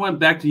when I went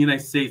back to the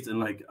United States and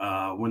like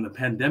when the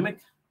pandemic,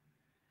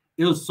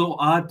 it was so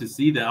odd to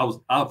see that I was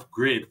off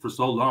grid for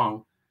so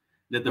long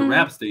that the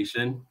rap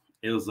station,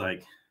 it was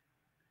like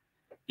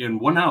in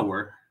 1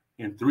 hour,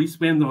 in 3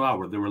 spans of an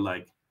hour, they were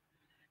like,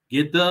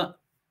 get the,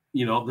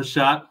 the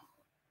shot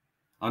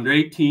under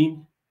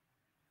 18,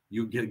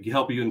 you get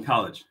help you in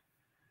college.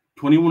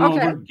 21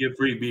 Okay. over, give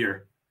free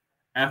beer.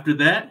 After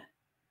that,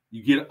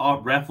 you get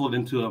off raffled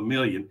into $1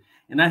 million.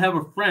 And I have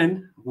a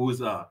friend who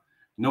is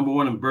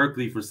 #1 in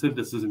Berkeley for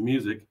synthesis and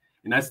music.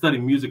 And I study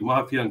music,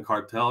 mafia, and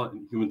cartel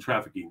and human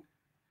trafficking.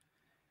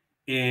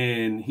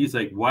 And he's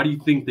like, why do you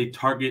think they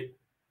target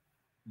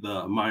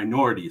the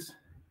minorities?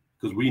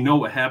 Because we know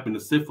what happened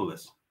to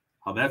syphilis,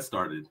 how that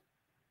started.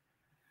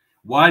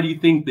 Why do you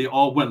think they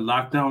all went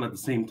locked down at the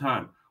same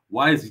time?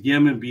 Why is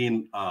Yemen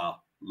being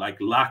like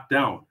locked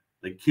down?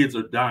 Like kids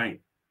are dying.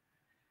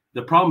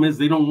 The problem is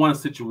they don't want a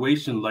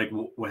situation like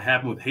what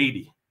happened with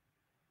Haiti.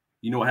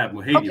 You know what happened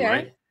with Haiti, Okay.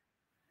 right?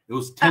 It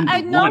was 10 to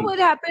I know 1. what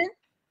happened,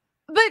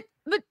 but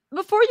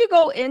before you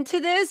go into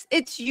this,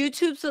 it's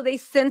YouTube, so they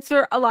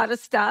censor a lot of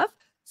stuff.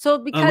 So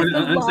because the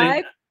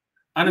live,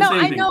 I didn't no, say I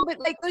anything. know, but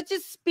like let's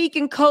just speak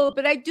in code.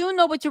 But I do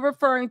know what you're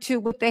referring to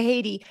with the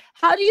Haiti.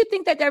 How do you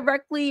think that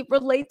directly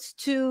relates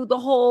to the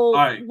whole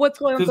All right, what's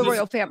going on with the because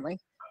royal family?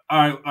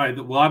 All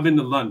right. Well, I've been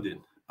to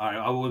London.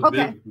 I was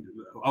Okay.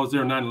 I was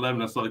there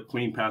 9/11. I saw the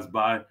Queen pass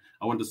by.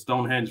 I went to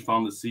Stonehenge,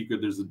 found the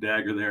secret. There's a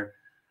dagger there.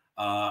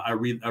 I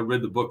read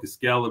the book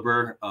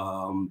Excalibur,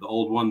 the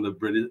old one, the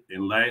British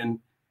in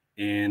Latin.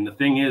 And the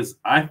thing is,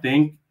 I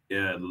think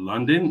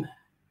London,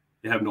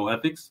 they have no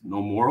ethics,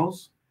 no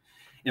morals.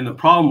 And the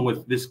problem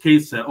with this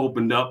case that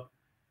opened up,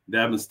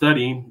 that I've been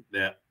studying,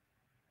 that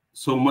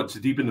so much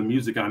deep in the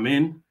music I'm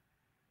in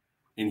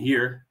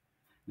here,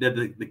 that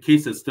the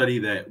case that study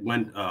that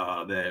went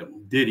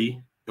that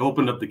Diddy, it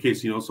opened up the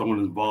case, someone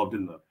involved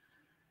in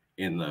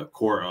the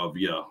court of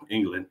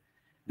England.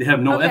 They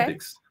have no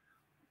ethics.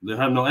 They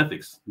have no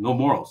ethics, no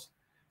morals.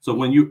 So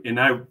when you and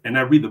I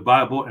read the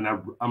Bible, and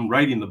I'm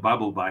writing the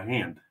Bible by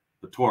hand,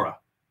 the Torah.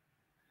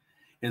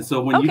 And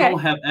so when you don't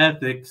have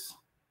ethics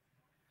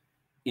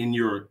in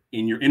your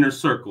inner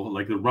circle,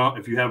 like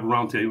if you have a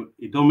round table,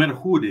 it don't matter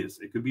who it is.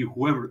 It could be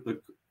whoever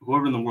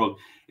in the world.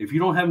 If you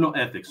don't have no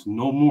ethics,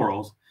 no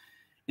morals,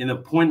 and the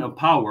point of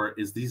power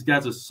is these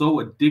guys are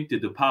so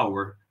addicted to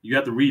power. You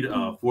have to read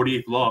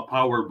 48th Law of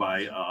Power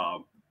by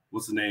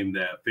what's the name,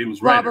 that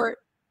famous writer? Robert.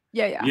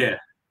 Yeah. Yeah.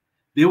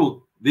 They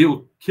will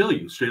kill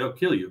you, straight up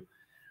kill you.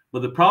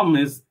 But the problem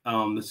is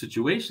the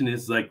situation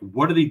is like,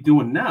 what are they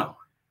doing now?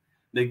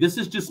 Like, this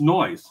is just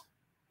noise.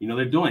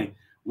 They're doing.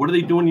 What are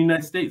they doing in the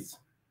United States?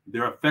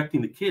 They're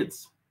affecting the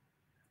kids.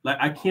 Like,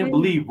 I can't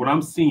believe what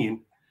I'm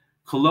seeing.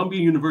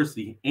 Columbia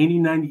University,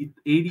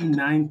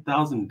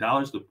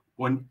 $89,000 to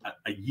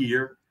a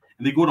year,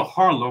 and they go to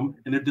Harlem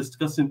and they're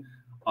discussing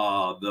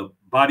the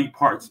body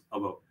parts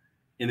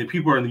and the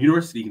people are in the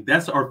university.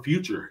 That's our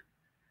future.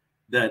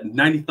 That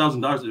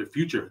 $90,000 is their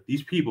future.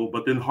 These people,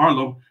 but then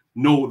Harlem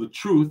know the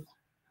truth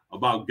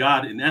about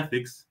God and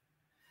ethics,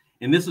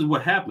 and this is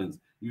what happens.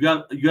 You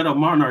got a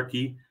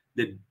monarchy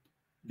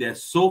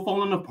that's so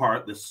falling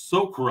apart, that's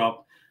so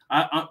corrupt.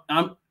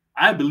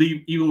 I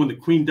believe even when the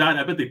Queen died,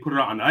 I bet they put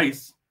her on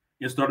ice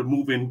and started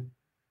moving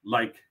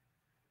like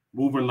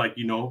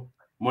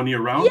money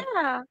around.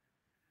 Yeah.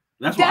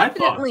 That's what I thought.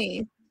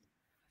 Definitely.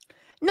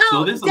 So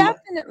No, there's a lot.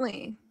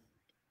 definitely.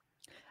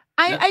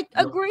 That, I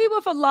agree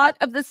with a lot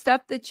of the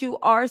stuff that you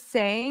are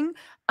saying.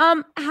 How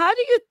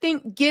do you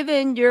think,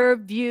 given your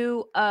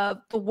view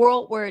of the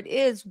world where it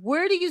is,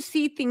 where do you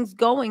see things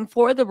going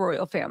for the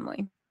royal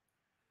family?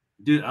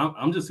 dude,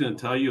 I'm just gonna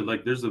tell you,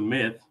 like, there's a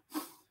myth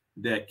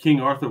that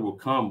King Arthur will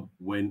come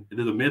when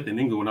there's a myth in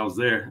England. When I was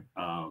there,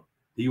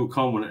 he will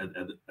come when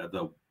at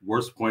the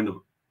worst point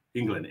of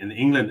England. And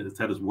England is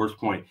at its worst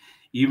point.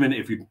 Even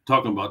if you're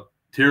talking about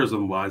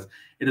terrorism wise,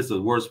 it is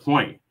the worst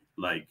point.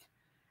 Like,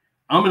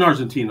 I'm in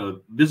Argentina.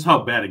 This is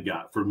how bad it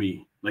got for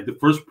me. Like, the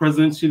first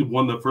presidency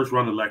won the first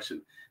round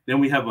election. Then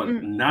we have a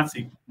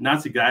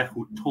Nazi guy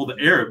who told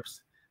the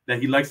Arabs that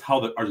he likes how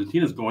the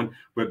Argentina is going.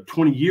 But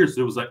 20 years,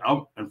 there was like,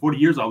 in 40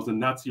 years, I was in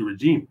Nazi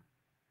regime.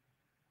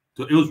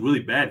 So it was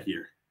really bad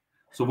here.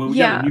 So when we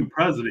got a new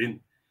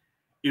president,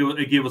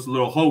 it gave us a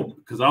little hope,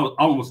 because I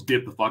almost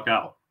dipped the fuck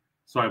out.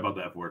 Sorry about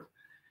that word.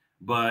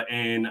 But,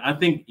 and I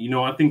think,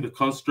 I think the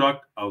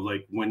construct of,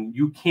 like, when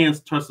you can't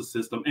trust the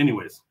system,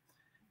 anyways,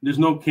 there's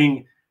no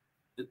king.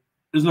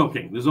 There's no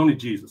king. There's only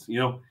Jesus.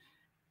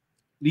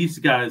 These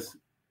guys,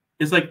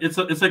 it's like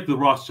the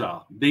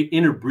Rothschild. They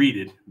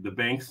interbreeded the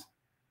banks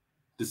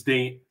to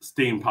stay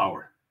in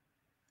power.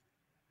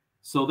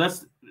 So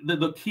that's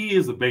the key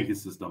is the banking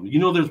system.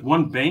 There's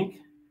one bank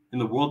in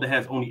the world that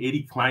has only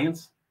 80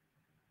 clients.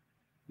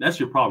 That's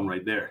your problem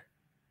right there.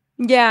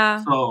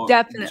 Yeah, so,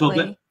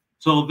 definitely.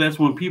 So that's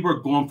when people are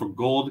going for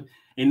gold.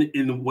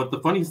 And what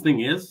the funniest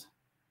thing is,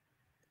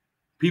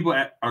 people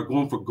are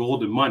going for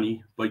gold and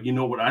money. But you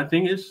know what I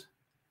think is?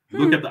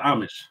 Look at the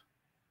Amish.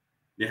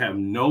 They have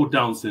no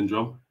Down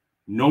syndrome,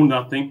 no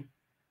nothing,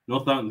 no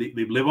thought.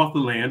 They live off the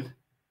land.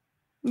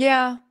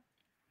 Yeah.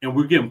 And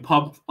we're getting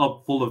pumped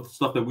up full of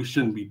stuff that we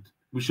shouldn't be.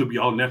 We should be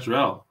all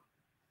natural.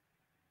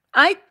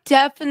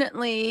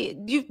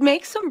 You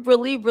make some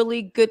really,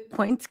 really good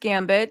points,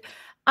 Gambit.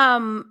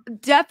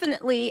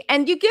 Definitely.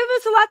 And you give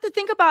us a lot to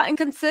think about and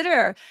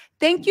consider.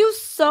 Thank you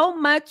so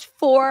much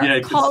for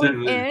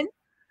calling in.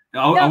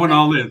 I went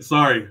all in.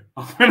 Sorry.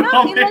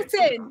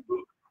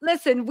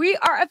 Listen, we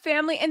are a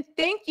family, and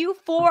thank you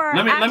for.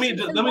 Let me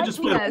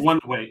just put it one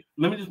way.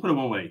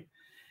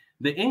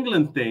 The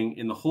England thing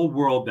in the whole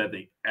world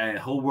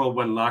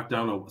went locked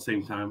down at the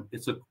same time.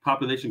 It's a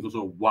population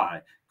control.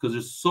 Why? Because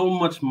there's so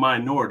much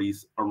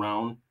minorities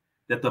around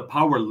that the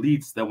power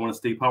elites that want to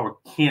stay power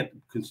can't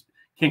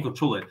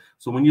control it.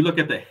 So when you look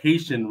at the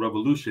Haitian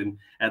Revolution,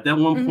 at that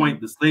one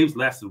point the slaves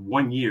lasted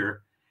 1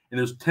 year, and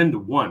there's 10 to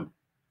 1.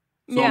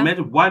 So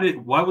imagine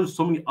why was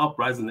so many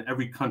uprisings in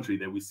every country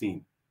that we've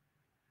seen?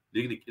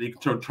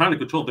 They're trying to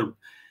control their.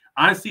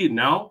 I see it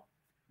now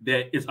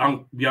that it's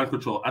beyond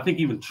control. I think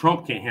even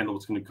Trump can't handle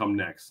what's going to come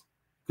next.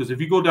 Because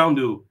if you go down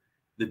to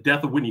the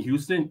death of Whitney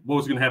Houston, what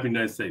was going to happen in the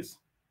United States?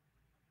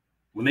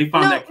 When they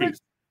found that case.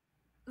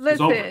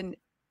 Listen,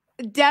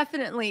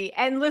 definitely.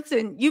 And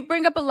listen, you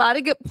bring up a lot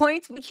of good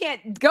points. We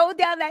can't go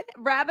down that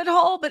rabbit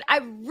hole, but I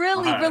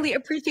really, really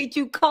appreciate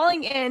you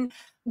calling in,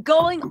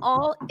 going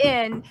all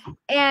in.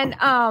 And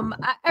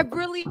I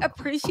really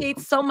appreciate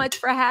so much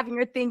for having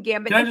your thing,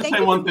 Gambit. Can I just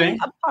say one thing?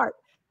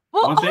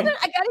 Well, hold on. I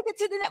gotta get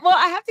to the next. Well,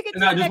 I have to get to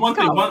the next. Just one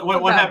thing.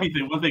 One happy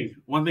thing.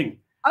 One thing.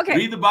 Okay.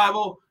 Read the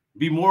Bible.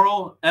 Be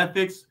moral,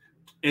 ethics,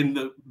 and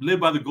live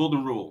by the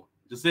golden rule.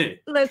 Just say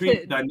it. Listen.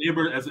 Treat thy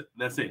neighbor as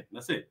that's it.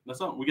 That's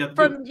all we got to do.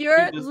 From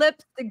your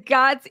lips to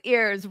God's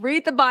ears.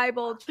 Read the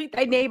Bible. Treat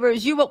thy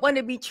neighbors. You would want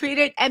to be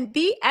treated, and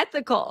be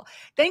ethical.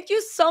 Thank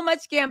you so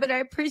much, Gambit. I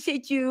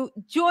appreciate you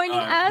joining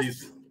us.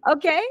 Peace.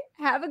 Okay.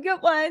 Have a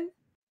good one.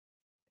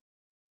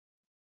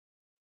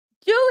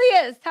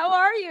 Julius, how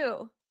are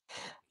you?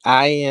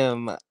 I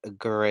am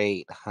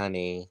great,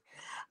 honey.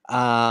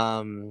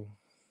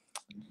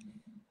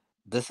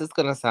 This is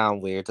going to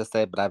sound weird to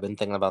say, but I've been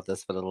thinking about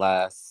this for the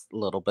last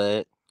little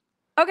bit.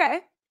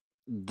 Okay.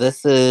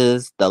 This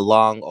is the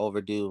long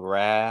overdue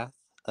wrath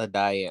of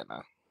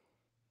Diana.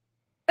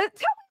 Tell me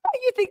why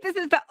you think this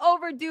is the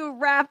overdue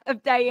wrath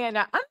of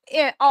Diana.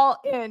 I'm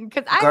all in,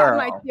 because I have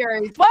my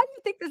theories. Why do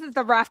you think this is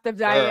the wrath of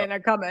Diana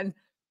coming?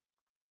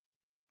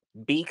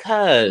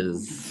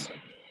 Because...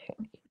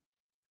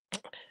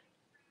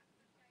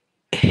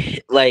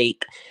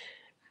 like,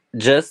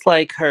 just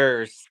like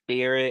her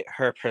spirit,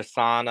 her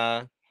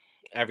persona,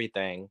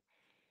 everything,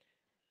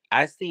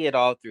 I see it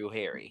all through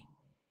Harry.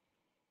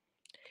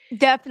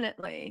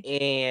 Definitely.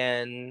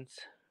 And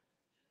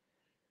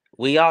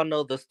we all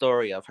know the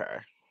story of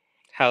her,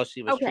 how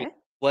she was treated.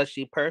 Was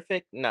she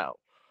perfect? No.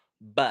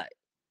 But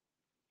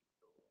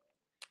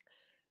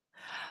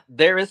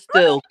there is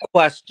still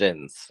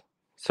questions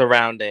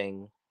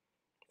surrounding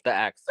the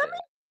accident.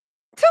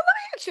 So let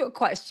me ask you a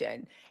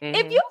question. If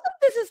you think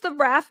this is the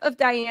wrath of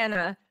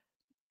Diana,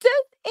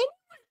 does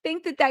anyone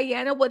think that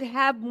Diana would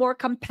have more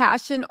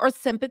compassion or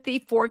sympathy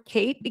for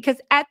Kate? Because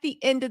at the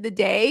end of the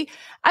day,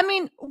 I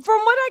mean, from what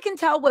I can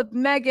tell with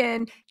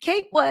Meghan,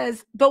 Kate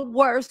was the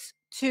worst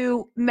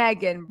to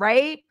Meghan,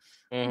 right?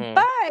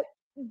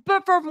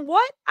 But from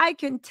what I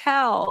can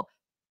tell,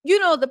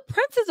 the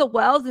Princes of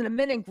Wales and the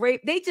Men in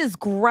Grape, they just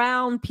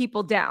ground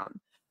people down.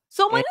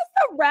 So when Mm. it's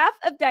the wrath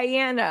of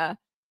Diana,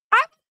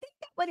 I think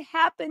that would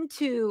happen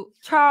to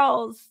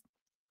Charles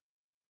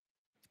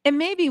and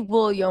maybe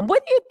William.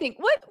 What do you think?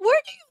 Where do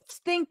you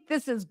think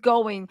this is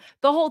going?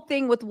 The whole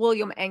thing with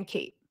William and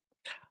Kate.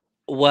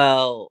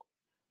 Well,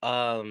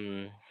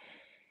 the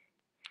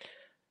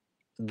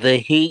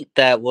heat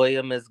that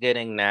William is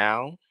getting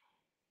now,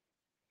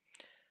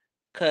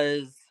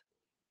 because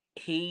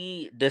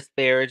he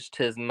disparaged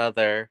his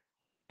mother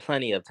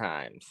plenty of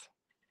times.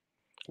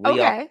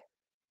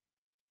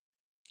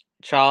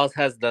 Charles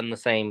has done the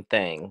same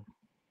thing.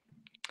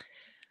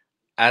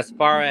 As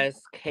far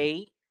as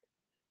Kate,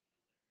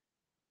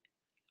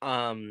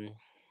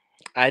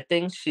 I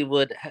think she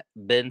would have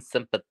been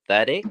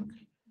sympathetic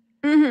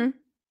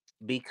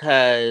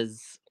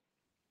because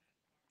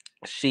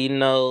she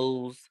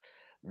knows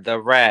the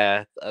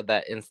wrath of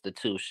that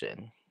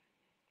institution.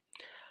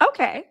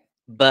 Okay.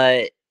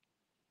 But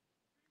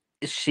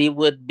she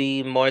would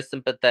be more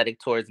sympathetic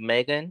towards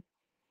Meghan.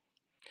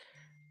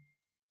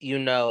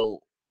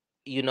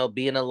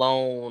 Being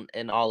alone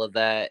and all of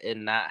that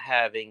and not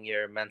having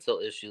your mental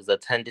issues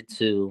attended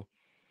to.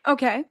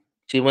 Okay.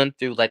 She went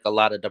through like a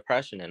lot of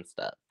depression and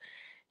stuff.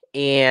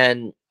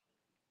 And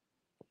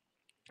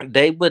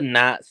they would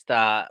not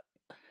stop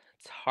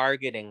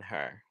targeting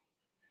her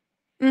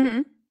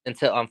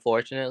until,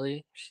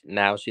 unfortunately,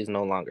 now she's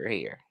no longer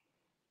here.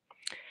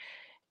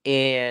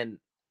 And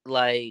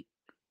like,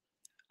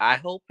 I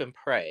hope and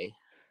pray.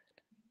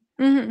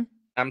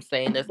 I'm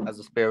saying this as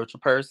a spiritual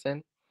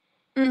person.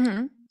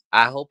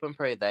 I hope and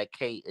pray that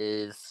Kate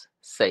is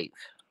safe.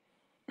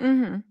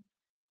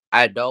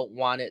 I don't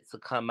want it to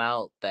come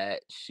out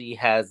that she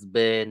has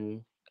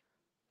been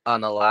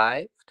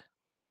unalived.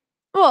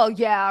 Well,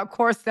 yeah, of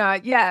course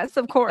not. Yes,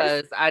 of course.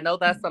 Because I know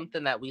that's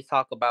something that we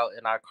talk about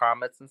in our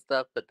comments and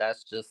stuff, but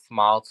that's just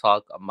small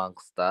talk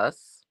amongst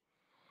us.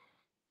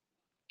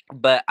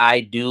 But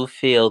I do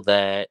feel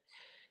that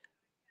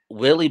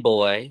Willie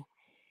Boy,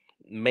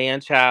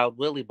 man-child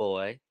Willie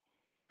Boy,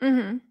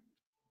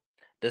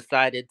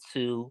 decided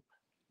to,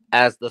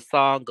 as the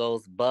song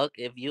goes, buck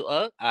if you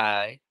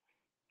I,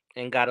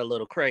 and got a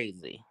little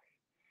crazy.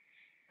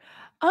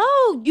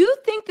 Oh, you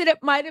think that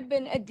it might have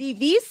been a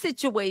DV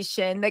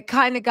situation that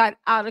kind of got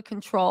out of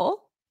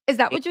control? Is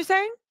that what you're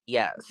saying?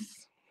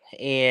 Yes.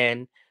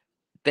 And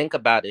think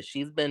about it.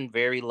 She's been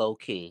very low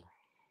key.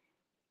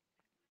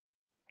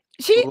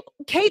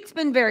 Kate's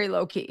been very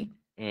low key.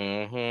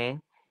 Mm-hmm.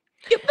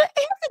 Yeah, but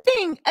here's the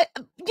thing.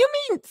 You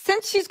mean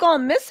since she's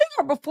gone missing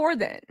or before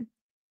then?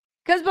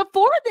 Because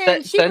before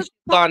then, since she's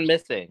gone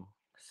missing.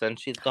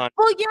 Since she's gone.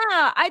 Well,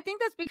 yeah, I think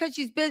that's because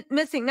she's been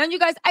missing. Now, you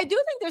guys, I do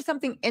think there's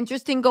something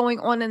interesting going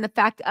on in the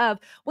fact of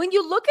when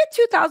you look at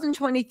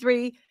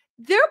 2023,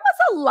 there was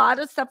a lot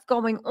of stuff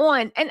going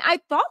on. And I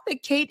thought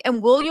that Kate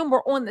and William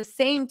were on the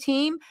same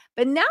team.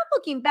 But now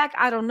looking back,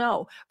 I don't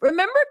know.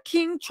 Remember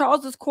King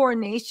Charles's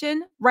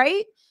coronation,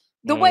 right?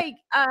 The way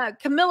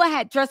Camilla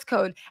had dress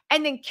code.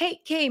 And then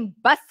Kate came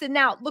busting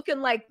out looking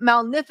like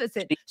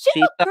magnificent. She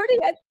looked pretty.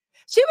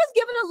 She was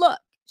given a look.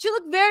 She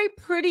looked very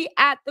pretty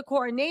at the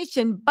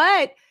coronation,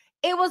 but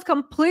it was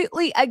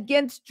completely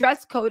against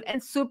dress code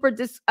and super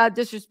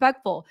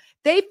disrespectful.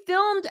 They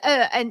filmed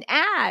an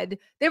ad.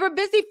 They were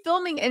busy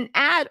filming an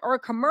ad or a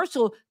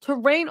commercial to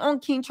rain on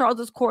King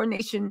Charles's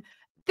coronation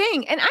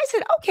thing. And I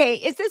said, okay,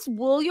 is this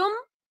William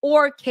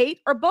or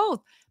Kate or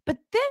both? But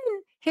then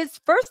his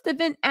first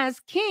event as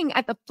king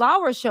at the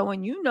flower show,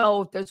 and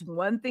if there's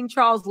one thing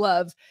Charles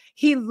loves,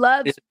 he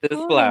loves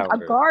pruning a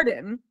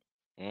garden,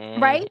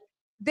 right?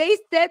 They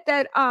said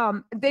that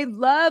they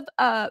love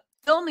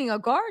filming a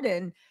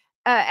garden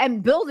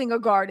and building a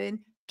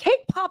garden.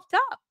 Kate popped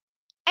up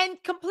and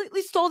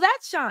completely stole that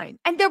shine.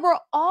 And there were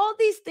all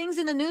these things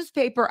in the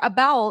newspaper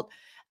about,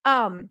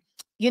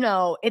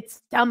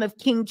 it's dumb if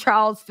King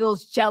Charles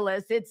feels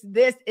jealous. It's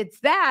this, it's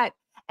that.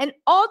 And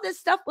all this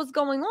stuff was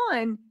going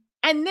on.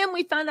 And then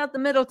we found out the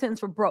Middletons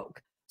were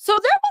broke. So there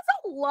was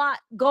a lot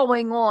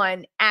going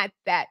on at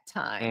that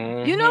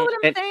time. You know what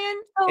I'm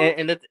saying? So,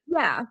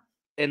 yeah.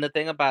 And the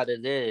thing about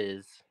it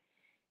is,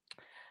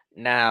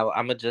 now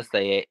I'm going to just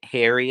say it,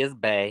 Harry is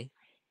bae.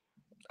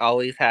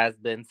 Always has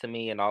been to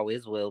me and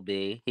always will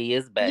be. He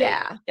is bae.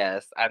 Yeah.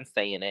 Yes, I'm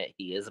saying it.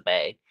 He is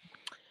bae.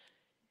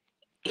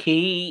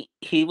 He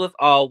was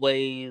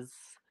always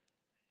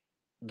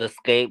the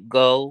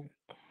scapegoat.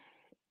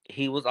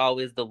 He was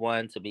always the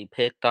one to be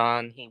picked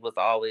on. He was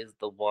always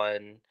the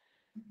one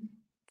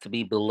to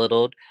be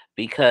belittled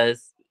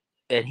because,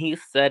 and he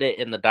said it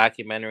in the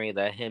documentary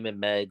that him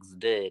and Megs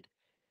did,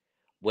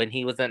 when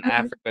he was in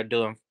Africa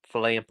doing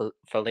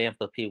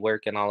philanthropy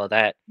work and all of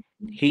that,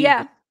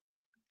 and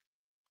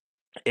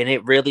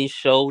it really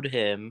showed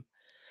him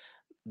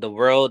the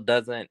world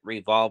doesn't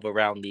revolve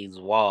around these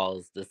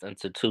walls, this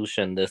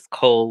institution, this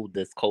code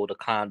of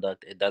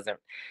conduct. It doesn't.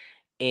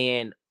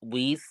 And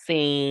we've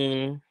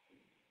seen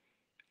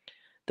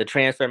the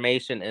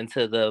transformation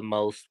into the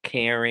most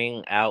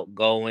caring,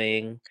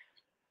 outgoing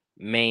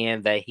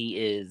man that he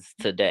is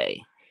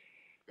today.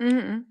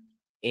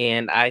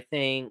 And I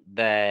think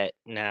that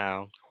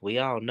now we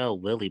all know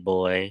Willie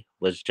Boy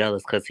was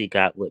jealous because he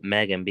got with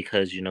Megan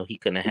because, he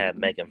couldn't have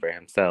Megan for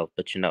himself.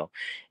 But,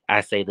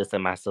 I say this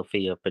in my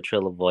Sophia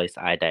Petrilla voice,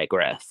 I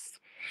digress.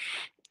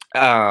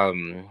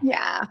 Um,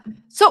 Yeah.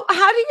 So,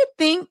 how do you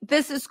think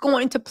this is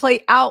going to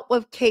play out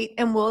with Kate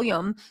and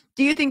William?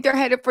 Do you think they're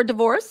headed for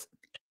divorce?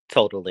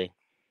 totally.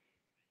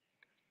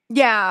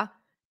 Yeah,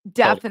 Totally.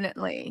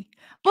 definitely.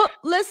 Well,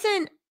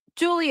 listen,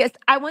 Julius,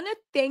 I want to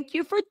thank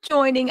you for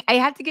joining. I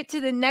had to get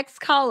to the next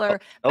caller,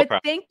 No but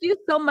problem. thank you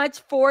so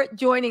much for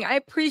joining. I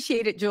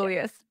appreciate it, Yeah,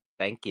 Julius.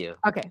 thank you.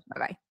 Okay, bye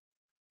bye.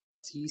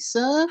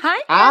 Tisa? Hi,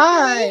 Anthony.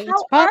 Hi,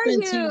 it's How are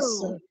poppin', you?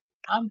 Tisa.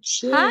 I'm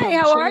chilling, Hi, I'm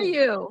how are chilling.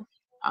 you?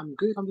 I'm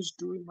good. I'm just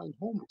doing my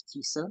homework,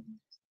 Tisa.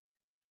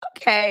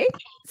 Okay.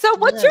 So,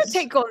 what's your Yes.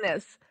 take on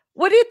this?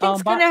 What do you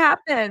think's going But to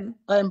happen?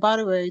 and by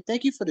the way,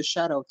 thank you for the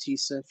shout out,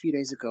 Tisa, a few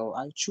days ago.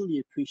 I truly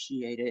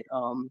appreciate it.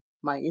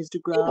 My You're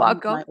Instagram, my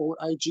welcome. old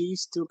IG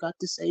still got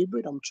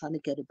disabled. I'm trying to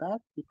get it back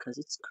because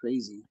it's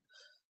crazy.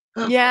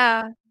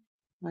 Yeah.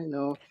 I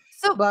know.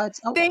 So, But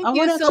thank I you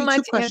want to ask so you two much,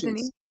 Anthony.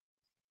 questions.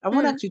 I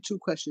want to Mm. ask you two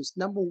questions.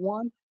 Number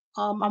one,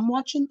 I'm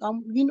watching. Have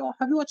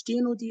you watched Do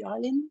You Know the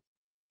Island?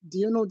 Do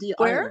you know the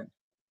Where? island?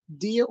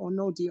 Dear or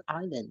no dear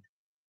island?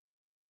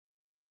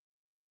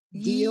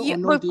 Dear Yeah, or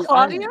no with dear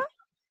Claudia? island?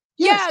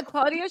 Yes. Yeah,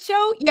 Claudia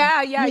show?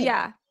 Yeah, yeah, Yeah.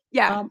 yeah.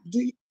 Yeah.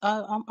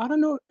 I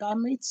don't know. I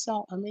may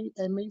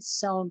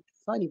sound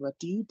funny, but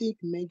do you think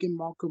Meghan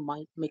Markle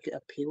might make an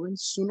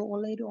appearance sooner or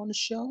later on the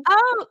show?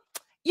 Oh,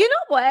 you know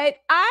what?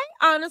 I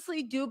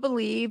honestly do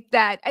believe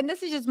that, and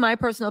this is just my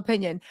personal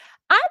opinion.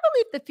 I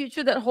believe the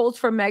future that holds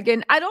for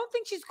Megan, I don't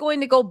think she's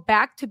going to go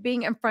back to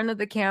being in front of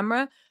the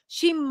camera.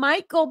 She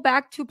might go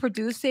back to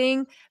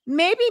producing,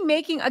 maybe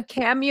making a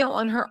cameo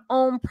on her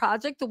own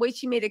project, the way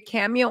she made a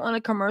cameo on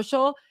a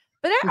commercial.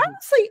 But I Mhm,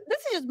 honestly, this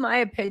is just my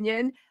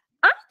opinion.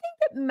 I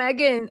think that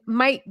Megan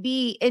might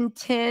be in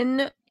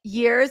 10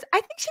 years. I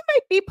think she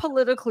might be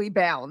politically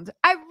bound.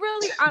 I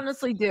really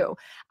honestly do.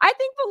 I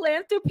think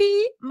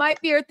philanthropy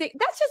might be her thing.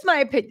 That's just my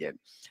opinion.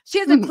 She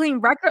has a mhm, clean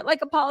record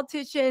like a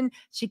politician.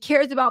 She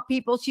cares about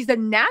people. She's a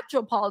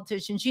natural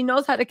politician. She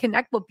knows how to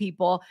connect with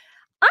people.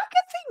 I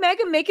could see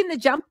Megan making the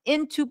jump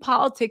into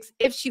politics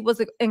if she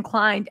was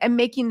inclined and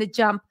making the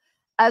jump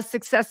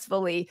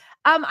successfully.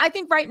 I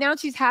think right now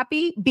she's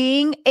happy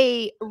being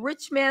a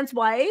rich man's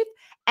wife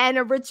and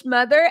a rich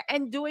mother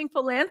and doing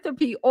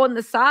philanthropy on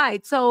the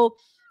side. So,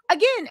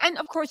 again, and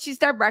of course, she's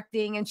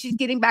directing and she's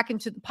getting back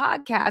into the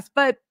podcast,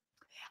 but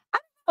I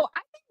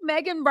think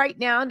Megan right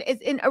now is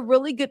in a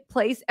really good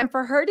place. And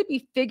for her to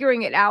be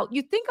figuring it out,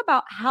 you think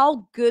about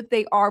how good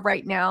they are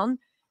right now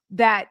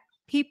that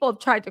people have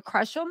tried to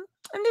crush them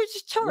and they're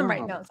just chilling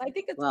right wow, now. So I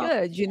think it's wow.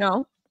 good, you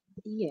know?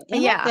 Yeah,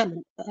 Yeah.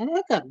 and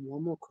I got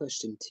one more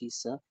question,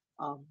 Tisa.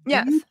 Do you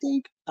Yes.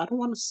 think I don't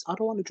want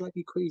to drive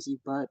you crazy,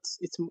 but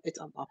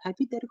I'm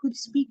hypothetically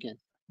speaking.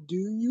 Do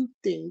you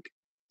think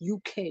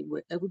UK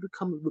will ever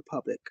become a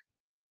republic?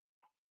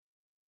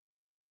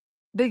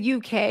 The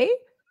UK? I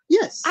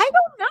Yes.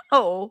 don't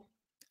know.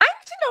 I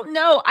actually don't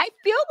know. I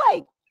feel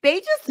like they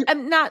just,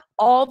 not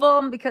all of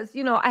them because,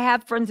 I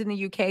have friends in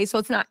the UK, so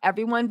it's not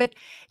everyone, but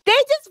they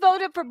just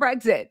voted for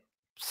Brexit.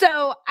 So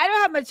I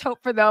don't have much hope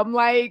for them.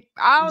 Like,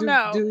 I don't The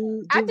know. the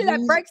the After that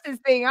reason Brexit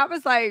thing, I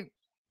was like,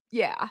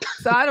 yeah.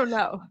 So I don't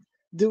know.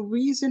 The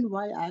reason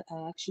why I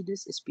asked you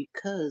this is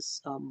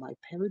because my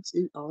parents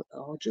are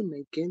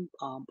Jamaican.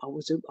 I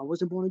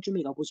wasn't born in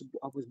Jamaica. I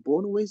was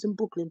born and raised in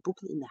Brooklyn,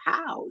 Brooklyn in the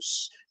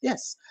house.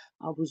 Yes,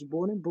 I was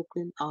born in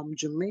Brooklyn.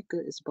 Jamaica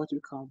is about to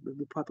become a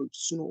republic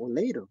sooner or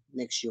later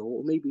next year,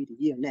 or maybe the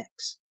year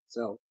next.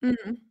 So,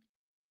 Mhm.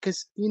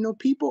 because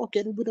people are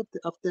getting rid of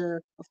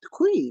the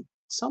Queen.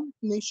 Some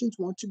nations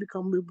want to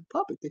become a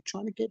republic. They're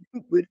trying to get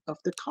rid of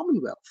the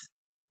Commonwealth.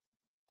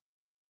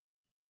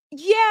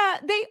 Yeah,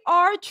 they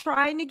are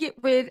trying to get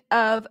rid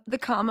of the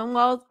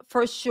Commonwealth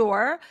for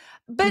sure.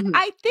 But Mhm.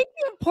 I think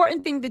the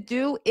important thing to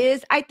do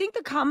is I think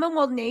the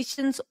Commonwealth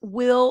nations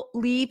will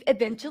leave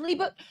eventually.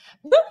 But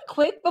really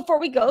quick, before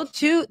we go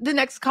to the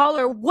next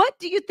caller, what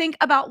do you think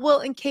about Will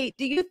and Kate?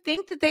 Do you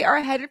think that they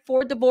are headed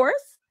for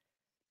divorce?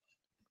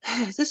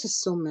 This is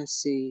so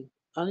messy.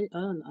 I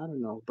don't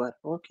know, but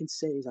all I can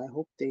say is I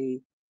hope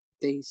they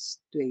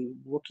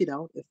work it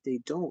out. If they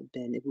don't,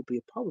 then it will be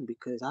a problem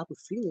because I have a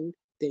feeling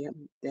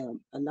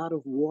a lot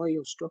of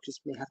royal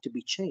structures may have to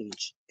be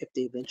changed if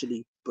they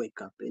eventually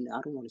break up, and I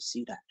don't want to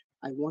see that.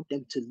 I want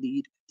them to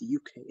lead the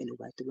UK in the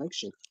right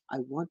direction. I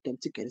want them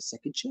to get a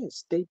second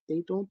chance. They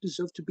don't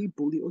deserve to be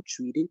bullied or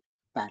treated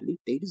badly.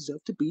 They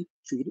deserve to be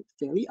treated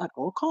fairly at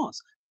all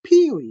costs.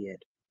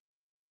 Period.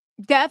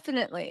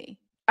 Definitely.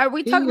 Are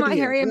we talking about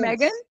Period. Harry and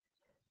Meghan?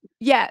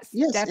 Yes.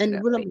 Yes, Yes, and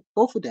definitely.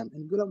 both of them,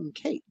 and Willem and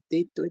Kate,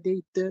 they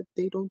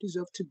don't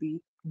deserve to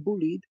be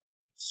bullied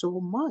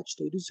so much.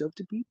 They deserve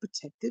to be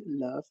protected,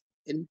 loved,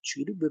 and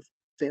treated with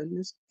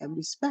fairness and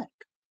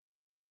respect.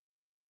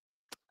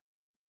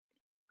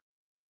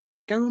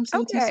 Get what I'm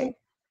saying, Tisa? Okay.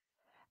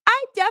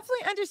 I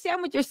definitely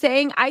understand what you're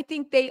saying. I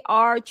think they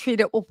are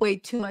treated with way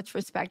too much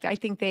respect. I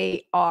think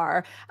they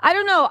are. I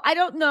don't know. I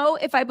don't know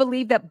if I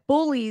believe that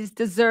bullies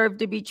deserve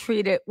to be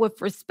treated with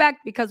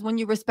respect, because when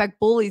you respect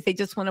bullies, they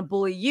just want to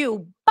bully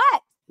you.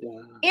 But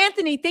Yeah.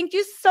 Anthony, thank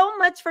you so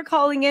much for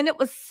calling in. It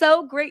was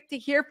so great to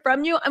hear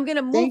from you. I'm going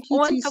to move Thank you,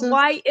 on to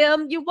Tisa.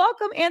 YM. You're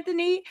welcome,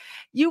 Anthony.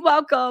 You're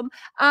welcome.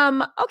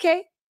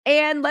 Okay.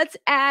 And let's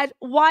add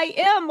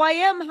YM.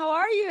 YM, how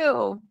are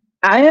you?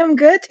 I am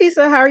good,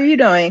 Tisa. How are you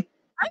doing?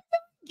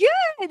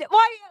 Good.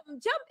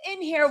 YM, jump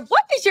in here.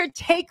 What is your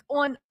take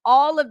on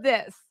all of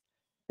this?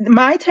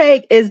 My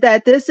take is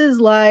that this is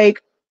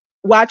like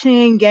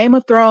watching Game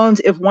of Thrones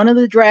if one of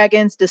the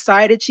dragons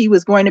decided she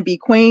was going to be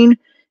queen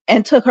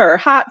and took her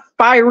hot,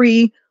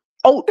 fiery,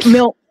 oat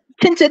milk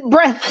tinted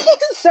breath.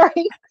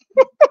 Sorry.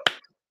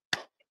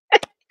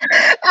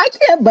 I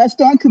can't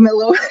bust on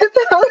Camilla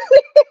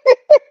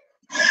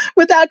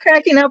without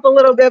cracking up a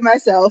little bit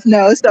myself.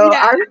 No. So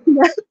Yeah.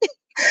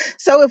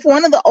 so if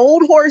one of the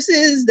old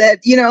horses that,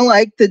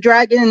 like the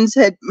dragons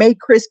had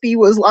made crispy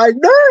was like,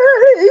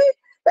 "Nay,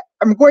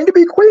 I'm going to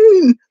be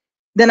queen,"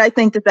 then I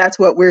think that that's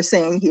what we're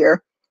seeing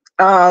here.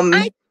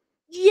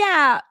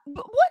 Yeah.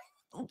 But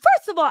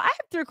first of all, I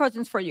have 3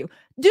 questions for you.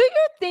 Do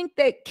you think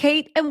that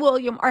Kate and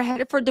William are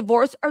headed for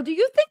divorce, or do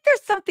you think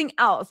there's something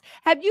else?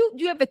 Do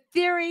you have a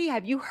theory?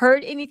 Have you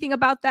heard anything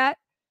about that?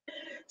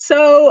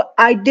 So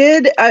I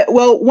did.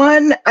 Well,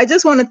 one, I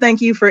just want to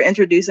thank you for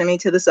introducing me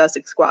to the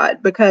Sussex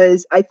Squad,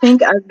 because I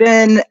think I've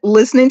been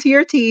listening to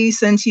your tea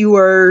since you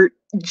were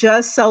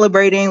just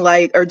celebrating,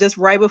 or just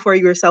right before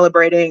you were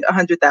celebrating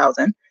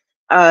 100,000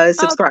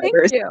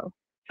 subscribers. Thank you.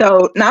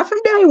 So not from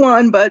day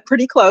one, but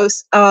pretty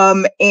close.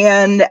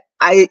 And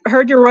I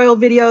heard your royal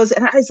videos,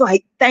 and I was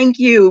like, thank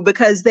you,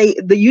 because the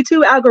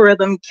YouTube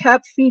algorithm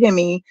kept feeding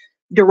me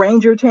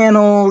Deranger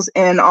channels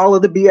and all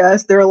of the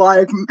BS. They're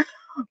like,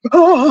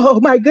 oh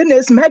my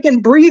goodness,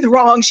 Meghan breathed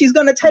wrong. She's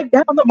going to take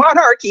down the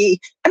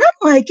monarchy. And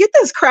I'm like, get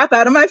this crap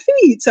out of my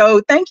feed.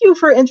 So thank you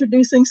for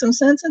introducing some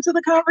sense into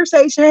the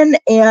conversation.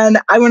 And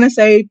I want to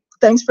say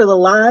thanks for the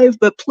live,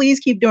 but please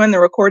keep doing the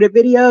recorded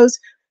videos,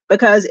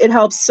 because it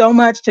helps so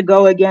much to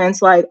go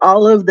against like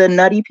all of the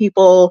nutty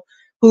people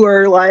who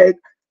are like,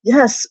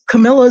 yes,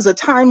 Camilla's a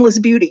timeless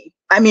beauty.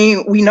 I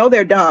mean, we know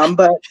they're dumb,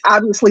 but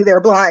obviously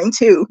they're blind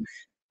too.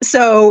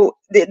 So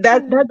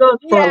that goes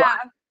for a lot.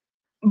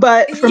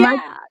 But for my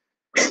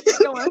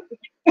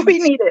we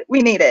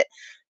need it.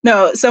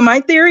 No, so my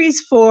theories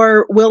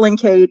for Will and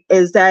Kate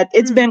is that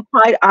it's been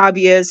quite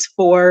obvious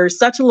for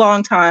such a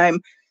long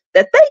time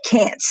that they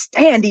can't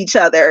stand each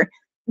other.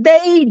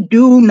 They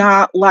do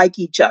not like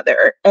each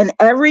other. And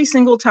every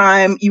single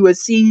time you would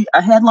see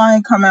a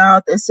headline come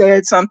out that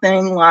said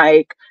something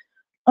like,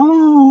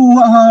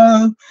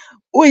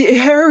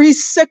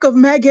 Harry's sick of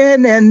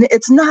Meghan and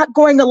it's not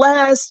going to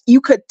last, you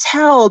could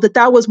tell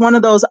that was one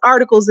of those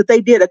articles that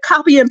they did a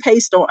copy and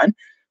paste on.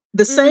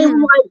 The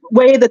same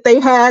way that they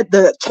had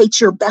the Kate's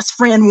your best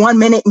friend one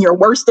minute and your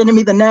worst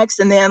enemy the next,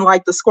 and then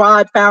like the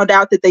Squad found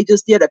out that they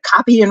just did a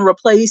copy and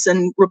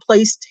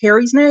replaced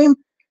Harry's name.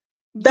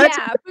 That's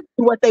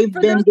what they've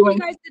been doing. For those of you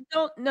guys that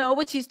don't know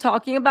what she's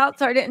talking about,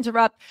 sorry to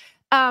interrupt.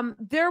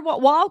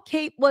 While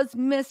Kate was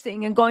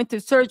missing and going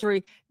through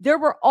surgery, there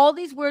were all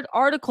these weird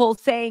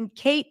articles saying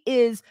Kate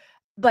is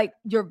like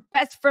your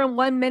best friend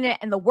one minute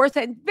and the worst,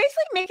 and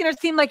basically making her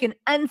seem like an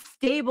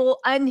unstable,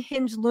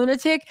 unhinged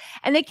lunatic.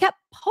 And they kept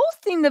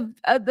posting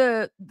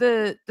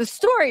the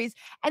stories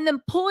and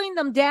then pulling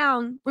them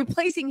down,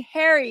 replacing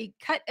Harry,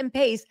 cut and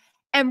paste,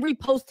 and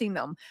reposting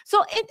them.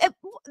 So take us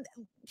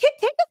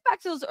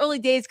back to those early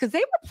days, because they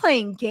were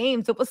playing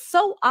games. It was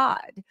so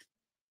odd.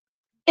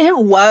 It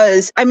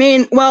was. I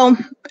mean, well,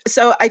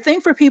 so I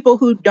think for people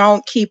who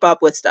don't keep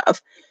up with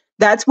stuff,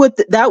 that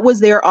was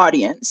their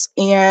audience.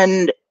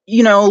 And,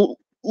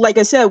 like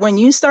I said, when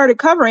you started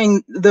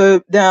covering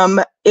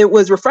them, it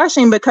was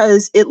refreshing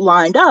because it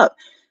lined up.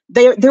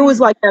 There was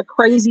like that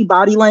crazy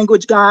body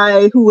language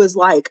guy who was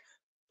like,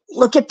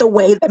 look at the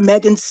way that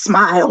Meghan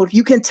smiled.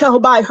 You can tell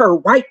by her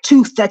right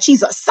tooth that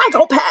she's a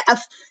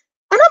psychopath.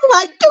 And I'm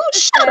like, dude,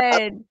 shut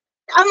up.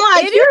 I'm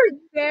like, it is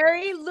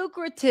very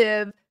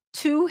lucrative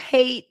to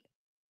hate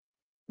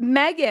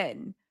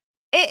Meghan.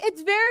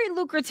 It's very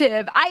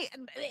lucrative.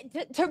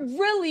 To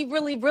really,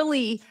 really,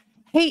 really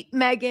hate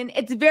Meghan.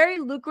 It's very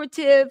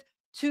lucrative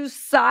to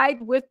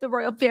side with the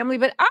royal family.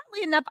 But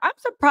oddly enough, I'm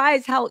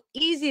surprised how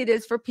easy it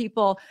is for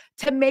people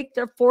to make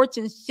their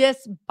fortunes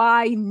just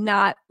by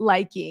not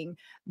liking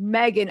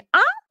Meghan.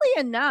 Oddly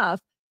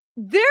enough,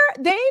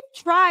 they've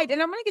tried,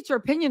 and I'm going to get your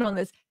opinion on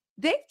this.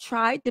 They've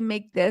tried to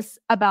make this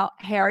about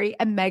Harry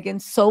and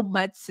Meghan so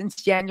much since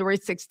January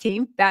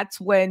 16th.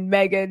 That's when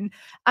Meghan,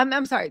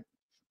 I'm sorry,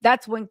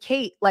 that's when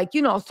Kate,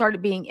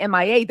 started being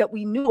MIA that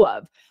we knew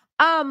of.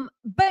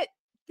 But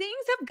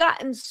things have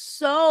gotten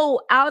so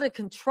out of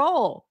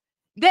control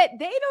that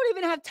they don't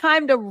even have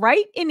time to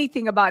write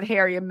anything about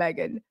Harry and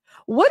Meghan.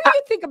 What do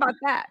you think about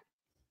that?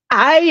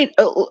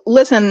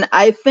 Listen,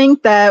 I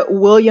think that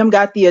William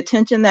got the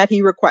attention that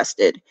he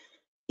requested.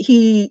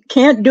 He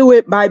can't do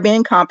it by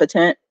being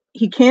competent.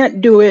 He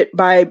can't do it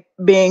by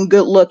being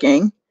good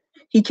looking.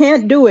 He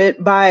can't do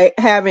it by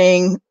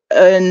having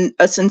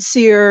a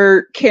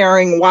sincere,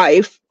 caring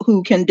wife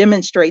who can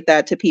demonstrate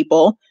that to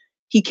people.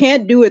 He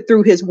can't do it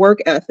through his work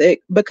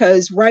ethic,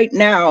 because right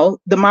now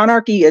the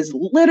monarchy is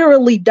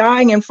literally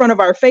dying in front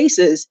of our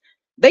faces.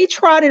 They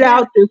trotted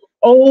out this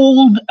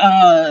old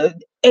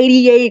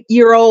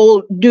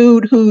 88-year-old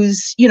dude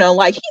who's,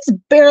 like, he's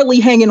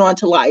barely hanging on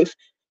to life.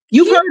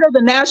 You've heard of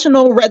the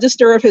National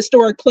Register of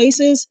Historic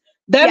Places?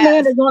 That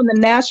man is on the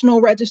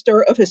National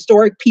Register of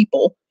Historic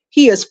People.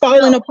 He is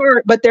falling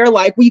apart, but they're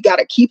like, we got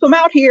to keep him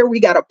out here. We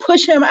got to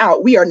push him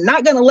out. We are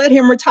not going to let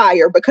him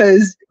retire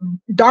because,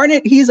 darn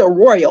it, he's a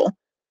royal.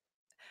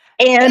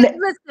 And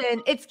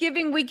listen, it's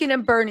giving Weekend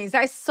at Bernie's.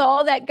 I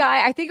saw that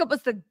guy. I think it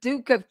was the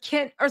Duke of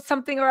Kent or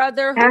something or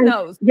other. Who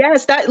knows?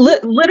 Yes, that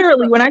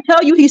literally, when I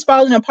tell you he's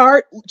falling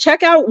apart,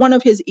 check out one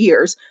of his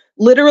ears.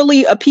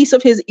 Literally, a piece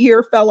of his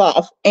ear fell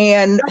off.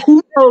 And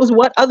who knows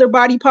what other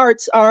body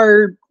parts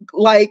are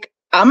like,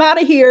 I'm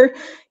out of here.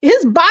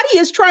 His body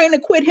is trying to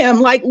quit him.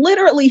 Like,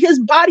 literally, his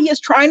body is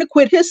trying to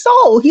quit his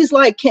soul. He's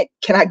like,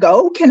 can I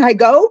go? Can I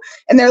go?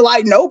 And they're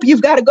like, nope,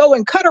 you've got to go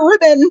and cut a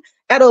ribbon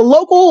at a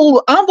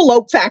local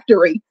envelope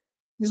factory.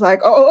 He's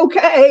like, oh,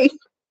 okay.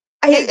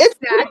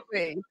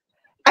 Exactly.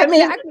 I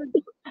mean,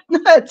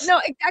 nuts.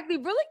 No, exactly.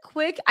 Really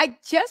quick, I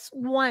just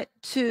want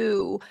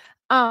to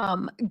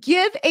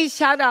give a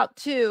shout out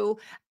to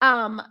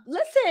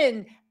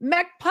listen,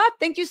 Mac Pop,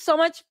 thank you so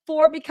much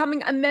for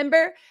becoming a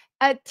member.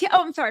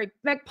 I'm sorry,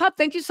 Mac Pop,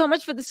 thank you so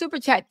much for the super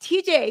chat.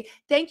 TJ,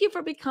 thank you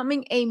for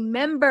becoming a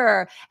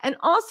member. And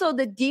also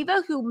the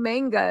Diva Who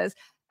Mangas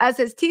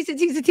says,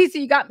 Tisa,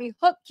 you got me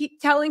hooked. Keep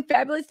telling,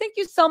 fabulous. Thank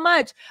you so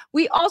much.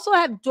 We also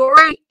have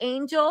Dory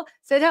Angel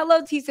said,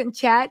 hello, Tisa in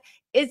chat.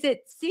 Is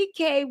it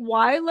CK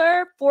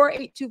Weiler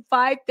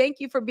 4825? Thank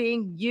you for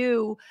being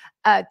you,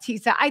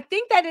 Tisa. I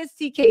think that is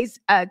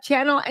CK's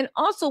channel. And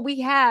also we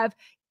have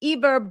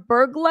Eber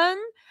Berglund.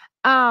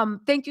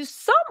 Thank you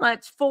so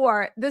much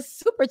for the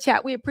super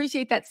chat. We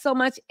appreciate that so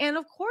much. And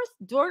of course,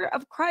 Daughter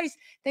of Christ,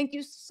 thank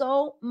you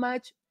so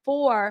much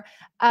for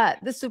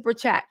the super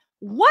chat.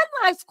 One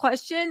last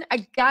question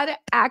I gotta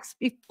ask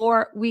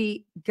before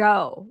we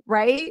go,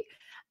 right?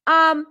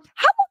 How long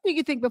do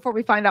you think before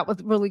we find out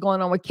what's really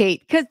going on with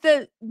Kate? Because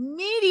the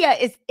media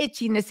is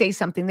itching to say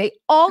something. They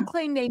all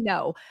claim they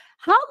know.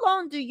 How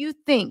long do you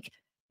think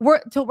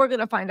till we're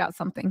gonna find out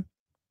something?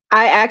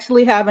 I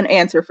actually have an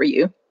answer for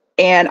you.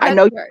 And I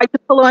know you like to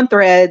pull on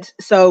threads,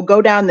 so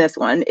go down this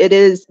one.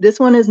 This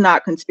one is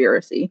not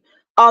conspiracy.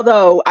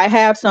 Although I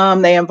have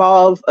some, they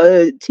involve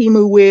a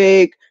Temu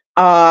wig,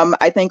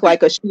 I think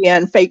like a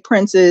Shein fake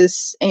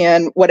princess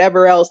and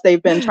whatever else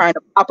they've been trying to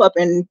pop up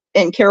in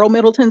Carol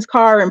Middleton's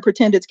car and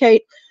pretend it's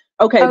Kate.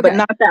 Okay, but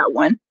not that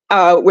one.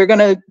 We're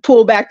gonna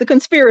pull back the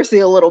conspiracy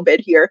a little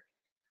bit here.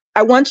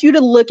 I want you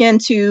to look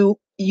into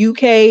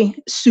UK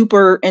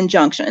super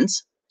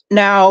injunctions.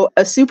 Now,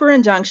 a super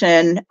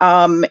injunction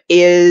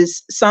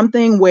is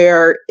something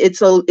where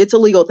it's a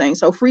legal thing.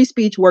 So free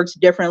speech works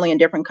differently in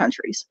different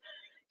countries.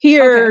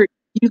 Here,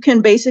 you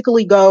can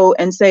basically go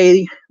and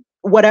say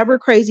whatever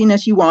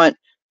craziness you want,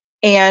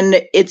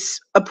 and it's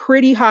a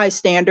pretty high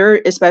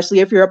standard, especially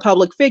if you're a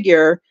public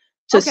figure,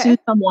 to sue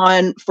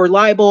someone for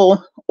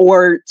libel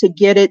or to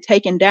get it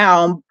taken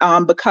down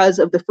because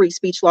of the free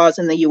speech laws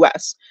in the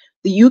US.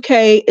 The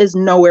UK is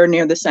nowhere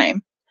near the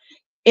same.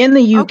 In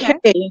the UK,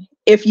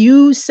 if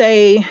you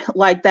say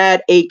like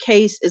that a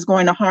case is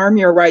going to harm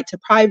your right to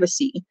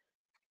privacy,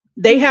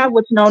 they have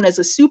what's known as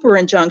a super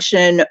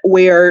injunction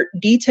where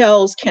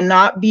details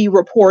cannot be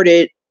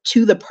reported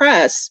to the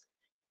press,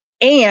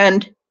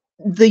 and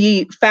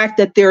the fact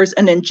that there's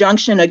an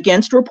injunction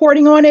against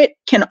reporting on it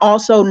can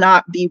also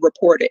not be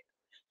reported.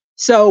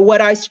 So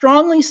what I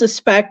strongly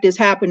suspect is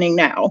happening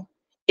now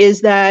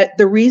is that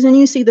the reason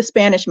you see the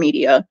Spanish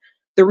media,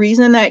 the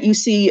reason that you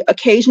see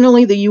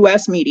occasionally the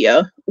US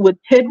media with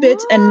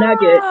tidbits and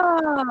nuggets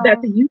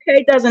that the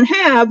UK doesn't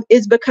have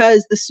is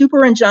because the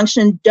super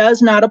injunction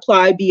does not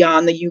apply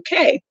beyond the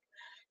UK.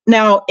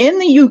 Now, in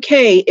the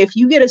UK, if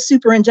you get a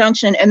super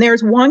injunction, and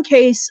there's one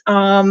case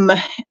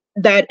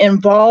that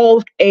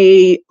involved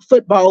a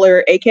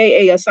footballer,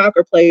 aka a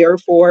soccer player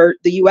for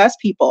the US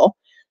people,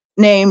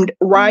 named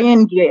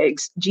Ryan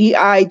Giggs,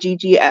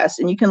 Giggs,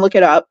 and you can look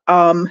it up.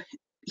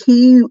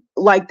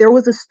 There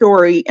was a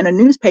story in a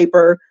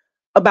newspaper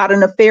about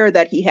an affair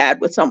that he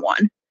had with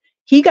someone.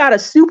 He got a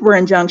super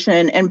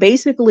injunction, and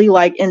basically,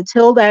 like,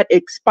 until that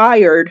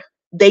expired,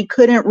 they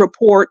couldn't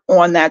report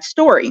on that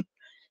story.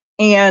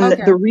 And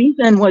the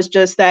reason was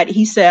just that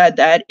he said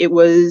that it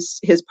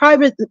was his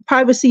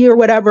privacy or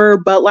whatever,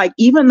 but like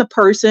even the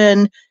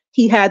person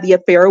he had the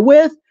affair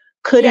with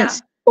couldn't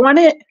speak on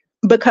it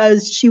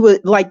because she was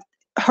like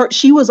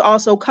she was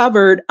also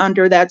covered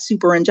under that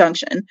super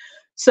injunction.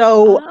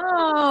 So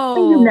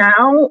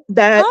now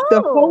that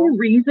the whole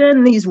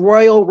reason these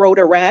royal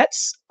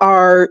rotarets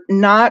are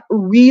not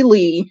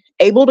really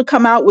able to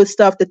come out with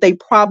stuff that they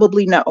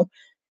probably know,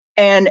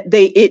 and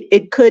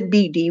it could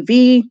be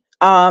DV,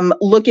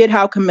 Look at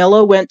how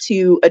Camilla went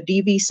to a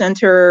DV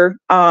center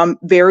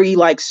very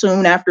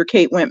soon after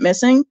Kate went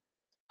missing.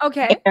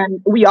 Okay.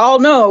 And we all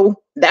know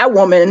that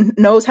woman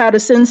knows how to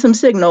send some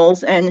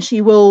signals, and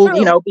she will,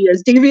 True. be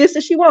as devious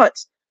as she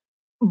wants.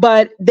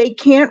 But they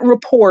can't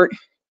report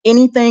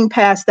anything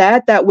past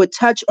that would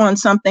touch on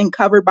something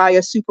covered by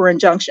a super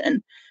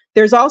injunction.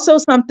 There's also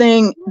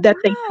something that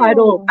they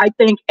title, Wow. I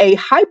think, a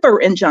hyper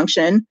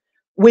injunction,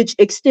 which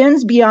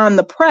extends beyond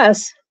the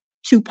press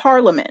to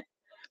Parliament.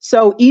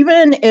 So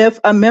even if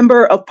a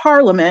member of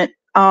Parliament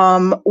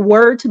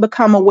were to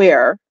become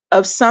aware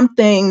of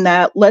something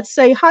that, let's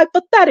say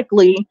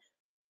hypothetically,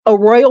 a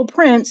royal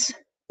prince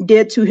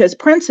did to his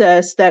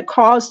princess that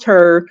caused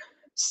her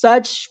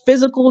such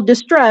physical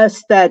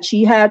distress that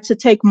she had to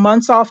take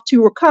months off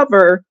to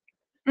recover,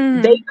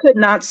 they could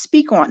not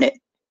speak on it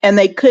and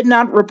they could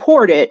not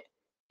report it.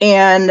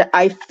 And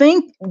I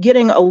think,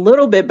 getting a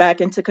little bit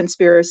back into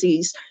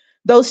conspiracies,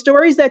 those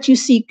stories that you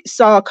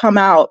saw come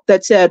out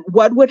that said,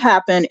 what would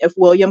happen if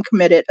William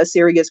committed a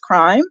serious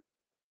crime,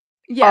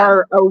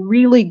 are a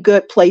really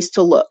good place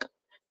to look.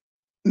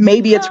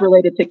 Maybe it's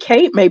related to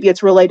Kate, maybe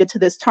it's related to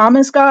this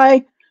Thomas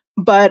guy,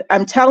 but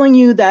I'm telling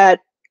you that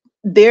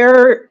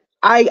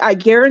I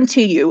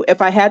guarantee you, if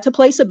I had to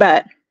place a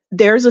bet,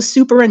 there's a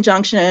super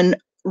injunction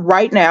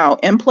right now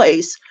in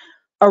place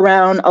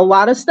around a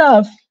lot of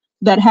stuff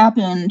that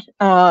happened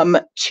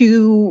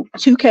to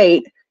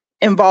Kate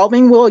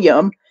involving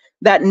William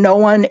that no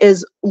one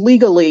is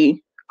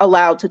legally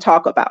allowed to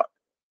talk about.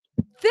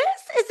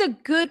 This is a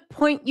good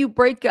point you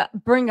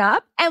bring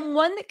up, and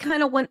one that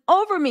kind of went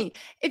over me.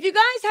 If you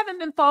guys haven't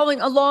been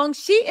following along,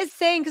 she is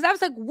saying, because I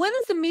was like, when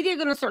is the media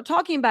going to start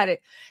talking about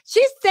it?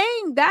 She's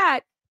saying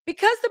that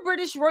because the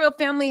British royal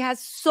family has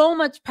so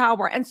much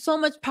power and so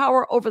much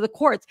power over the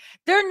courts,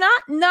 they're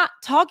not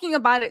talking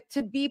about it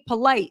to be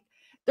polite.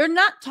 They're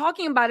not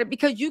talking about it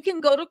because you can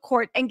go to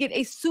court and get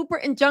a super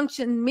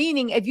injunction,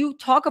 meaning if you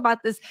talk about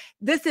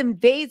this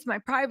invades my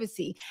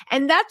privacy.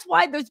 And that's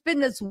why there's been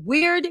this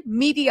weird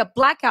media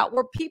blackout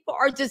where people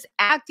are just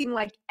acting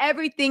like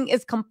everything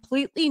is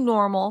completely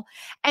normal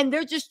and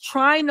they're just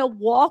trying to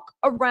walk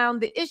around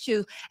the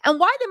issue. And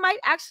why they might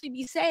actually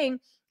be saying,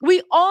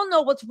 we all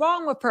know what's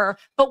wrong with her,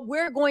 but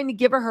we're going to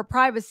give her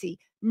privacy.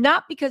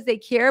 Not because they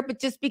care, but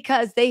just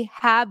because they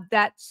have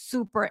that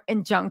super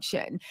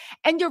injunction.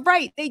 And you're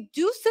right, they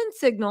do send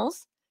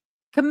signals.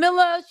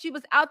 Camilla, she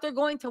was out there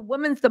going to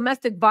women's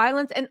domestic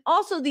violence, and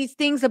also these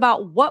things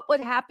about what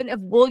would happen if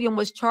William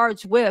was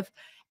charged with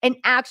an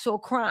actual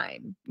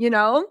crime,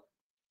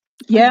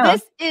 Yeah.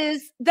 This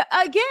is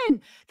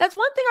again, that's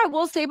one thing I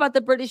will say about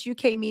the British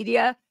UK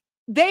media.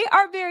 They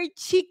are very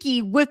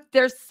cheeky with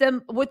their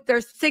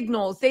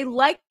signals. They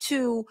like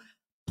to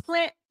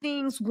plant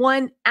things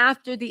one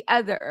after the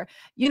other,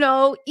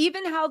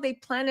 even how they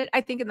planted,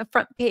 I think, in the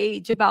front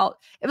page about,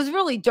 it was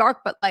really dark,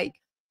 but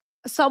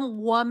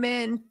some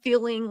woman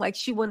feeling like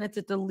she wanted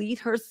to delete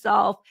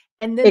herself,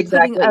 and then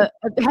putting a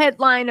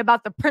headline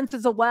about the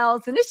Princess of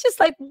Wales. And it's just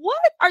like,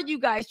 what are you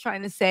guys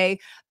trying to say?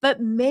 But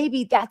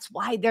maybe that's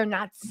why they're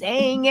not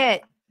saying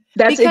it.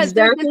 That's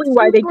exactly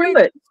why they do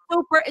it.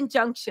 Super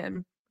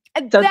injunction.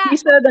 So she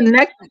said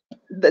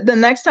the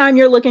next time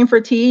you're looking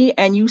for tea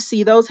and you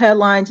see those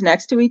headlines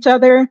next to each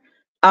other,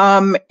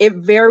 it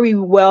very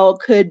well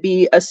could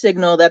be a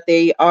signal that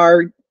they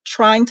are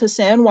trying to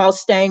send while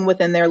staying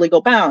within their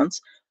legal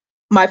bounds.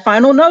 My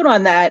final note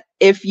on that,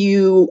 if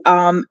you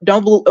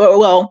don't believe,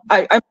 well,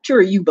 I'm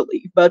sure you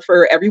believe, but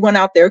for everyone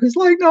out there who's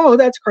like, no,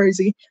 that's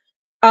crazy.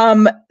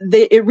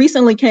 It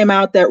recently came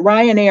out that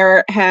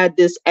Ryanair had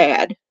this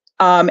ad.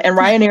 And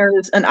Ryanair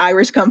is an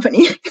Irish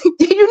company.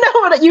 Do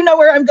you know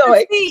where I'm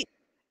going?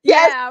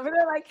 Yes. Yeah, but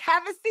they're like,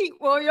 have a seat,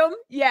 William.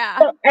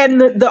 Yeah.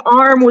 And the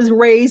arm was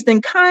raised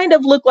and kind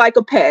of looked like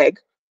a peg.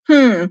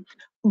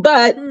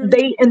 But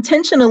they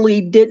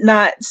intentionally did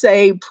not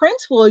say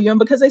Prince William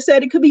because they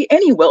said it could be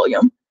any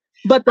William.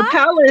 But the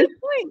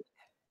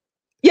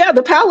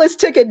palace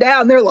took it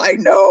down. They're like,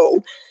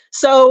 no.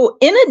 So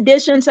in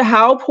addition to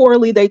how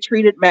poorly they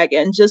treated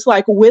Meghan, just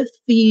like with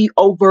the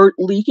overt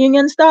leaking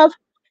and stuff,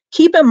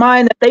 keep in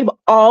mind that they've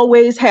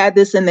always had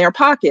this in their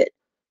pocket.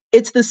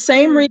 It's the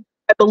same reason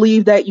I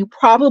believe that you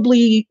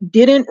probably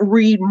didn't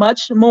read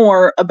much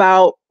more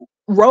about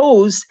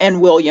Rose and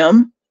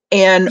William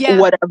and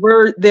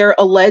whatever their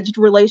alleged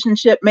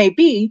relationship may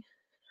be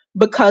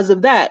because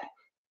of that.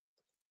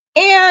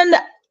 And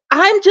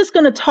I'm just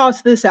going to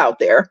toss this out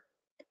there.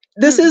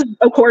 This is,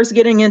 of course,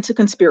 getting into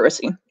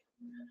conspiracy.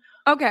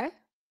 Okay.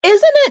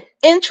 Isn't it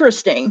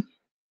interesting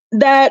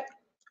that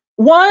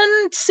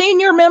one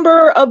senior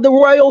member of the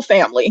royal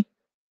family,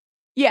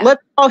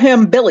 let's call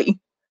him Billy,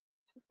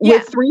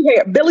 with 3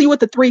 hair, Billy with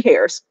the 3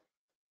 hairs.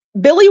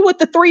 Billy with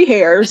the 3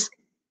 hairs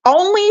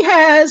only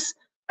has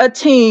a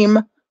team,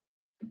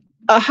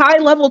 a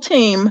high-level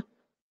team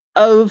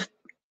of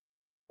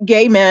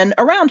gay men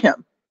around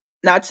him.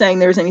 Not saying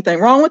there's anything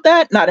wrong with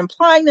that, not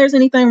implying there's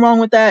anything wrong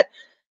with that,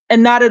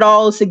 and not at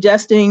all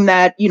suggesting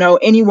that,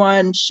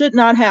 anyone should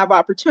not have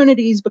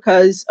opportunities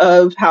because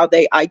of how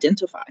they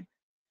identify.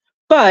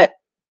 But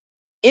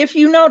if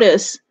you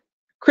notice,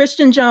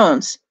 Christian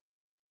Jones,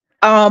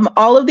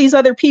 all of these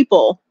other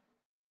people,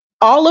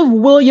 all of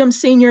William's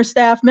senior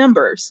staff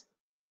members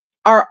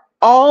are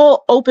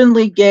all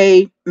openly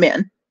gay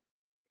men.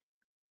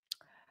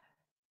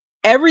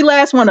 Every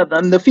last one of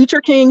them, the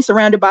future king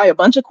surrounded by a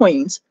bunch of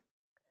queens.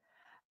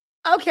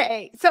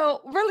 Okay,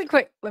 so really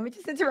quick, let me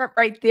just interrupt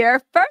right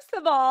there. First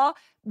of all,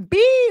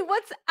 B,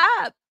 what's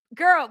up?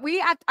 Girl, we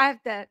have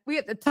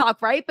to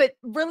talk, right? But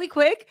really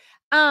quick,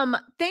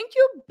 thank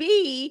you,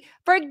 B,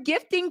 for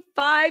gifting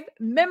 5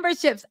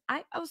 memberships.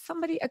 I owe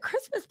somebody a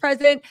Christmas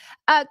present.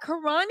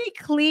 Karani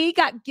Klee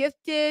got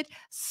gifted,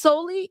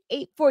 Soli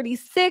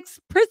 846,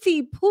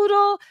 Prissy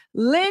Poodle,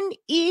 Lynn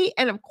E,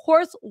 and of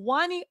course,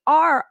 Wani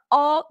R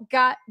all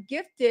got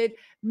gifted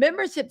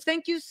memberships.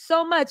 Thank you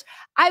so much.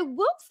 I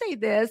will say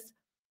this.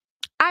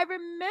 I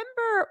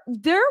remember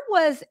there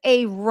was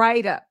a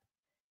write-up.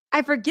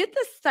 I forget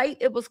the site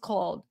it was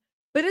called,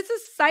 but it's a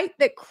site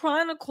that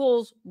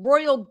chronicles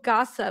royal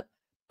gossip,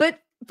 but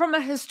from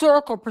a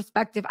historical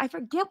perspective. I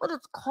forget what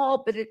it's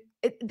called, but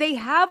they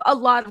have a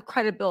lot of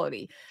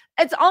credibility.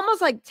 It's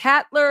almost like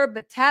Tatler,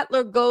 but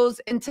Tatler goes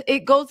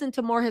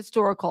into more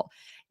historical.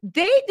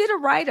 They did a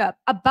write-up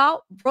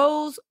about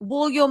Rose,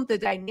 William, the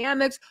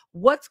dynamics,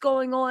 what's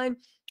going on,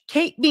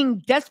 Kate being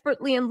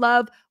desperately in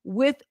love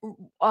with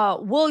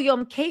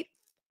William, Kate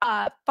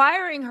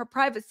firing her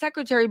private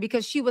secretary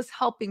because she was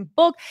helping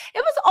book. It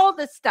was all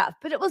this stuff,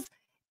 but it was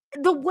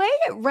the way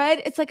it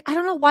read. It's like, I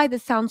don't know why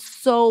this sounds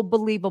so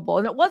believable.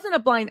 And it wasn't a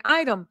blind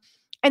item.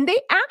 And they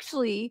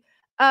actually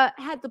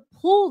had to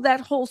pull that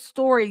whole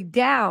story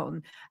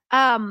down.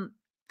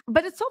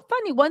 But it's so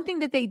funny. One thing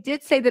that they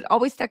did say that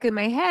always stuck in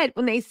my head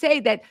when they say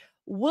that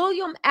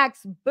William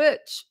acts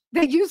butch,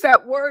 they use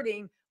that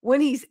wording when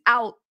he's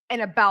out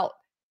and about,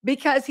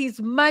 because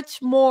he's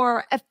much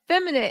more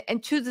effeminate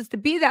and chooses to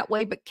be that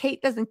way. But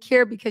Kate doesn't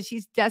care because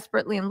she's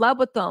desperately in love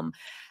with him.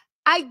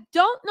 I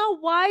don't know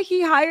why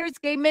he hires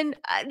gay men.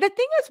 The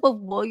thing is with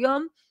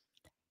William,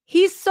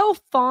 he's so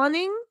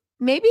fawning.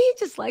 Maybe he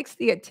just likes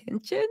the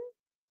attention.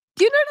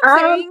 Do you know what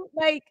I'm saying?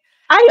 Like,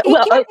 he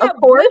can't have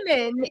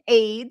women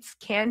aides,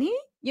 can he?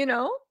 You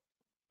know?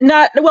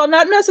 Not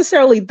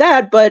necessarily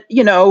that, but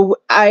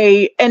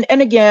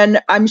and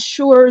again, I'm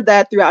sure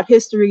that throughout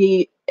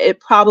history,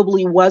 it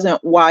probably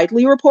wasn't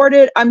widely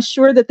reported. I'm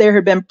sure that there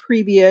have been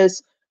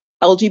previous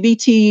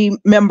LGBT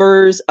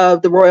members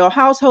of the royal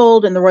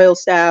household and the royal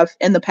staff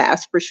in the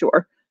past, for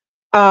sure.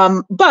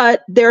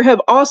 But there have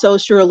also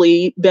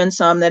surely been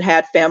some that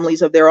had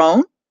families of their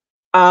own,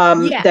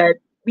 that,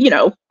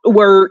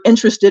 were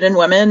interested in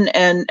women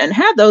and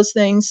had those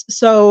things.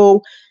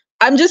 So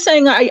I'm just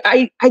saying,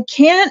 I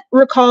can't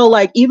recall,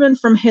 like, even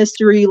from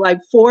history, like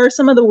for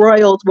some of the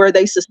royals where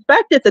they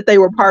suspected that they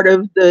were part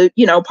of the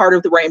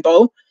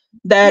rainbow,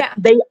 that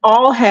they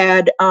all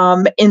had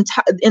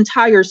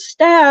entire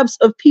staffs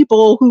of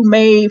people who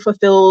may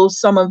fulfill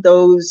some of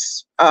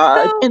those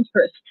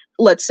interests,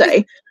 let's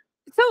say.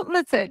 So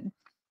listen,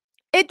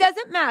 it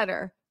doesn't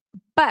matter,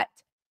 but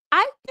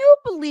I do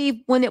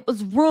believe when it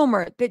was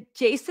rumored that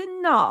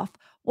Jason Knopf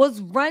was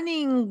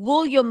running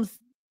Williams'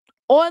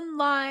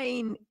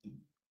 online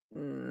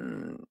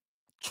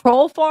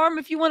troll farm,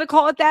 if you want to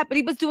call it that, but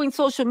he was doing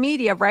social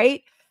media,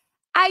 right?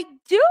 I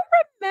do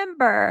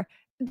remember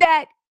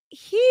that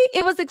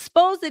it was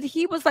exposed that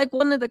he was like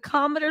one of the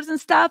commenters and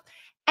stuff.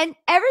 And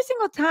every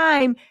single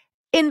time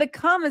in the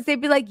comments, they'd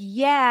be like,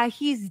 yeah,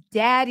 he's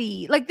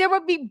daddy. Like there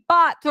would be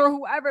bots or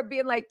whoever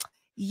being like,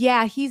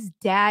 yeah, he's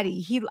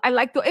daddy. It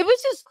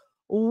was just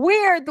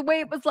weird the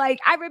way it was. Like,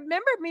 I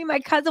remember me and my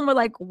cousin were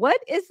like, what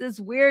is this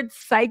weird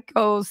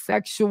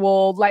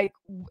psychosexual? Like,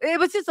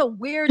 it was just a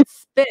weird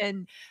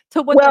spin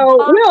to what. Well,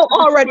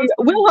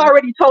 Will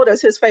already told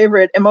us his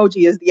favorite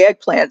emoji is the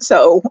eggplant.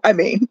 So, I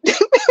mean.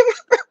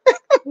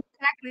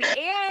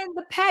 Exactly. And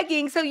the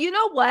pegging. So, you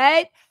know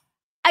what?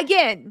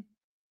 Again.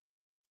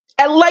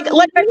 And like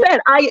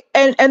I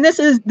said, and this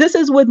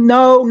is with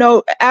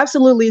no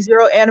absolutely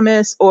zero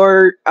animus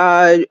or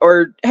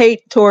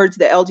hate towards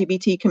the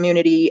LGBT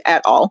community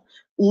at all.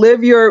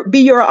 Be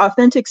your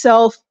authentic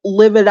self,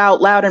 live it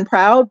out loud and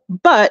proud.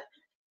 But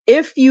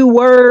if you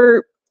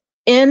were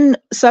in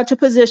such a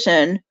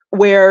position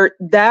where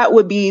that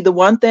would be the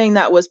one thing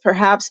that was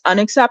perhaps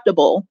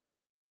unacceptable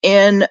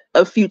in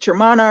a future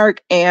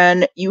monarch,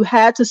 and you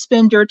had to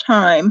spend your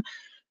time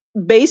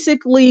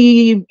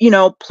basically,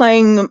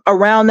 playing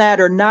around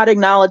that or not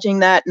acknowledging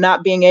that,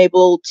 not being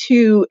able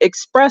to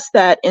express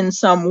that in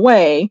some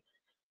way,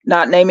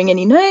 not naming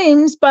any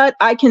names, but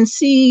I can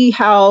see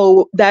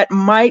how that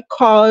might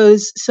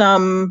cause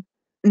some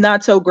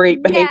not so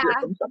great behavior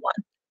from someone.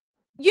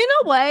 You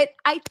know what?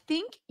 I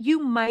think you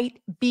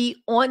might be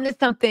onto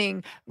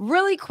something.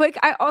 Really quick,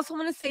 I also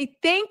want to say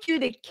thank you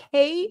to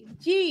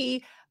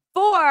KG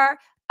for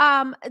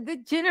the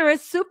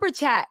generous super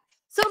chat.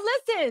 So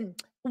listen,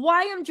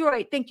 YM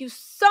Droid, thank you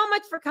so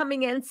much for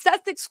coming in.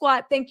 Sussex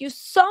Squad, thank you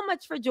so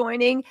much for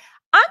joining.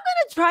 I'm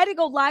going to try to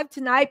go live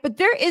tonight, but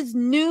there is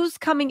news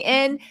coming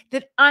in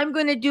that I'm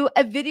going to do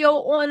a video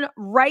on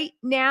right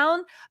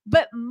now.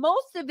 But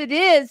most of it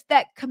is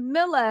that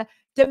Camilla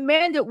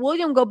demanded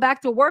William go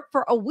back to work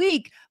for a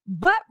week.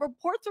 But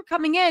reports are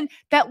coming in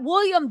that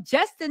William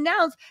just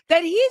announced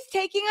that he's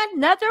taking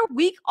another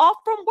week off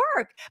from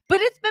work.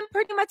 But it's been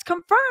pretty much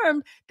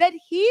confirmed that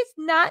he's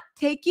not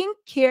taking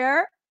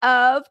care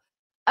of,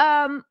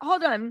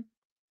 hold on.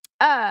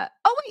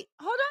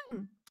 Hold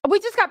on. We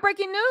just got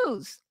breaking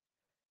news.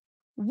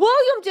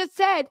 William just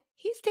said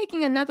he's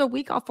taking another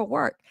week off of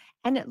work.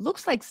 And it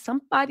looks like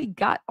somebody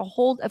got a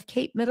hold of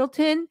Kate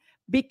Middleton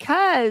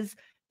because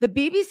the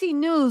BBC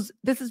News,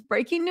 this is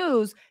breaking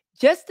news,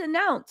 just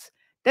announced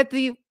that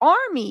the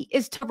army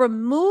is to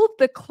remove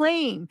the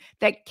claim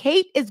that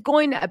Kate is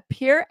going to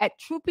appear at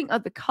Trooping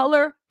of the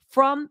Color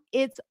from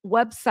its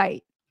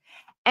website.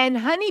 And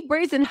Honey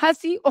Brazen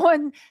Hussy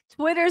on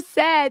Twitter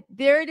said,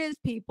 there it is,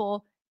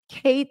 people.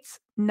 Kate's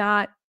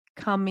not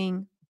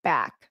coming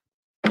back.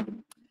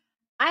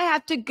 I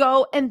have to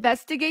go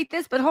investigate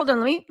this, but hold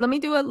on, let me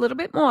do a little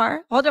bit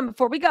more. Hold on,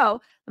 before we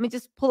go, let me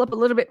just pull up a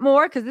little bit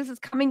more because this is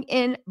coming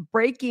in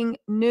breaking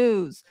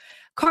news.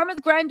 Karma's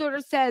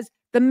granddaughter says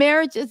the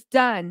marriage is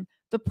done.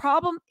 The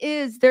problem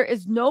is there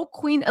is no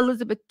Queen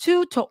Elizabeth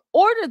II to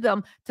order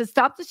them to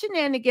stop the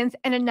shenanigans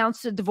and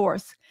announce the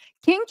divorce.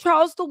 King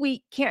Charles the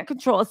Weak can't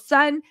control his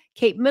son.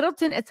 Kate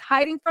Middleton is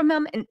hiding from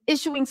him and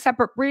issuing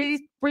separate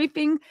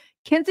briefing.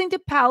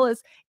 Kensington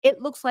Palace,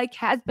 it looks like,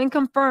 has been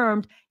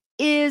confirmed,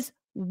 is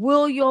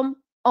William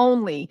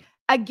only.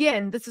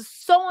 Again, this is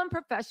so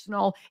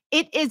unprofessional.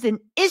 It is an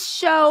ish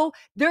show.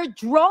 They're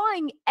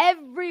drawing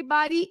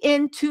everybody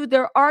into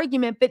their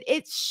argument, but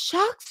it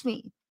shocks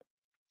me.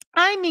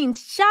 I mean,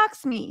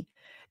 shocks me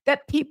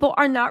that people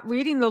are not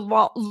reading the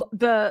wall,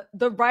 the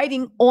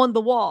writing on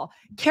the wall.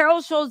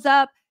 Carol shows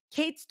up.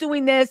 Kate's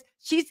doing this.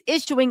 She's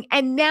issuing.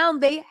 And now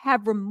they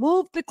have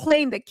removed the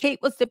claim that Kate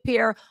was to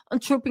appear on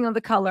Trooping on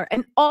the Color.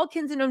 And all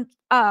Kensington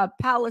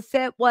Palace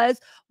said was,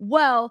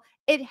 well,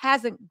 it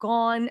hasn't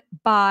gone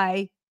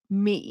by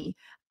me.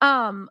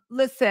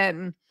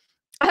 Listen,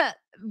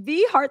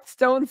 V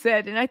Heartstone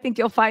said, and I think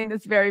you'll find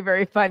this very,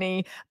 very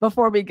funny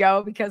before we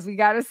go, because we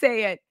got to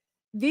say it.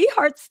 V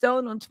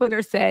Heartstone on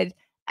Twitter said,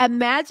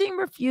 imagine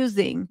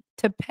refusing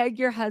to peg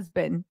your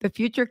husband, the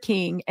future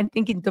king, and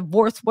thinking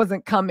divorce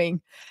wasn't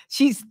coming.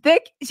 She's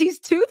thick. She's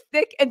too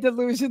thick and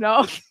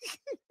delusional.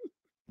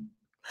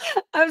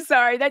 I'm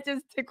sorry. That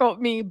just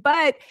tickled me.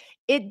 But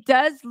it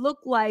does look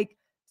like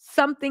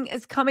something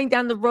is coming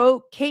down the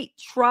road. Kate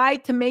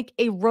tried to make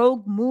a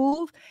rogue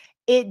move.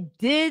 It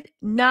did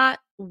not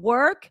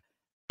work.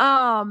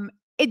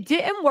 It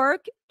didn't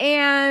work.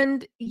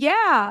 And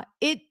yeah,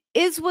 it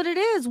is what it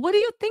is. What do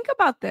you think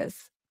about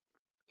this?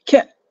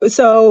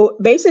 So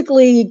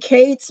basically,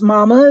 Kate's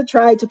mama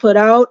tried to put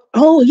out,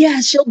 oh,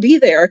 yeah, she'll be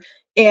there.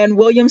 And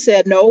William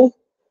said, no,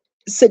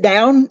 sit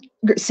down,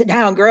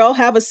 girl,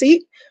 have a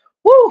seat.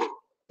 Woo.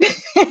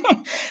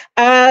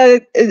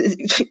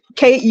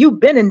 Kate, you've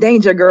been in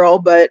danger, girl,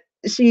 but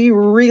she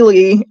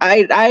really,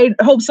 I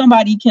hope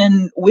somebody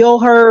can wheel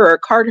her or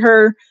cart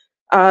her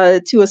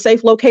to a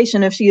safe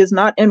location if she is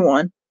not in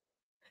one.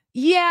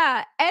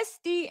 Yeah,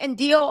 SD and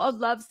Deal of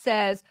Love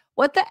says,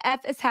 what the F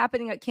is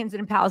happening at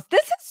Kensington Palace?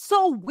 This is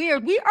so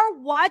weird. We are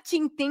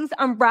watching things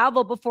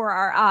unravel before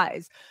our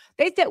eyes.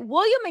 They said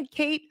William and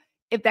Kate,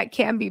 if that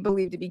can be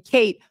believed to be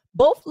Kate,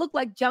 both look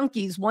like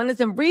junkies. One is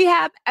in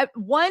rehab,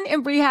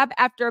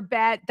 after a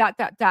bad ...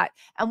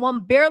 and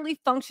one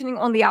barely functioning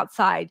on the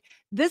outside.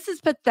 This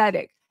is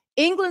pathetic.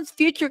 England's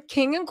future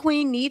king and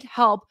queen need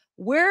help.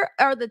 Where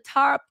are the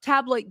top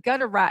tabloid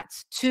gutter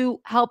rats to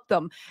help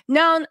them?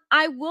 Now,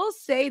 I will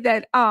say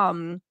that,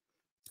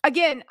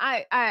 again,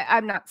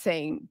 I'm not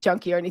saying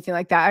junkie or anything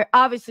like that.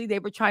 Obviously, they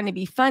were trying to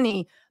be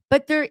funny,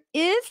 but there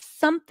is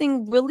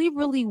something really,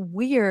 really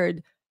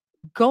weird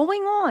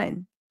going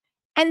on,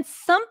 and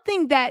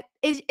something that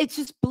it's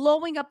just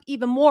blowing up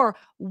even more.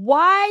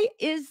 Why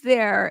is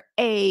there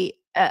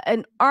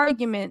an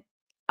argument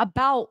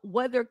about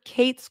whether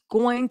Kate's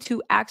going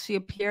to actually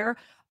appear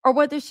or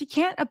whether she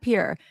can't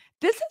appear?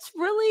 This is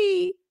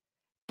really,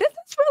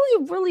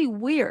 really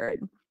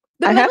weird.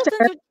 The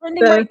Middletons are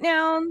trending right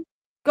now.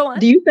 Go on.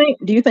 Do you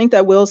think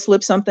that Will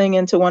slip something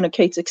into one of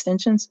Kate's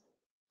extensions?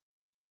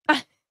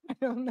 I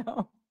don't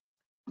know.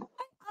 I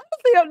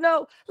honestly don't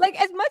know.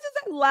 Like, as much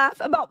as I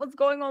laugh about what's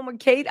going on with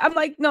Kate, I'm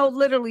like, no,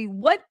 literally,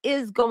 what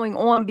is going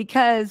on?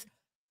 Because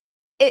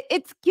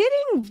it's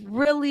getting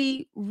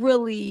really,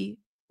 really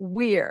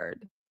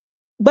weird.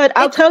 But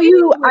I'll tell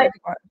you, I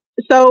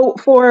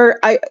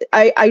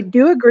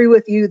do agree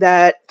with you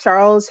that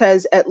Charles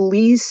has at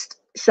least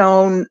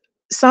shown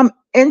some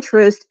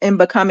interest in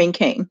becoming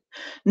king,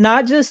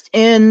 not just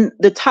in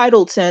the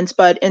title sense,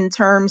 but in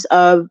terms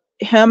of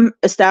him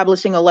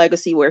establishing a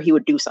legacy where he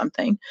would do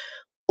something.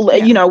 Yeah.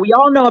 You know, we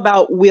all know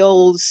about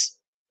Will's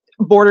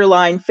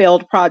borderline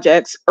failed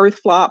projects, Earth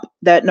Flop,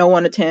 that no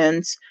one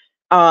attends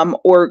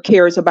or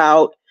cares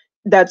about.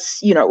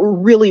 That's, you know,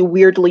 really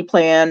weirdly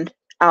planned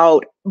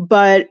out,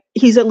 but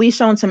he's at least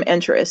shown some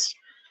interest.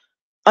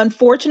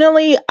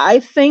 Unfortunately, I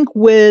think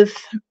with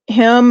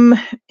him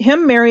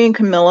marrying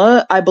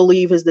Camilla, I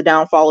believe is the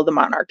downfall of the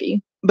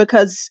monarchy,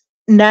 because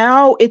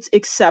now it's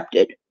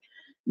accepted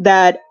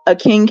that a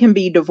king can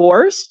be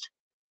divorced,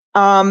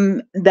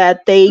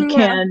 that they Yeah.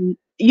 can,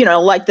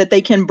 like that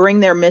they can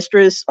bring their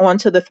mistress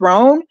onto the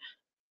throne,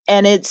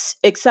 and it's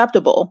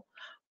acceptable.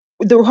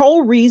 The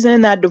whole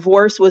reason that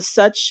divorce was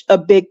such a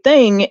big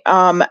thing,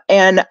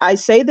 and I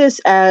say this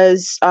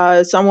as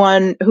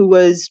someone who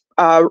was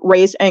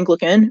raised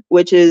Anglican,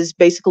 which is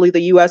basically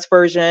the U.S.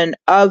 version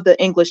of the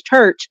English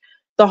church.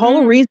 The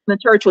whole reason the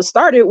church was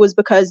started was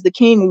because the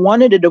king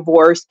wanted a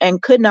divorce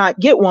and could not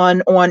get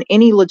one on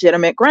any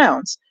legitimate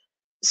grounds.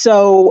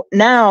 So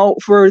now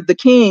for the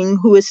king,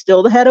 who is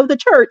still the head of the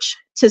church,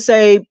 to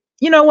say,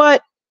 you know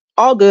what,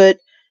 all good,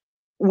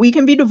 we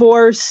can be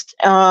divorced,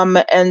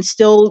 and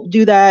still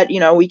do that.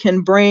 We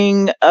can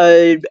bring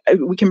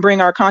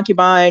our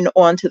concubine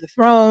onto the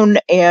throne,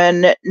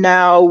 and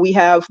now we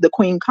have the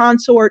queen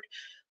consort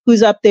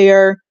who's up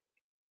there.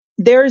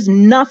 There's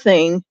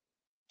nothing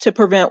to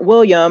prevent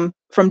William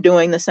from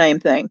doing the same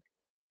thing.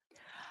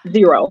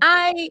 Zero.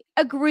 I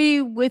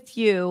agree with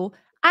you.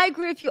 I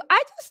agree with you.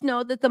 I just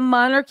know that the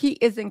monarchy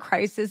is in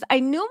crisis.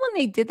 I knew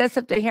when they did that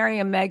stuff to Harry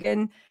and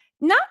Meghan,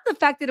 not the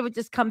fact that it would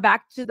just come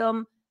back to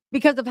them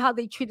because of how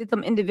they treated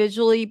them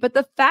individually, but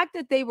the fact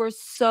that they were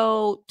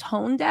so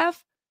tone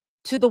deaf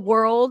to the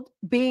world,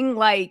 being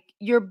like,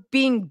 you're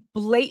being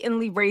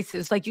blatantly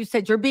racist. Like you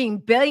said, you're being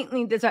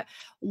blatantly this.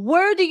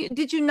 Where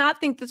did you not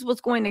think this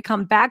was going to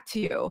come back to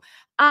you?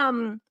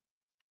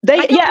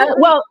 They've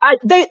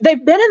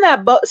been in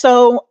that boat.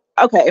 So,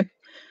 okay.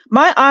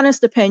 My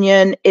honest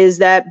opinion is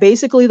that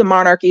basically the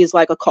monarchy is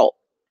like a cult.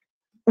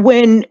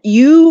 When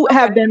you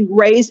have been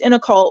raised in a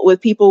cult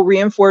with people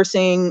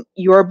reinforcing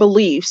your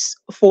beliefs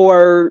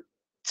for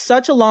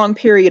such a long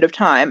period of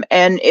time,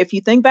 and if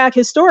you think back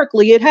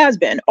historically, it has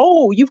been,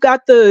 oh, you've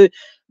got the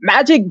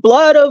magic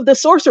blood of the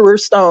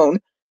sorcerer's stone,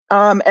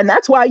 and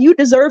that's why you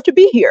deserve to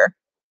be here.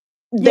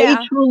 They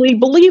truly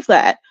believe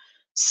that.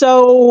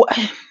 So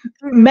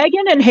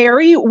Meghan and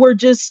Harry were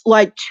just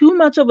like too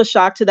much of a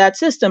shock to that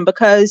system,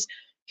 because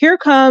here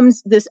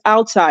comes this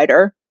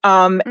outsider.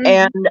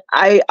 And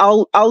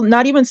I'll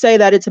not even say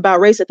that it's about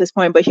race at this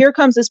point, but here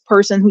comes this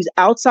person who's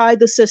outside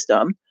the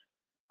system,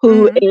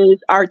 who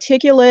is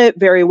articulate,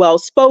 very well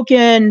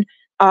spoken.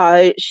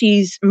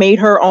 She's made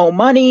her own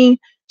money.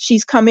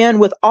 She's come in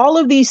with all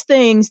of these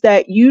things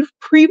that you've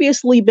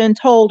previously been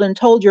told and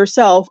told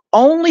yourself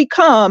only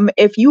come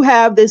if you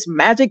have this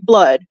magic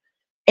blood.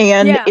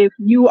 And if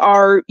you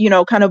are,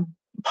 kind of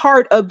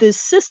part of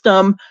this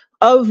system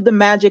of the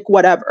magic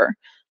whatever.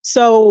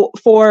 So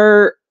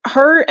for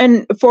her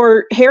and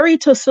for Harry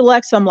to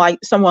select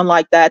someone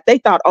like that, they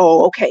thought,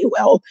 oh, okay,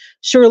 well,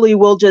 surely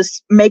we'll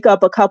just make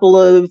up a couple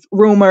of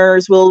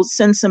rumors. We'll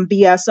send some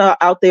BS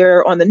out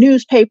there on the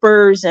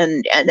newspapers,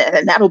 and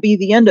that'll be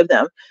the end of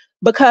them.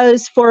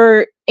 Because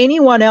for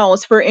anyone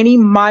else, for any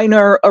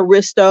minor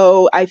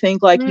aristo, I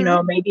think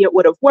maybe it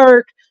would have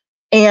worked.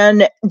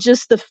 And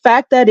just the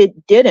fact that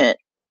it didn't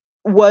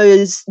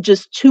was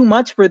just too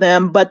much for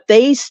them, but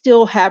they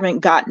still haven't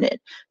gotten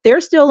it. They're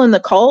still in the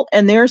cult,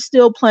 and they're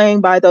still playing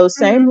by those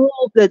same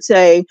rules that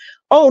say,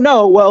 oh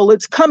no, well,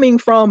 it's coming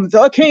from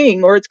the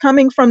king, or it's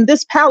coming from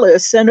this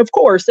palace. And of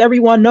course,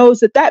 everyone knows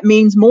that that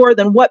means more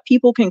than what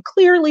people can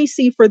clearly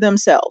see for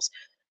themselves.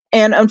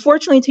 And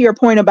unfortunately, to your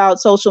point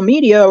about social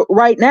media,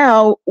 right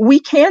now, we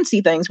can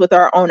see things with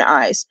our own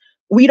eyes.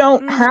 We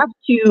don't have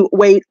to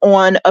wait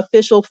on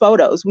official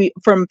photos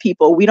from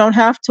people. We don't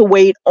have to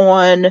wait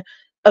on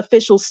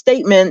official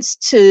statements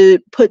to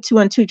put two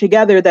and two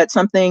together that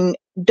something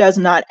does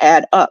not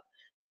add up.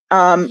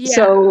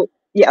 So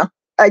yeah,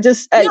 no,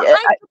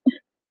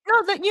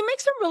 that you make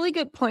some really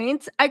good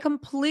points. I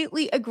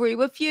completely agree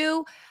with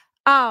you.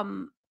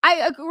 I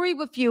agree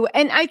with you.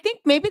 And I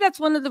think maybe that's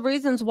one of the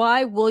reasons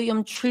why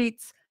William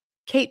treats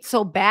Kate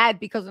so bad,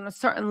 because on a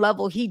certain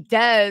level, he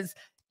does,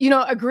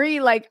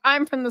 agree, like,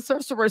 I'm from the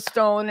Sorcerer's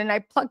Stone and I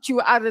plucked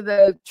you out of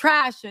the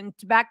trash, and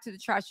back to the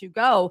trash you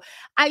go.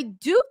 I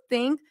do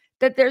think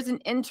that there's an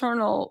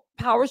internal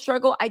power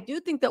struggle. I do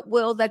think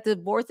that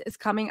divorce is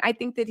coming. I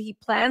think that he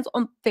plans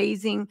on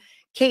phasing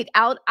Kate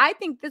out. I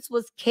think this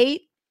was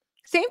Kate,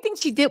 same thing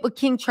she did with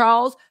King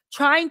Charles,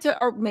 trying to,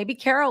 or maybe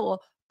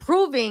Carol,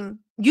 proving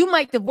you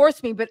might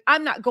divorce me, but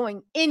I'm not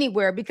going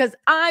anywhere because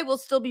I will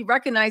still be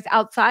recognized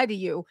outside of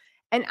you.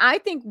 And I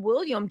think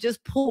William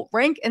just pulled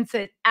rank and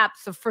said,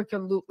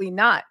 abso-freaking-lutely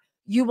not.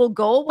 You will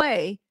go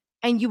away,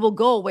 and you will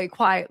go away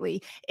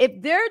quietly. If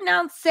they're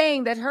now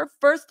saying that her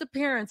first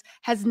appearance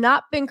has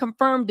not been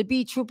confirmed to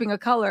be Trooping of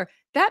Color,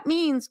 that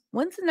means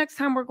when's the next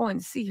time we're going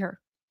to see her?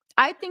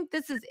 I think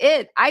this is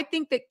it. I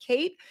think that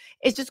Kate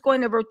is just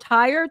going to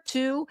retire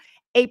to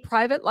a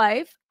private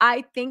life.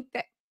 I think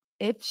that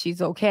if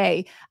she's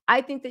okay,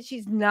 I think that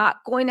she's not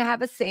going to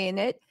have a say in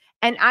it.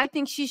 And I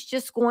think she's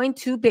just going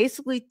to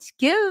basically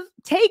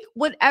take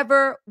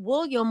whatever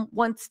William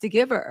wants to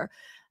give her.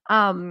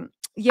 Honestly,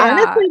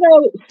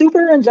 though,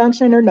 super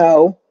injunction or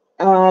no,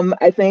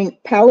 I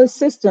think palace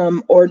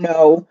system or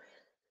no,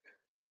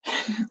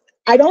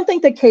 I don't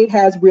think that Kate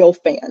has real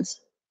fans.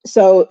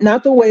 So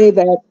not the way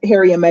that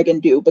Harry and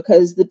Meghan do,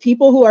 because the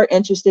people who are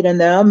interested in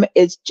them,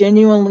 it's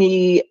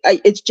generally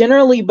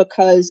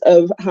because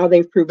of how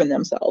they've proven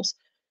themselves.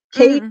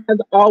 Kate has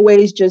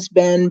always just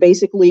been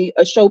basically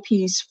a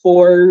showpiece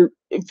for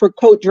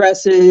coat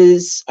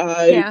dresses,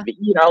 Yeah.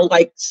 you know,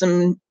 like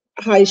some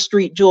high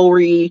street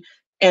jewelry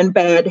and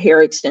bad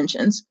hair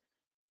extensions.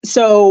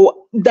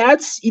 So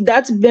that's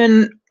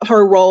been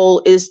her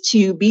role, is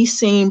to be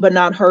seen but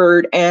not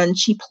heard, and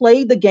she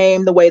played the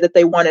game the way that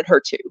they wanted her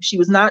to. She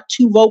was not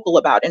too vocal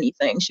about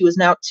anything. She was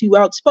not too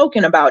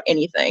outspoken about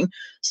anything.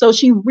 So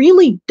she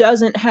really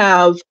doesn't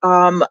have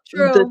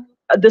True.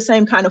 the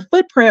same kind of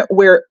footprint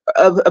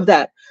of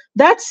that.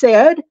 That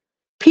said,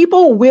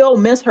 people will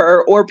miss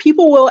her, or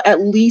people will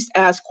at least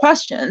ask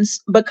questions,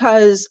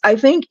 because I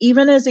think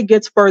even as it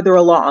gets further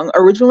along,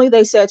 originally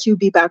they said she'd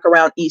be back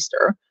around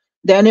Easter.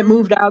 Then it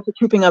moved out to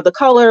Trooping of the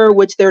Color,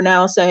 which they're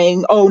now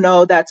saying, oh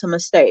no, that's a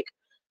mistake.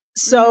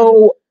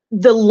 So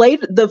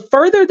the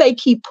further they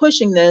keep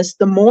pushing this,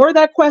 the more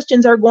that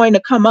questions are going to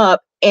come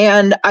up.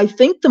 And I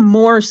think the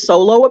more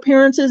solo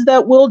appearances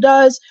that Will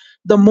does,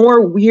 the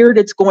more weird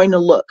it's going to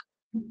look.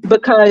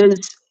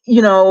 Because,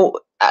 you know,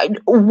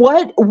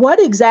 what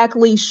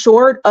exactly,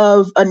 short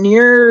of a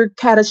near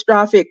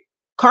catastrophic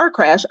car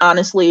crash,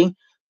 honestly,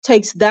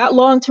 takes that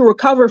long to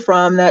recover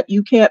from that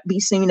you can't be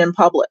seen in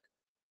public?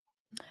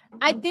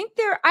 I think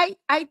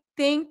I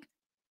think,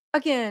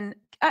 again,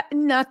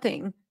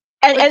 nothing.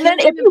 And then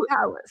if you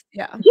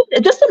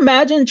just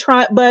imagine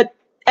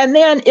and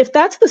then if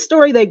that's the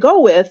story they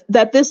go with,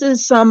 that this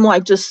is some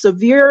like just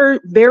severe,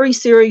 very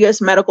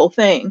serious medical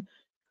thing,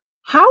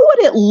 how would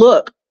it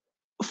look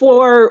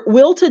for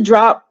Will to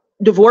drop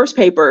divorce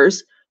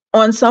papers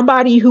on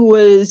somebody who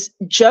was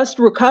just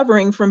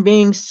recovering from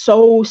being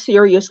so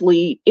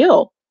seriously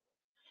ill?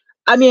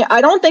 I mean, I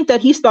don't think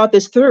that he's thought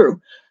this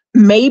through.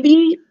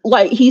 Maybe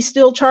like he's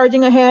still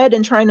charging ahead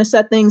and trying to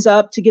set things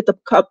up to get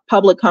the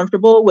public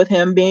comfortable with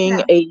him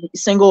being a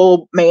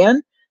single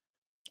man.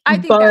 I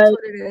think that's what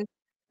it is.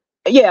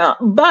 Yeah,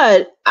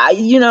 but I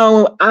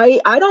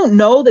don't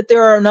know that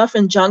there are enough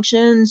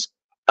injunctions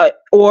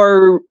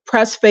or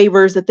press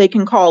favors that they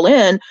can call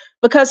in,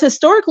 because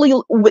historically,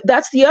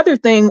 that's the other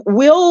thing.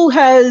 Will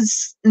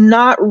has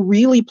not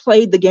really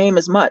played the game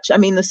as much. I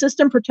mean, the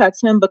system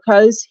protects him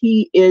because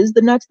he is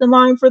the next in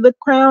line for the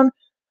crown,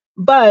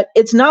 but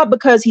it's not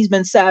because he's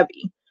been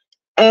savvy.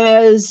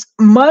 As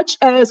much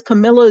as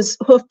Camilla's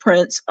hoof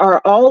prints are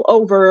all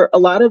over a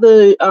lot of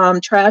the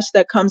trash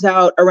that comes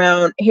out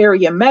around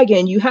Harry and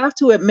Meghan, you have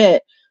to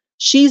admit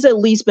she's at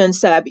least been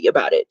savvy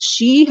about it.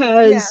 She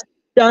has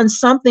done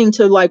something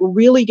to like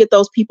really get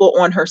those people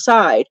on her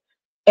side.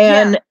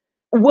 And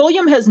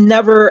William has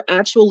never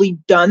actually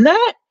done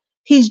that.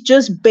 He's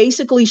just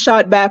basically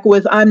shot back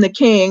with, I'm the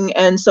king,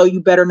 and so you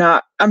better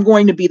not, I'm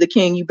going to be the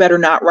king, you better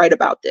not write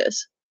about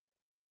this.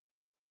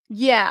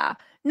 Yeah.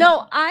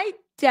 No, I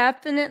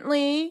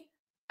definitely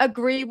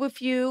agree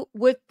with you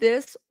with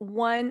this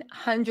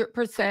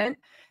 100%.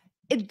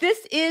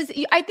 This is,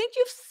 I think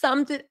you've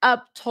summed it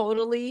up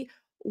totally,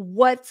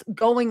 what's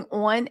going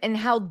on and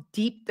how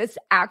deep this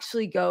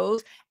actually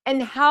goes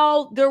and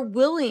how they're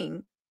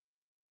willing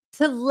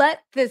to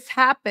let this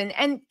happen.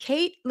 And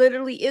Kate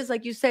literally is,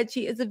 like you said,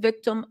 she is a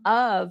victim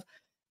of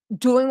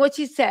doing what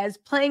she says,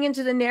 playing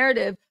into the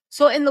narrative.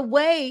 So in the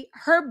way,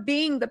 her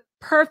being the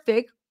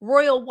perfect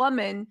royal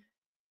woman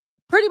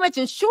pretty much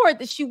ensured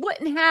that she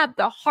wouldn't have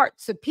the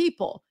hearts of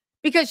people,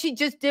 because she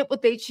just did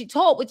what she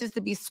told, which is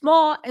to be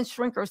small and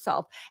shrink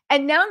herself.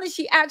 And now that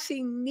she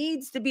actually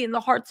needs to be in the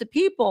hearts of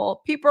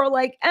people, people are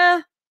like,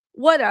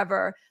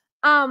 whatever.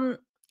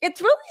 It's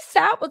really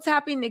sad what's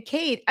happening to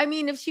Kate. I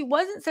mean, if she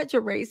wasn't such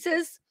a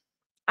racist,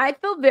 I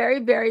feel very,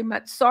 very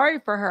much sorry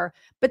for her.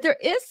 But there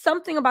is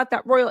something about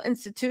that royal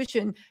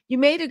institution. You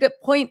made a good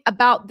point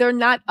about they're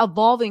not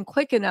evolving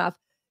quick enough.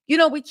 You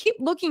know, we keep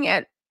looking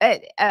at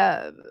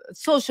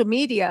social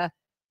media,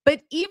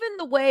 but even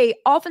the way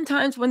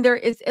oftentimes when there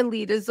is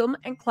elitism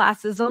and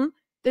classism,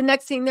 the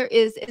next thing there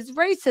is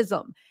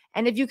racism.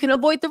 And if you can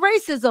avoid the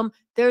racism,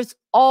 there's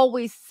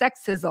always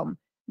sexism.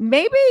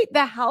 Maybe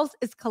the house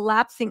is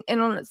collapsing in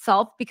on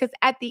itself, because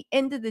at the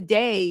end of the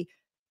day,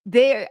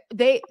 the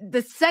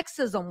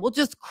sexism will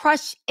just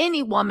crush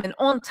any woman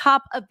on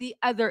top of the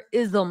other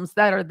isms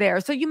that are there.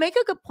 So you make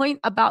a good point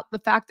about the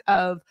fact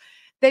of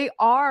they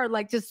are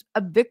like just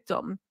a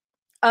victim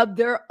of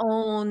their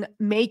own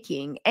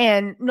making.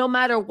 And no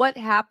matter what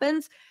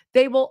happens,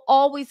 they will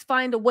always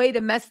find a way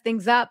to mess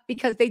things up,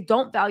 because they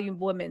don't value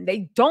women.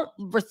 They don't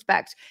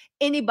respect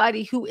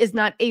anybody who is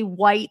not a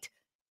white,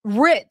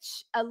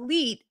 rich,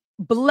 elite,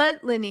 blood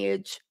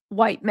lineage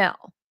white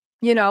male,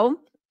 you know?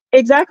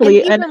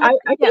 Exactly. And I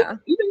think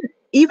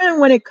even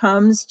when it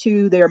comes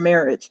to their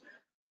marriage,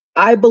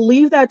 I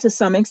believe that to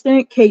some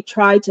extent, Kate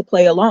tried to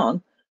play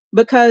along,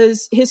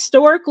 because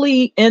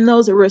historically in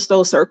those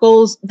aristo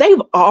circles,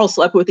 they've all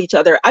slept with each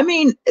other. I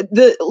mean,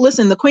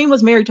 the queen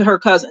was married to her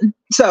cousin.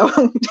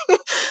 So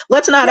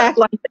let's not act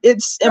like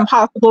it's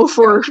impossible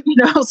for,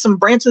 some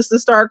branches to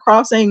start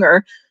crossing,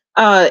 or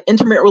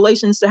intimate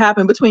relations to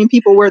happen between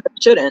people where they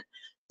shouldn't.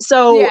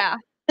 So Yeah.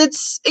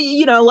 it's,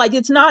 you know, like,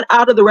 it's not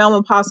out of the realm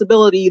of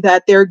possibility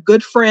that their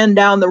good friend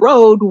down the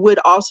road would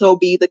also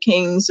be the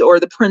king's or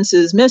the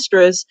prince's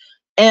mistress.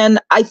 And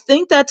I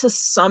think that to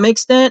some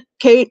extent,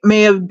 Kate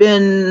may have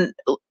been,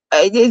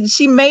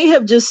 she may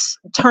have just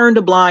turned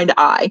a blind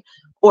eye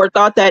or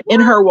thought that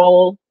in her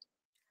role.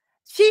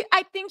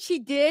 I think she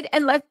did.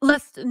 And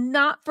let's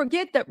not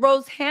forget that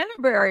Rose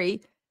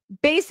Hanbury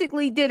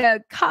basically did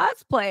a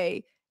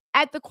cosplay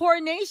at the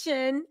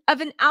coronation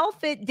of an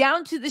outfit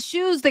down to the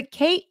shoes that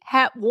Kate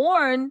had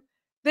worn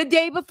the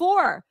day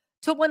before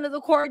to one of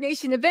the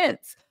coronation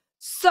events.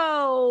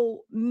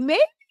 So maybe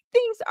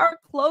things are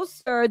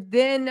closer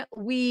than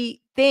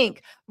we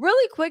think.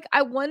 Really quick,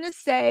 I want to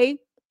say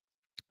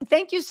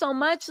thank you so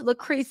much,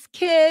 Lucrece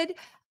Kidd.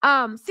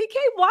 CK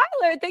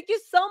Weiler, thank you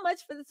so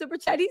much for the super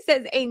chat. He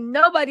says, ain't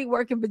nobody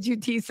working but you,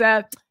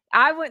 Tisa.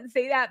 I wouldn't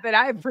say that, but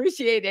I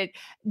appreciate it.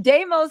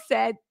 Damo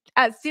said,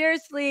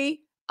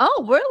 seriously,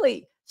 oh,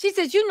 really? She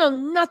says, you know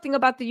nothing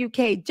about the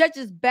UK.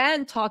 Judges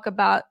ban talk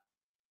about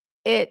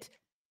it.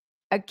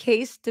 A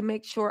case to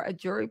make sure a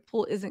jury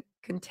pool isn't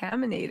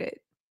contaminated.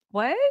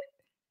 What?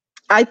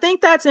 I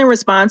think that's in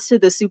response to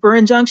the super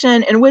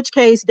injunction, in which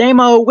case,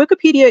 Damo,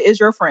 Wikipedia is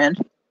your friend.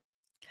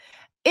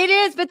 It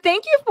is, but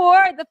thank you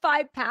for the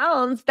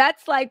 £5.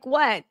 That's like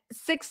what,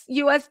 $6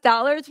 US?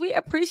 We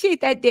appreciate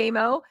that,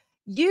 Damo.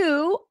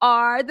 You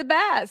are the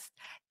best.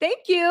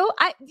 Thank you.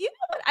 You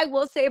know what I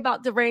will say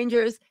about the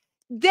Rangers?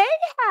 They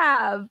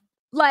have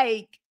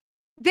they're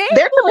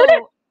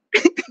committed.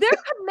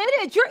 They're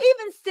committed. You're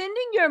even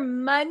sending your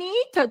money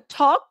to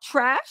talk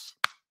trash.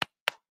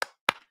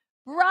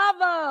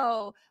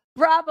 Bravo.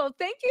 Bravo.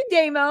 Thank you,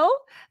 Damo.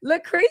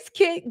 Lucrece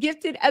Kidd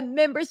gifted a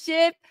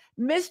membership.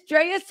 Miss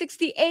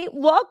Drea68,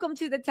 welcome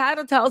to the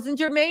Tattle Tells. And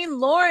Jermaine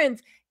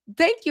Lawrence,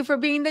 thank you for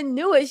being the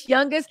newest,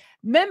 youngest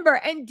member.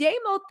 And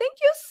Damo, thank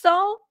you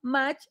so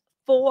much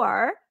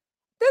for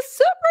the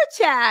super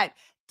chat.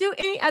 Do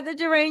any other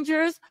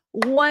derangers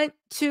want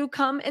to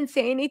come and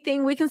say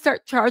anything? We can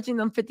start charging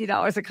them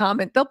 $50 a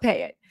comment. They'll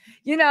pay it.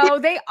 You know,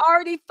 they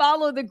already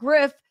follow the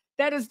grift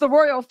that is the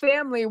royal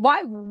family.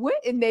 Why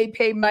wouldn't they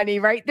pay money,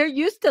 right? They're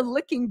used to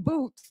licking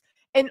boots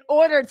in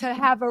order to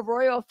have a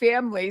royal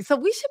family. So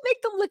we should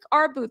make them lick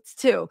our boots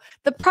too.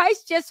 The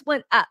price just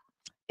went up.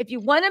 If you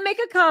want to make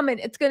a comment,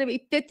 it's going to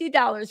be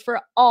 $50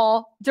 for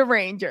all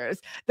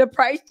derangers. The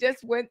price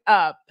just went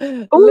up.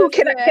 Oh,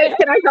 can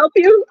I help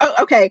you? Oh,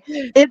 okay.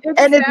 Exactly.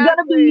 And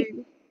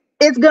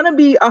it's gonna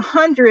be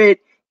 100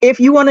 if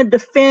you want to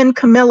defend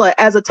Camilla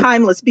as a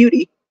timeless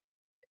beauty.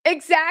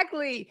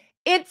 Exactly.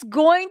 It's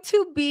going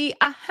to be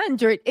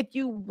 100 if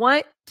you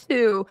want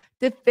to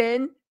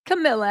defend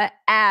Camilla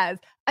as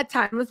a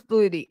timeless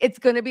beauty. It's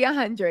going to be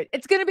 100.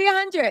 It's going to be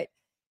 100.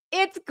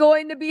 It's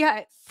going to be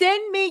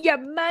send me your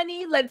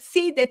money. Let's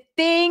see the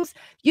things.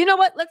 You know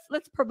what?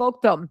 Let's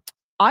provoke them.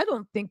 I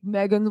don't think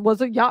Meghan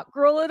was a yacht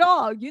girl at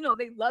all. You know,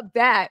 they love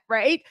that,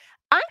 right?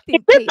 I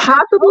think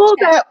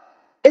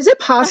Is it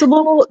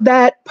possible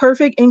that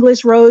perfect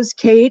English Rose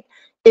Kate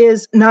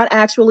is not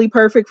actually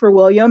perfect for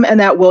William, and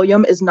that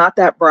William is not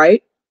that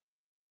bright?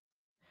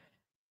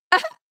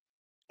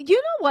 You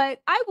know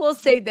what? I will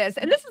say this,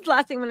 and this is the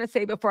last thing I'm going to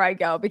say before I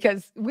go,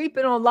 because we've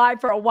been on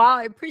live for a while.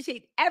 I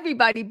appreciate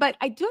everybody, but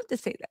I do have to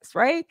say this,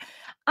 right?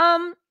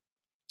 I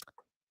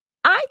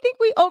think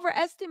we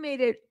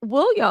overestimated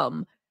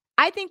William.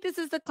 I think this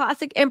is the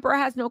classic emperor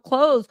has no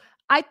clothes.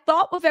 I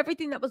thought with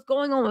everything that was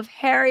going on with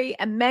Harry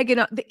and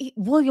Meghan,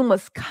 William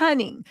was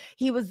cunning.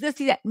 He was this,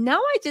 he that. Now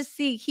I just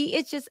see he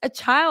is just a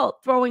child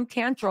throwing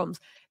tantrums.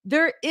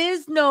 There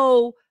is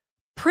no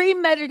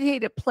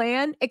premeditated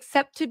plan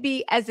except to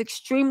be as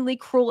extremely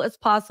cruel as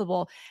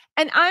possible.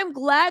 And I'm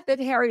glad that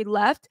Harry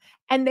left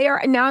and they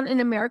are now in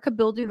America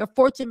building their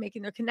fortune,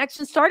 making their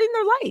connections, starting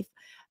their life.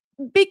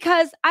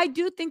 Because I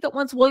do think that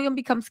once William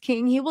becomes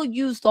king, he will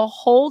use the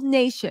whole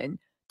nation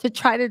to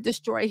try to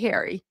destroy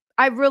Harry.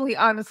 I really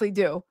honestly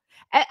do.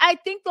 I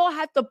think they'll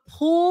have to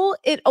pull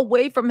it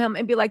away from him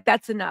and be like,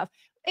 that's enough.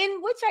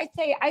 In which I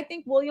say, I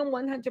think William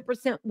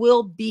 100%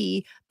 will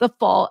be the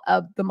fall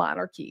of the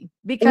monarchy.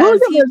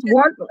 Because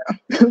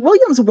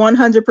William's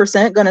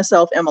 100% going to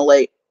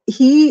self-immolate.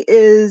 He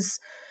is...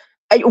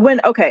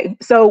 When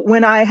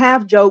I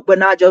have joked, but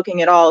not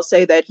joking at all,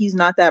 say that he's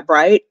not that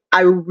bright,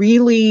 I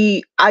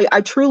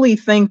truly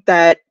think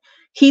that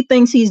he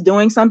thinks he's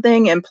doing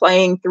something and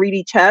playing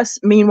 3D chess.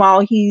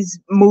 Meanwhile, he's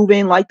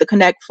moving like the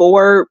Connect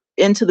 4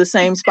 into the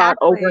same spot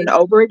over and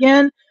over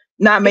again,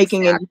 not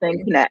making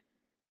anything connect.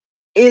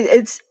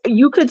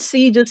 You could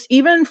see just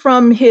even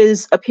from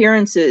his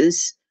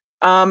appearances,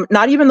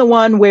 not even the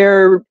one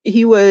where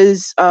he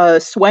was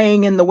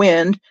swaying in the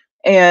wind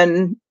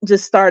and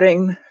just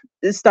starting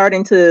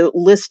to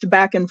list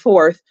back and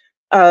forth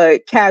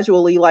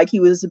casually like he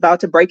was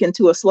about to break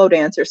into a slow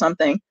dance or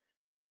something.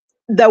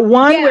 The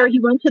one where he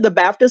went to the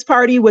Baptist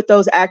party with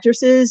those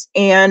actresses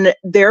and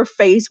their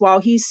face while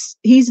he's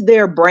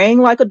there braying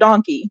like a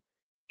donkey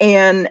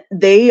and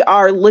they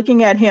are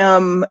looking at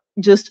him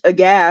just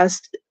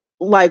aghast,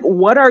 Like,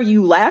 what are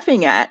you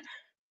laughing at?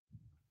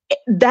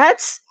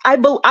 I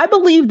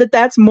believe that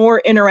that's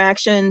more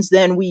interactions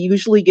than we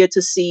usually get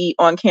to see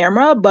on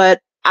camera, but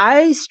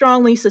I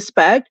strongly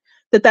suspect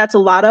that that's a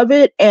lot of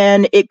it,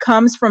 and it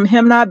comes from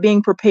him not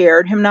being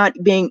prepared, him not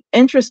being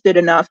interested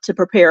enough to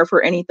prepare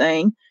for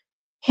anything,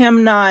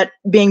 him not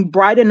being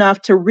bright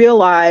enough to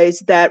realize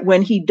that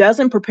when he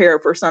doesn't prepare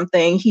for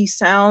something, he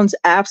sounds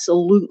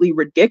absolutely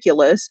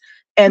ridiculous,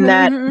 and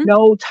that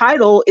no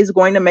title is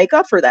going to make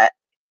up for that.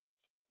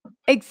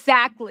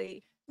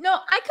 Exactly. No,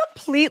 I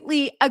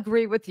completely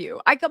agree with you.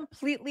 I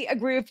completely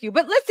agree with you.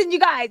 But listen, you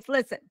guys,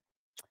 listen.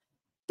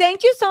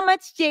 Thank you so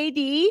much,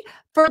 JD,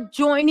 for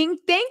joining.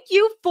 Thank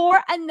you for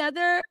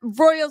another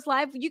Royals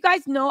Live. You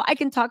guys know I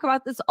can talk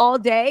about this all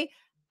day.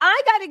 I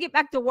got to get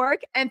back to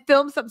work and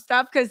film some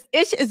stuff because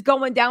Ish is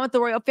going down with the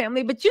royal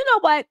family. But you know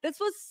what? This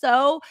was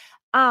so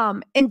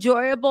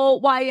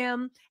enjoyable,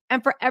 YM.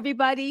 And for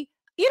everybody,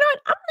 you know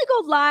what? I'm going to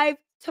go live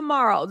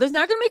tomorrow. There's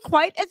not going to be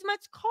quite as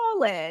much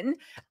call-in.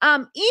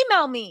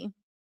 Email me,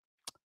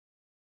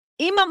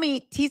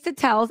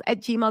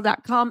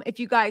 tatells@gmail.com if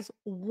you guys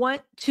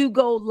want to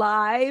go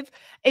live,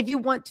 if you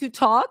want to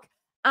talk.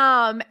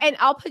 And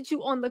I'll put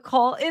you on the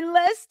call-in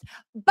list.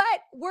 But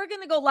we're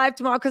gonna go live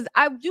tomorrow because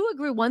I do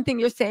agree one thing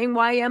you're saying,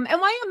 YM.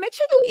 And YM, make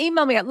sure you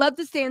email me. I'd love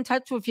to stay in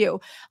touch with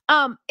you.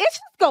 It's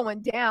just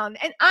going down.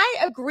 And I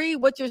agree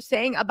what you're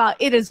saying about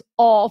it is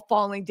all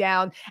falling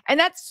down. And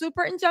that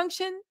super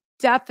injunction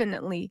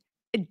definitely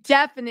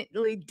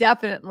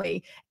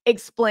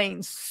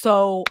explains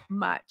so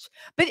much.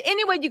 But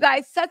anyway, you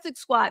guys,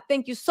 Sussex Squad,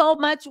 thank you so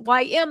much,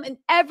 YM, and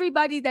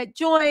everybody that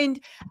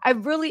joined. I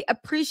really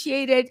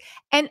appreciate it.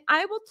 And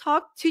I will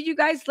talk to you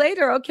guys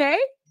later, okay?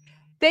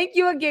 Thank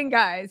you again,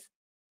 guys.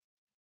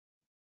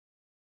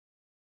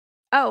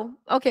 Oh,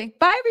 okay.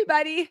 Bye,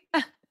 everybody.